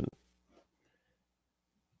for Howden.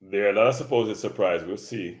 There are a lot of supposed surprises. We'll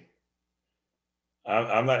see.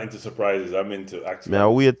 I'm not into surprises. I'm into actual. I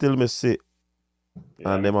wait till me see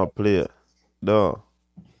and them a play. No.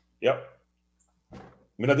 Yep.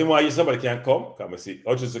 Me not why somebody can't come. Come see.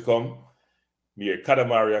 Hodges to come. Me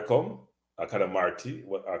Kadamaria come. Kadamarti.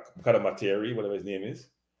 Kadamateri, whatever his name is.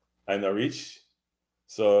 And I reach.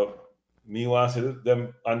 So me want to see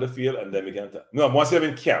them on the field and then we can no, I want to see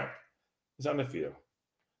them in camp. It's on the field.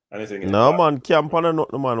 Anything no man, camp on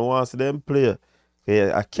nothing man. Want to see them play.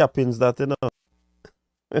 Yeah, a cappings that you know.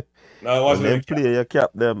 No, when them play, you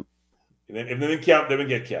cap them. If they in camp, they will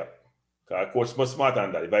get capped. Because coach much smarter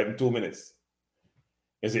than that. If I have 2 minutes.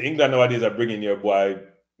 You see, England nowadays are bringing your boy,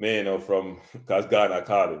 from because Ghana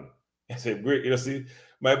called him. I said, great, you see,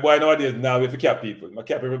 my boy nowadays now we have to cap people. I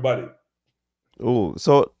cap everybody. Oh,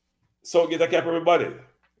 so get a cap everybody.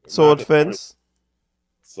 South fence.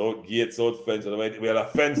 South gate, south fence. We have a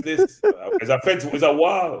fence this. It's a fence, it's a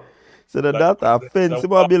wall. So that a fence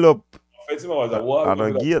will build up. Fence was a wall. And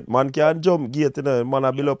a gate. Man can't jump gate, you know. Man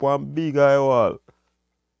a build up one big high wall.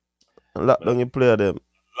 And lock down you play them.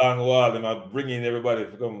 Long wall, them are bringing everybody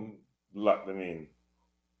to come lock them in.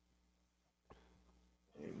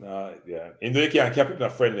 Nah, yeah. You know you can't keep people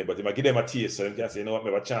friendly, but if I give them a taste, so they can say, you know what,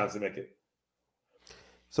 we have a chance to make it.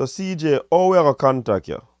 So CJ, how we gonna contact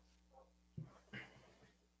you?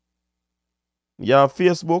 You have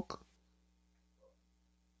Facebook?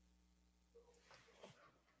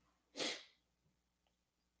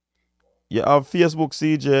 You have Facebook,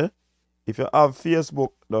 CJ? If you have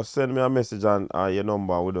Facebook, just send me a message and your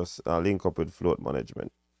number with us link up with float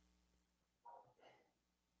management.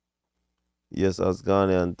 Yes, I was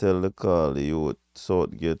gone and tell the call the youth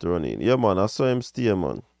Southgate running. Yeah, man, I saw him stay,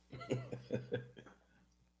 man.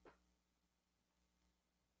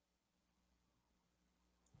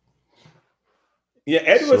 Yeah,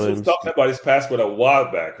 Edwards was talking about his passport a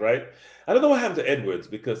while back, right? I don't know what happened to Edwards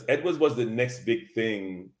because Edwards was the next big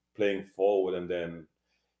thing playing forward, and then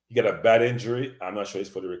he got a bad injury. I'm not sure he's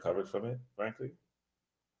fully recovered from it, frankly.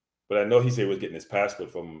 But I know he said he was getting his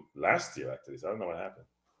passport from last year, actually. So I don't know what happened.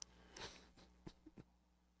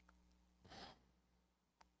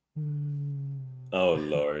 Oh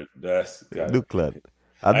Lord, that's Duckland.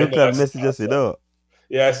 Duckland messages, you know.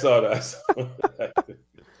 Yeah, I saw that.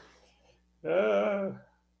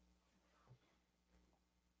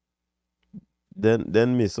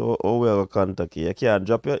 Then miss, we will contact you. You can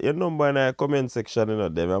drop your number in the comment section, you know,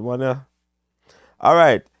 them. All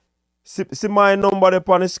right. See my number up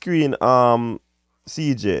on the screen,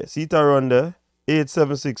 CJ. See it around there.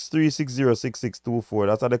 876-360-6624.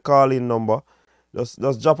 That's the call-in number.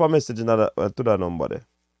 Just drop a message to that number there.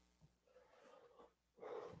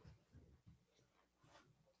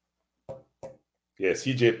 Yeah,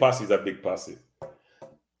 CJ Passy is a big Passy.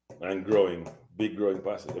 And growing. Big growing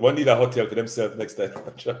Passy. They won't need a hotel for themselves next time.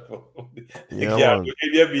 Yeah, man.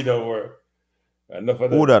 Be no more. Enough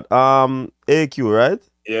of Who that? AQ, right?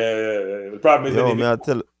 Yeah. The problem is me I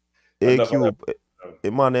tell AQ,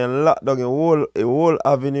 man, they lock down a whole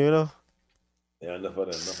avenue, you know. Yeah, enough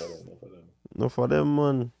of them. Enough of them,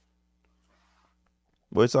 man.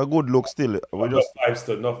 But it's a good look still. No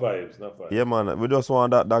vibes. Yeah, man. We just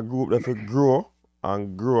want that group that will grow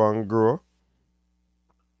and grow.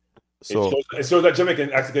 So it shows that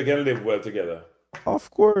Jamaican actually can live well together.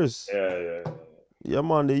 Of course. Yeah. Yeah,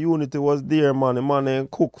 man. The unity was there, man. The man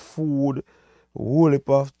ain't cook food, whole heap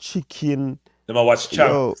of chicken. Them I watch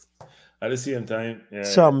Champs at the same time. Yeah,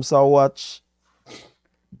 Champs I watch.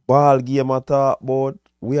 Ball game I talk about.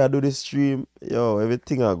 we are do the stream, yo,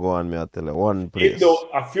 everything I go on me, I tell you, one place. Even though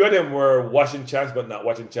a few of them were watching champs, but not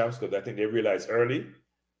watching champs because I think they realized early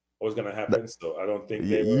what was gonna happen. So I don't think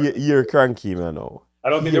they were. You're cranky, man. No. I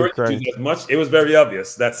don't think they were into it as much. It was very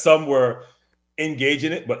obvious that some were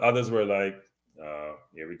engaging it, but others were like,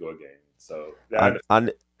 here we go again. So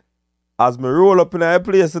and as me roll up in a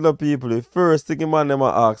place in the people, the first thing man them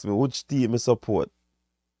ask me which team I support.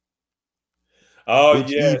 Oh,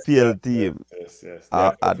 which EPL team. Yes.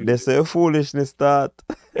 They say foolishness start.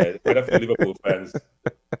 Yeah, better for Liverpool fans.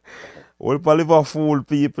 All for Liverpool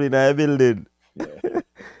people in a building. Yeah.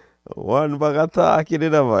 One bag of talking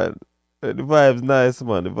in a man. The vibe's nice,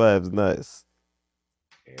 man. The vibe's nice.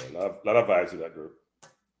 Yeah, a lot of vibes with that group.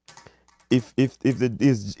 If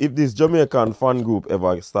this Jamaican fan group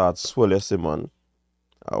ever starts swelling, man,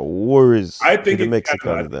 worries I think the it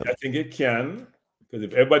Mexicans. can. I think it can. Because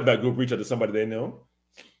if everybody in that group reach out to somebody they know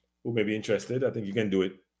who may be interested, I think you can do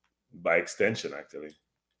it by extension, actually,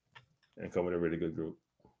 and come with a really good group.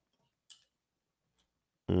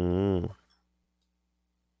 So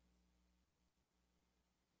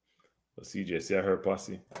CJ, see I heard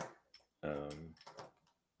posse.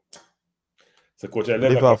 So coach, I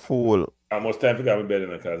Liverpool. Almost time to go in bed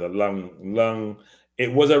because a long.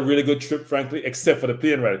 It was a really good trip, frankly, except for the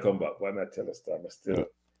plane ride come back. Why not tell us that? I'm still.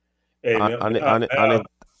 Hey, and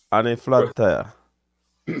a flat tire.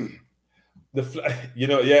 I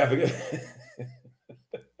forget.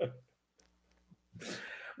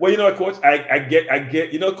 Well, you know, coach, I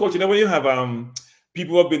get, you know, coach, you know, when you have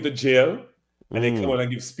people who have been to jail and they come on and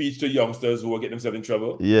give speech to youngsters who are getting themselves in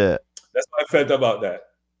trouble. Yeah. That's what I felt about that.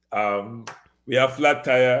 We have flat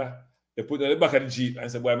tire. They put it on the back of the Jeep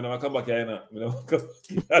and said, boy, I'm going to come back here now.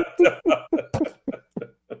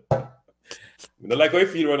 I don't like how you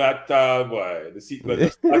feel on that boy. The seat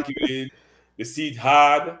was the seat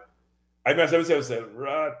hard. I myself said,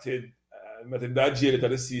 rotted. I'm in that jail to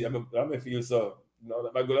the seat. I'm feel so. No,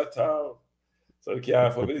 that I go to town. So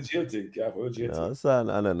careful with the jail thing. No, son,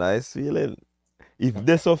 and a nice feeling. If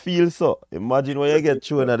they so feel so, imagine when you get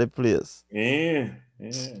thrown at the place. Yeah.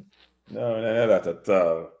 No, that at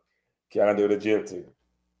all. Can't do the jail thing.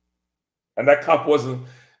 And that cop wasn't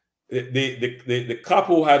the cop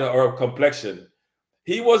who had our complexion.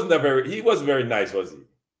 He wasn't very nice, was he?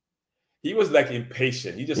 He was like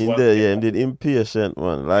impatient. He just indeed impatient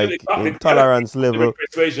one. Like intolerance level.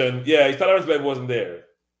 Persuasion. Yeah, his tolerance level wasn't there.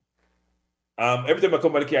 Every time I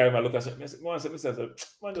come by the car, I look at him. I said, man,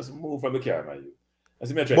 just move from the car, man. I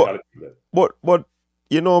said, try but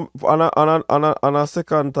you know, on a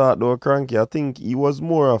second thought though, Cranky, I think he was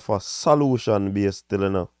more of a solution based still, you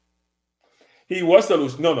know. He was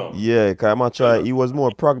solution. No. Yeah, because he was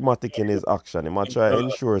more pragmatic in his action. He might try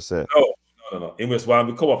ensure, say. No. He was one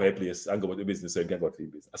we come off a place and go to the business so he can go to the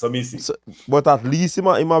business. So me see. So, but at least he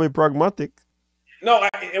might be pragmatic. No,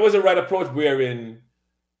 it was a right approach wherein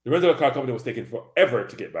the rental car company was taking forever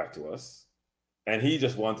to get back to us. And he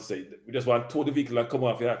just wanted to say, we just want to tow the vehicle and come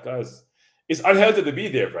off here because it's unhealthy to be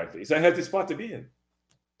there, frankly. It's an unhealthy spot to be in.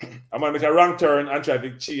 I might make a wrong turn and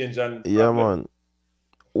traffic change and man.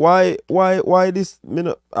 Why this?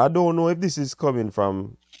 I don't know if this is coming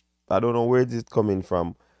from. I don't know where this is coming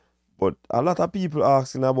from, but a lot of people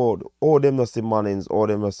asking about them not see Mannings,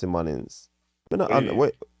 them not see Mannings.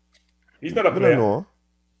 He's not a player. No.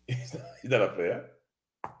 He's not a player.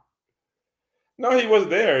 No, he was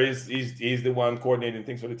there. He's the one coordinating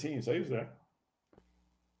things for the team, so he was there.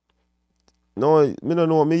 No, me don't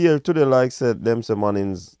know. Me here today like said them say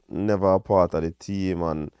Mannings never a part of the team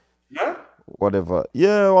and. Yeah. Whatever.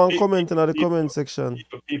 Yeah, one comment in the comment section.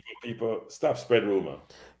 People, stop spread rumor.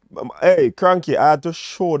 Hey, Cranky, I had to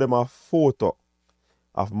show them a photo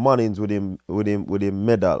of Mannings with him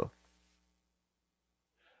medal.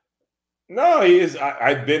 No, he is.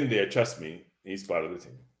 I've been there. Trust me, he's part of the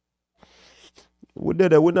team. We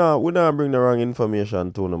not bring the wrong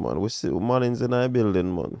information to them, man. We see Mannings in our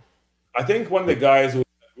building, man. I think one of the guys who in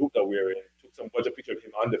the group that we're in took some bunch of pictures of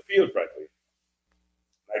him on the field, frankly.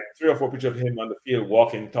 Like 3 or 4 pictures of him on the field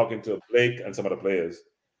walking, talking to Blake and some of the players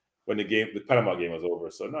when the Panama game was over.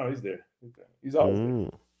 So no, he's there. He's always there.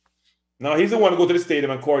 No, he's the one to go to the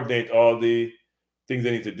stadium and coordinate all the things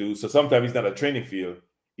they need to do. So sometimes he's not at a training field.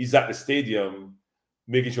 He's at the stadium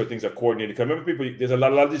making sure things are coordinated. Because remember, people, there's a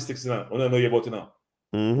lot of logistics now. I don't know you about it now.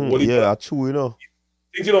 Yeah, true, you know.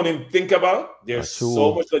 Things you don't even think about. There's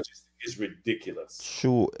so much logistics. It's ridiculous.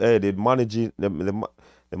 True. Hey, the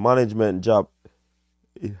management job.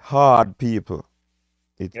 Hard people.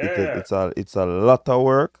 It's a lot of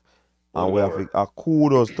work, and we have a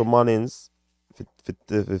kudos to Mannings if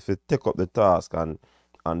take up the task and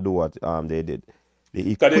do what they did. The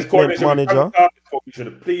Because there's equipment coordination with manager, Concacaf, the coordination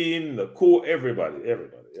with the plane, the co, everybody.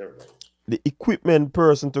 the equipment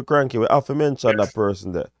person to Cranky. We have to mention that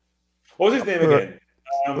person there. What was his name again?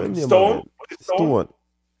 What name Stone? again? Was it Stone?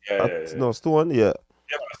 Yeah. No, Stone, yeah.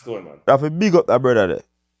 Yeah, man, Stone, man. I have to big up that brother there.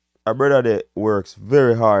 Our brother there works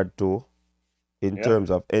very hard too in terms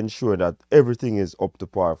of ensuring that everything is up to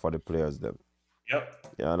par for the players them. Yep.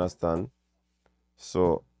 You understand?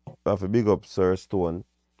 So I have to big up Sir Stone,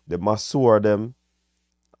 the masseur them,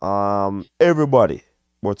 everybody.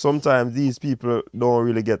 But sometimes these people don't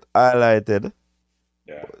really get highlighted.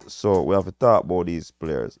 Yeah. So we have to talk about these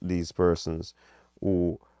players, these persons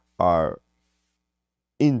who are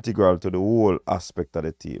integral to the whole aspect of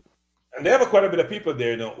the team. And they have quite a bit of people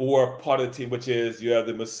there, who are part of the team, which is you have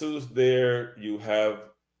the masseurs there, you have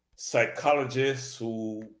psychologists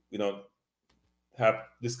who, have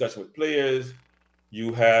discussion with players,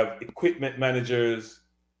 you have equipment managers,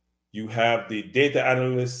 you have the data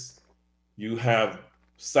analysts, you have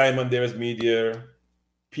Simon there as media,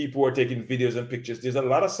 people who are taking videos and pictures. There's a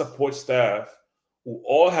lot of support staff who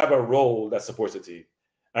all have a role that supports the team.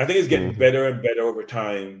 And I think it's getting better and better over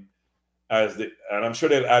time. And I'm sure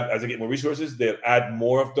they'll add, as they get more resources, they'll add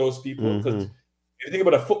more of those people. Because if you think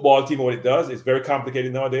about a football team and what it does, it's very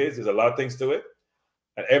complicated nowadays. There's a lot of things to it.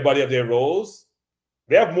 And everybody have their roles.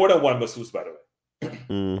 They have more than one masseuse, by the way.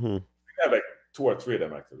 They have like 2 or 3 of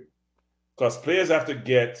them, actually. Because players have to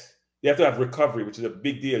have recovery, which is a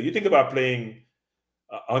big deal. You think about playing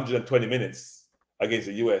 120 minutes against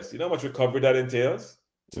the US. You know how much recovery that entails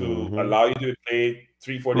to allow you to play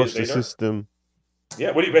 3-4 days later? The system.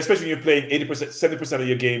 Yeah, especially when you're playing 80%, 70% of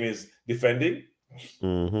your game is defending.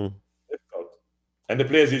 Difficult. And the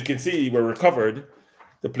players, you can see, were recovered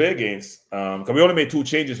to play against. Because we only made 2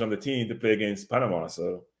 changes from the team to play against Panama.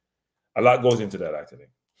 So a lot goes into that, actually.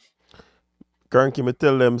 Cranky, me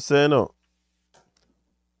tell them, say no.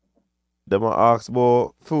 Them ask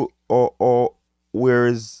about or where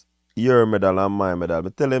is your medal and my medal. Me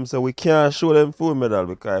tell them, say we can't show them full medal,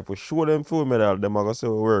 because if we show them full medal, them are going to say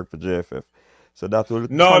we work for JFF. So that will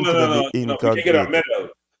No. incognito. We can't get our medal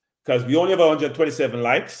because we only have 127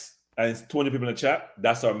 likes and it's 20 people in the chat.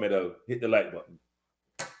 That's our medal. Hit the like button.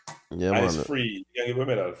 Yeah, and man. It's free. You can give a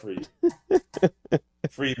medal free.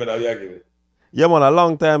 Free medal, yeah, give it. Yeah, man. A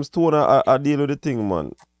long time Stone I deal with the thing,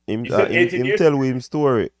 man. Him tell him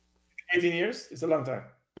story. 18 years? It's a long time.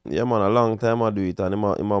 Yeah, man. A long time I do it, and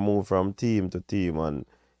him move from team to team, and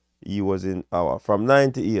he was in from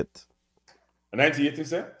 98. 98, you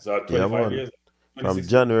say? So 25 years. From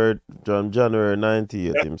January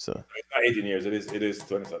 98, him, sir. It's not 18 years. It is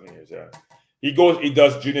 20-something years, yeah. He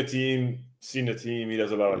does junior team, senior team. He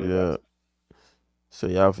does a lot of that. So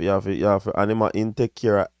you have to, and him take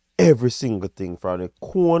care of every single thing from the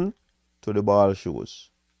cone to the ball shoes,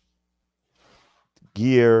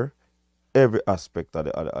 gear, every aspect of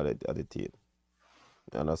the team.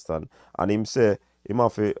 You understand? And him say him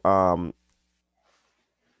have to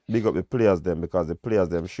big up the players them, because the players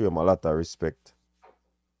them show him a lot of respect.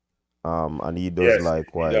 And he does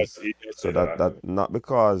likewise. He does so that not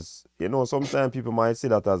because sometimes people might see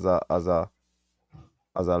that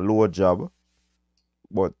as a low job,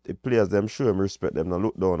 but the players them show him respect, them not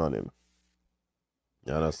look down on him.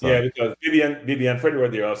 You understand? Yeah, because Bibi and Freddie were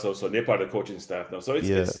there also, so they're part of the coaching staff now. So it's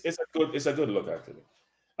a good look, actually.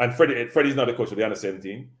 And Freddie's not the coach, but they're on the same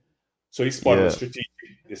team. So he's part of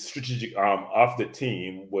the strategic arm of the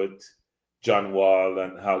team with John Wall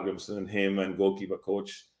and Hal Grimson and him and goalkeeper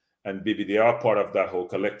coach and Bibi. They are part of that whole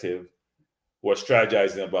collective who are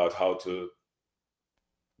strategizing about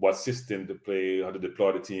what system to play, how to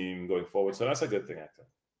deploy the team going forward. So that's a good thing, actually.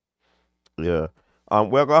 Yeah.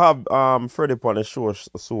 We're going to have Freddie on the show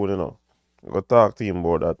soon, We're going to talk to him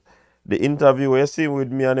about that. The interview we're seeing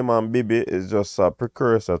with me and him and Bibi is just a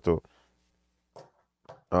precursor to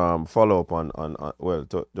follow up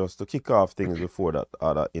just to kick off things before that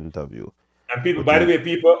other interview. And people, by the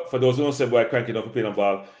way, for those who don't say boy cranking up for playing on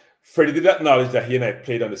ball, Freddie did acknowledge that he and I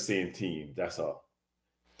played on the same team. That's all.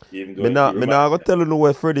 Even though I'm not going to tell you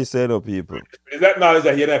what Freddie said, people. He did acknowledge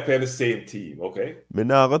that he and I play on the same team, okay? I'm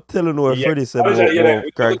not going to tell you what Freddie said about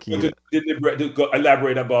cranking. To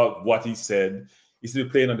elaborate about what he said. He's still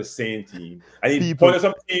playing on the same team. And he pointed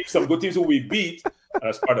some good teams who we beat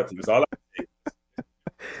as part of the team. It's all I'm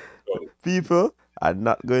saying. People, I'm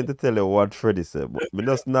not going to tell you what Freddie said, but I'm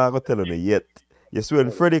just not going to tell you yet. You see,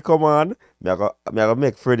 when Freddie come on, I'm going to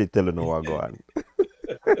make Freddie tell you what's going on.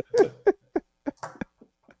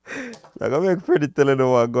 I'm going to make Freddie tell you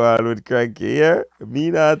what's going on with Cranky here.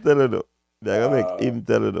 Me not tell you. I'm going to make him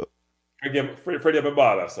tell you. Freddie have a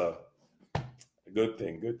baller, so. Good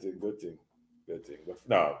thing. But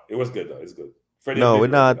no, it was good, though. It's good. Freddie No, and we're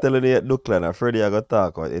Baby not right telling you yet, Duckland. And Freddie, I got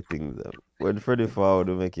talk about the things. When Freddie forward,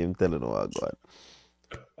 we make him telling what God.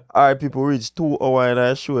 All right, people reach 2 hours and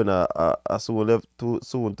I show and I soon left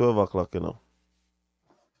soon 12 o'clock, you know.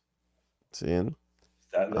 Seeing?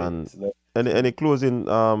 that late. And It's late. any closing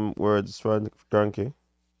words, Frankie?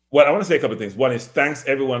 Well, I want to say a couple of things. One is thanks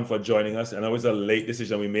everyone for joining us. And it was a late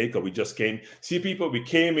decision we made because we just came. See, people, we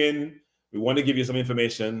came in. We want to give you some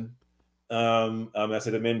information. I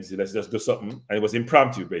said to Minzy, let's just do something. And it was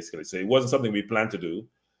impromptu, basically. So it wasn't something we planned to do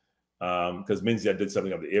because Minzy did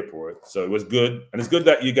something at the airport. So it was good. And it's good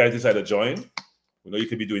that you guys decided to join. We know you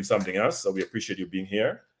could be doing something else. So we appreciate you being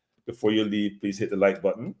here. Before you leave, please hit the like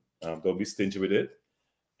button. Don't be stingy with it.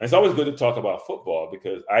 And it's always good to talk about football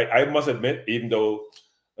because I must admit, even though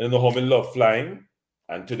I don't know how I love flying,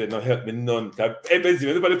 and today not help me none. Hey, Benzi,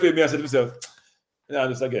 everybody play me, I said to myself, nah,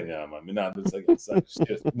 this again, yeah, man. Me not do this again. So,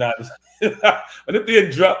 nah, this. When the plane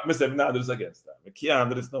drop, I said, nah, do this again. I can't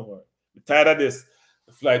do this no more. I'm tired of this.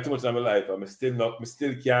 I fly too much in my life. I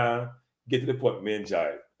still can't get to the point me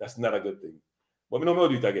enjoy. That's not a good thing. But I know I'll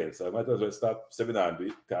do it again. So I might as well stop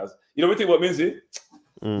 700 because you know what I think what means it?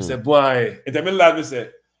 I said, boy, and then my lad me say,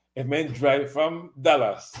 if man drive from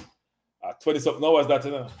Dallas at 20-something hours that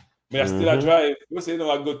you know, I still a drive. You say, you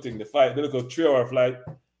know, a good thing. The flight, they look a 3-hour flight,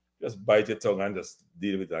 just bite your tongue and just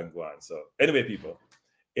deal with it and go on. So anyway, people,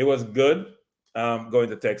 it was good going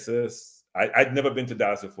to Texas. I'd never been to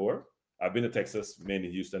Dallas before. I've been to Texas,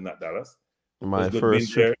 mainly Houston, not Dallas. My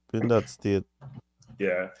first trip in that state.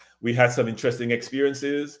 Yeah, we had some interesting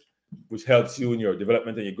experiences, which helps you in your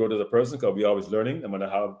development and your growth as a person because we're always learning, no matter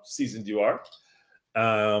how seasoned you are.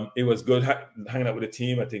 It was good hanging out with the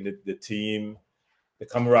team. I think that the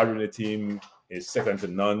camaraderie in the team is second to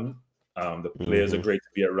none. The players are great to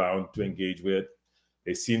be around, to engage with.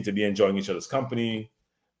 They seem to be enjoying each other's company.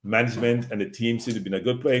 Management and the team seem to be in a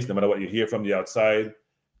good place, no matter what you hear from the outside.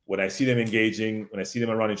 When I see them engaging, when I see them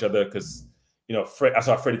around each other, because, you know, I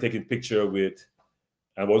saw Freddie taking a picture with,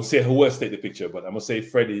 I won't say who else take the picture, but I'm going to say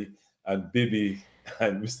Freddie and Bibi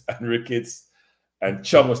and Ricketts and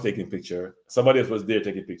Chum was taking a picture. Somebody else was there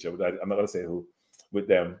taking a picture, but I'm not going to say who with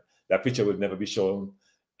them. That picture will never be shown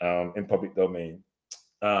in public domain,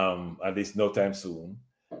 at least no time soon.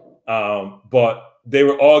 But they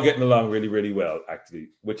were all getting along really, really well, actually,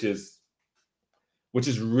 which is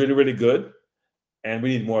really, really good. And we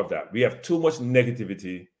need more of that. We have too much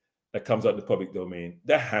negativity that comes out in the public domain.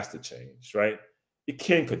 That has to change, right? It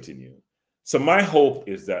can't continue. So my hope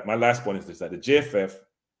is that, my last point is this, that the JFF,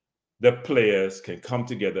 the players can come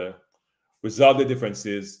together, resolve their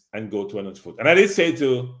differences, and go to another foot. And I did say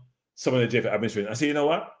to some of the JFF administration, I say, you know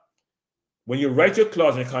what? When you write your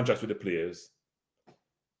clause in your contracts with the players,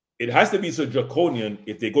 it has to be so draconian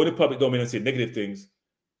if they go to the public domain and say negative things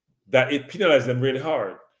that it penalizes them really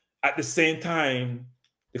hard. At the same time,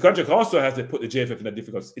 the contract also has to put the JFF in a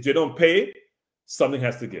difficult. If you don't pay, something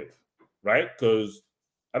has to give, right? Because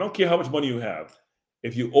I don't care how much money you have.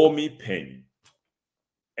 If you owe me, pay me.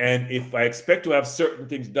 And if I expect to have certain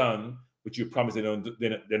things done, which you promise they're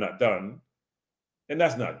not done, then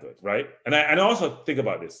that's not good, right? And I also think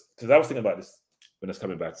about this, because I was thinking about this when I was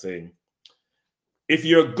coming back, saying, if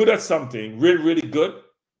you're good at something, really, really good,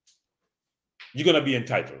 you're going to be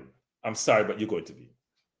entitled. I'm sorry, but you're going to be.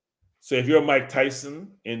 So if you're Mike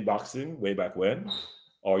Tyson in boxing way back when,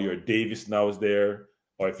 or you're Davis now is there,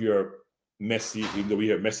 or if you're Messi, even though we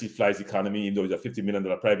hear Messi flies economy, even though he's a $50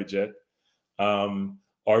 million private jet,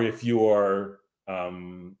 or if you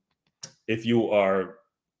are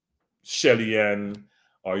Shelly Ann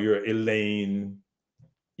or you're Elaine,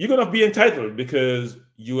 you're gonna be entitled because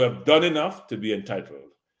you have done enough to be entitled.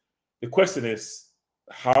 The question is,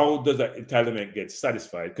 how does that entitlement get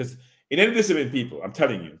satisfied? Because in any discipline, people, I'm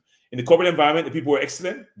telling you, in the corporate environment, the people who are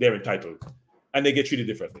excellent, they're entitled and they get treated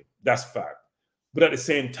differently. That's fact. But at the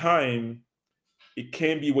same time, it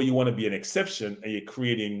can be where you want to be an exception and you're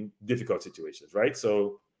creating difficult situations, right?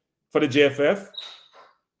 So for the JFF,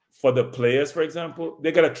 for the players, for example,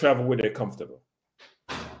 they got to travel where they're comfortable,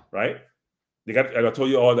 right? I told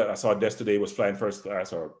you all that I saw Des today was flying first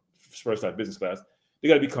class or first class business class. They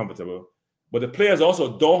got to be comfortable. But the players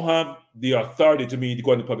also don't have the authority to me to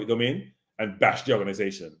go in the public domain and bash the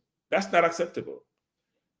organization. That's not acceptable.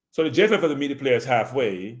 So the JFF has to meet the players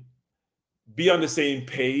halfway, be on the same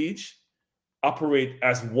page, operate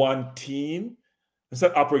as one team,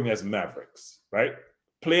 instead of operating as mavericks, right?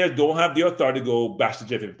 Players don't have the authority to go bash the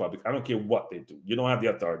JFF in public. I don't care what they do. You don't have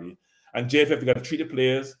the authority. And JFF, you got to treat the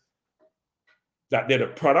players that they're the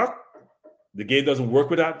product, the game doesn't work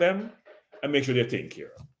without them, and make sure they're taken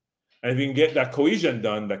care of. And if you can get that cohesion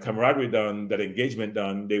done, that camaraderie done, that engagement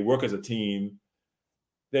done, they work as a team,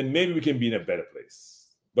 then maybe we can be in a better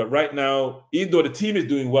place. But right now, even though the team is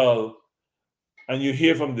doing well, and you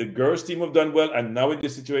hear from the girls' team have done well, and now in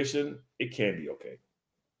this situation, it can be okay.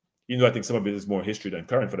 I think some of it is more history than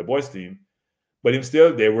current for the boys' team. But even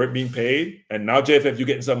still, they weren't being paid. And now, JFF, you're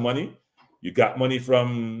getting some money. You got money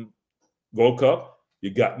from Gold Cup. You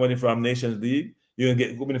got money from Nations League. You're going to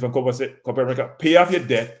get money from Copa America. Pay off your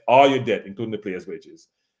debt, all your debt, including the players' wages.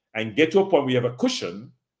 And get to a point where you have a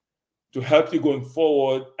cushion to help you going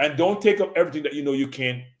forward. And don't take up everything that you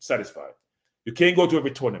can't satisfy. You can't go to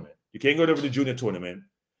every tournament. You can't go to every junior tournament.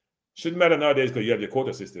 Shouldn't matter nowadays because you have your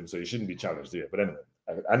quota system, so you shouldn't be challenged there. But anyway,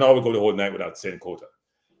 I know I would go the whole night without saying quota.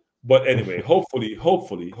 But anyway, hopefully,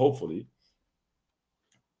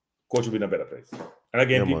 coach will be in a better place. And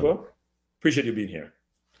again, people, appreciate you being here.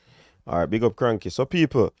 All right, big up Cranky. So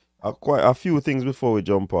people, quite a few things before we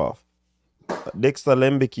jump off. Dexter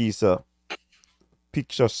Lembekisa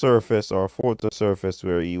picture surface or photo surface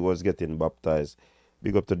where he was getting baptized.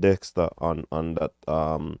 Big up to Dexter on that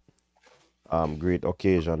great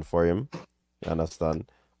occasion for him. You understand?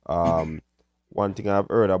 One thing I've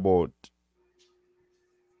heard about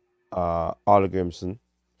Al Grimson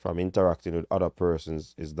from interacting with other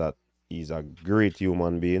persons is that he's a great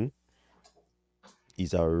human being.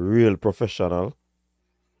 He's a real professional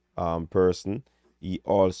person. He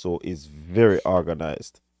also is very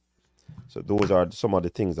organized. So those are some of the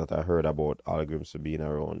things that I heard about Al Grimson being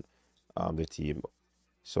around the team.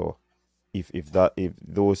 So if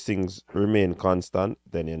those things remain constant,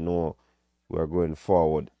 then we're going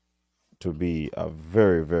forward to be a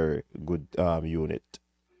very, very good unit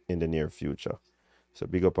in the near future. So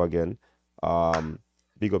big up again.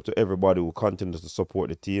 Big up to everybody who continues to support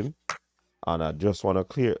the team. And I just want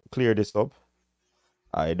to clear this up.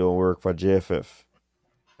 I don't work for JFF.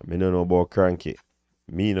 I don't know about Cranky.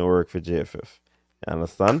 Me no work for JFF. You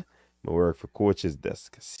understand? I work for coach's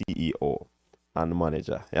desk, CEO, and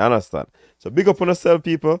manager. You understand? So big up on yourself,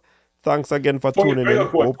 people. Thanks again for tuning in.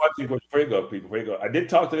 Before you go. I did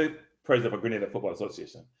talk to the president of Grenada Football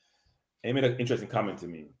Association. He made an interesting comment to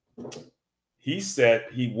me. He said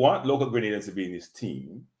he wants local Grenadians to be in his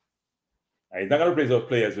team. And he's not going to replace those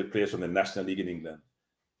players with players from the National League in England.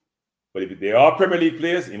 But if they are Premier League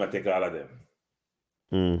players, he might take all of them.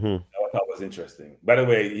 I thought was interesting. By the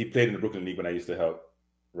way, he played in the Brooklyn League when I used to help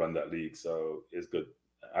run that league, so it's good.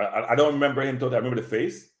 I don't remember him totally. I remember the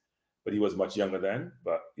face, but he was much younger then.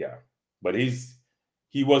 But yeah, but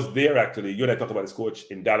he was there actually. You and I talked about his coach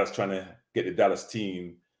in Dallas, trying to get the Dallas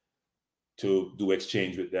team to do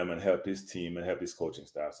exchange with them and help his team and help his coaching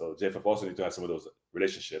staff. So JFF also need to have some of those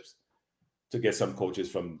relationships to get some coaches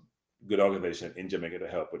from good organization in Jamaica to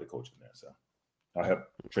help with the coaching there. So I'll help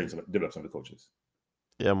develop some of the coaches.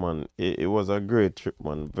 Yeah, man. It was a great trip,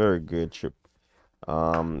 man. Very great trip.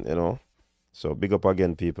 So big up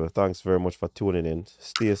again, people. Thanks very much for tuning in.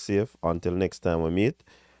 Stay safe until next time we meet.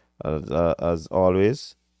 As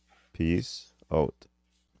always, peace out.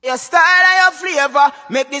 Your style and your flavor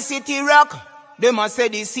make the city rock. They must say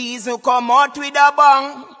the season come out with a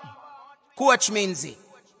bang. Coach Minzy,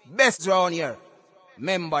 best round here.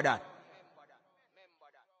 Remember that.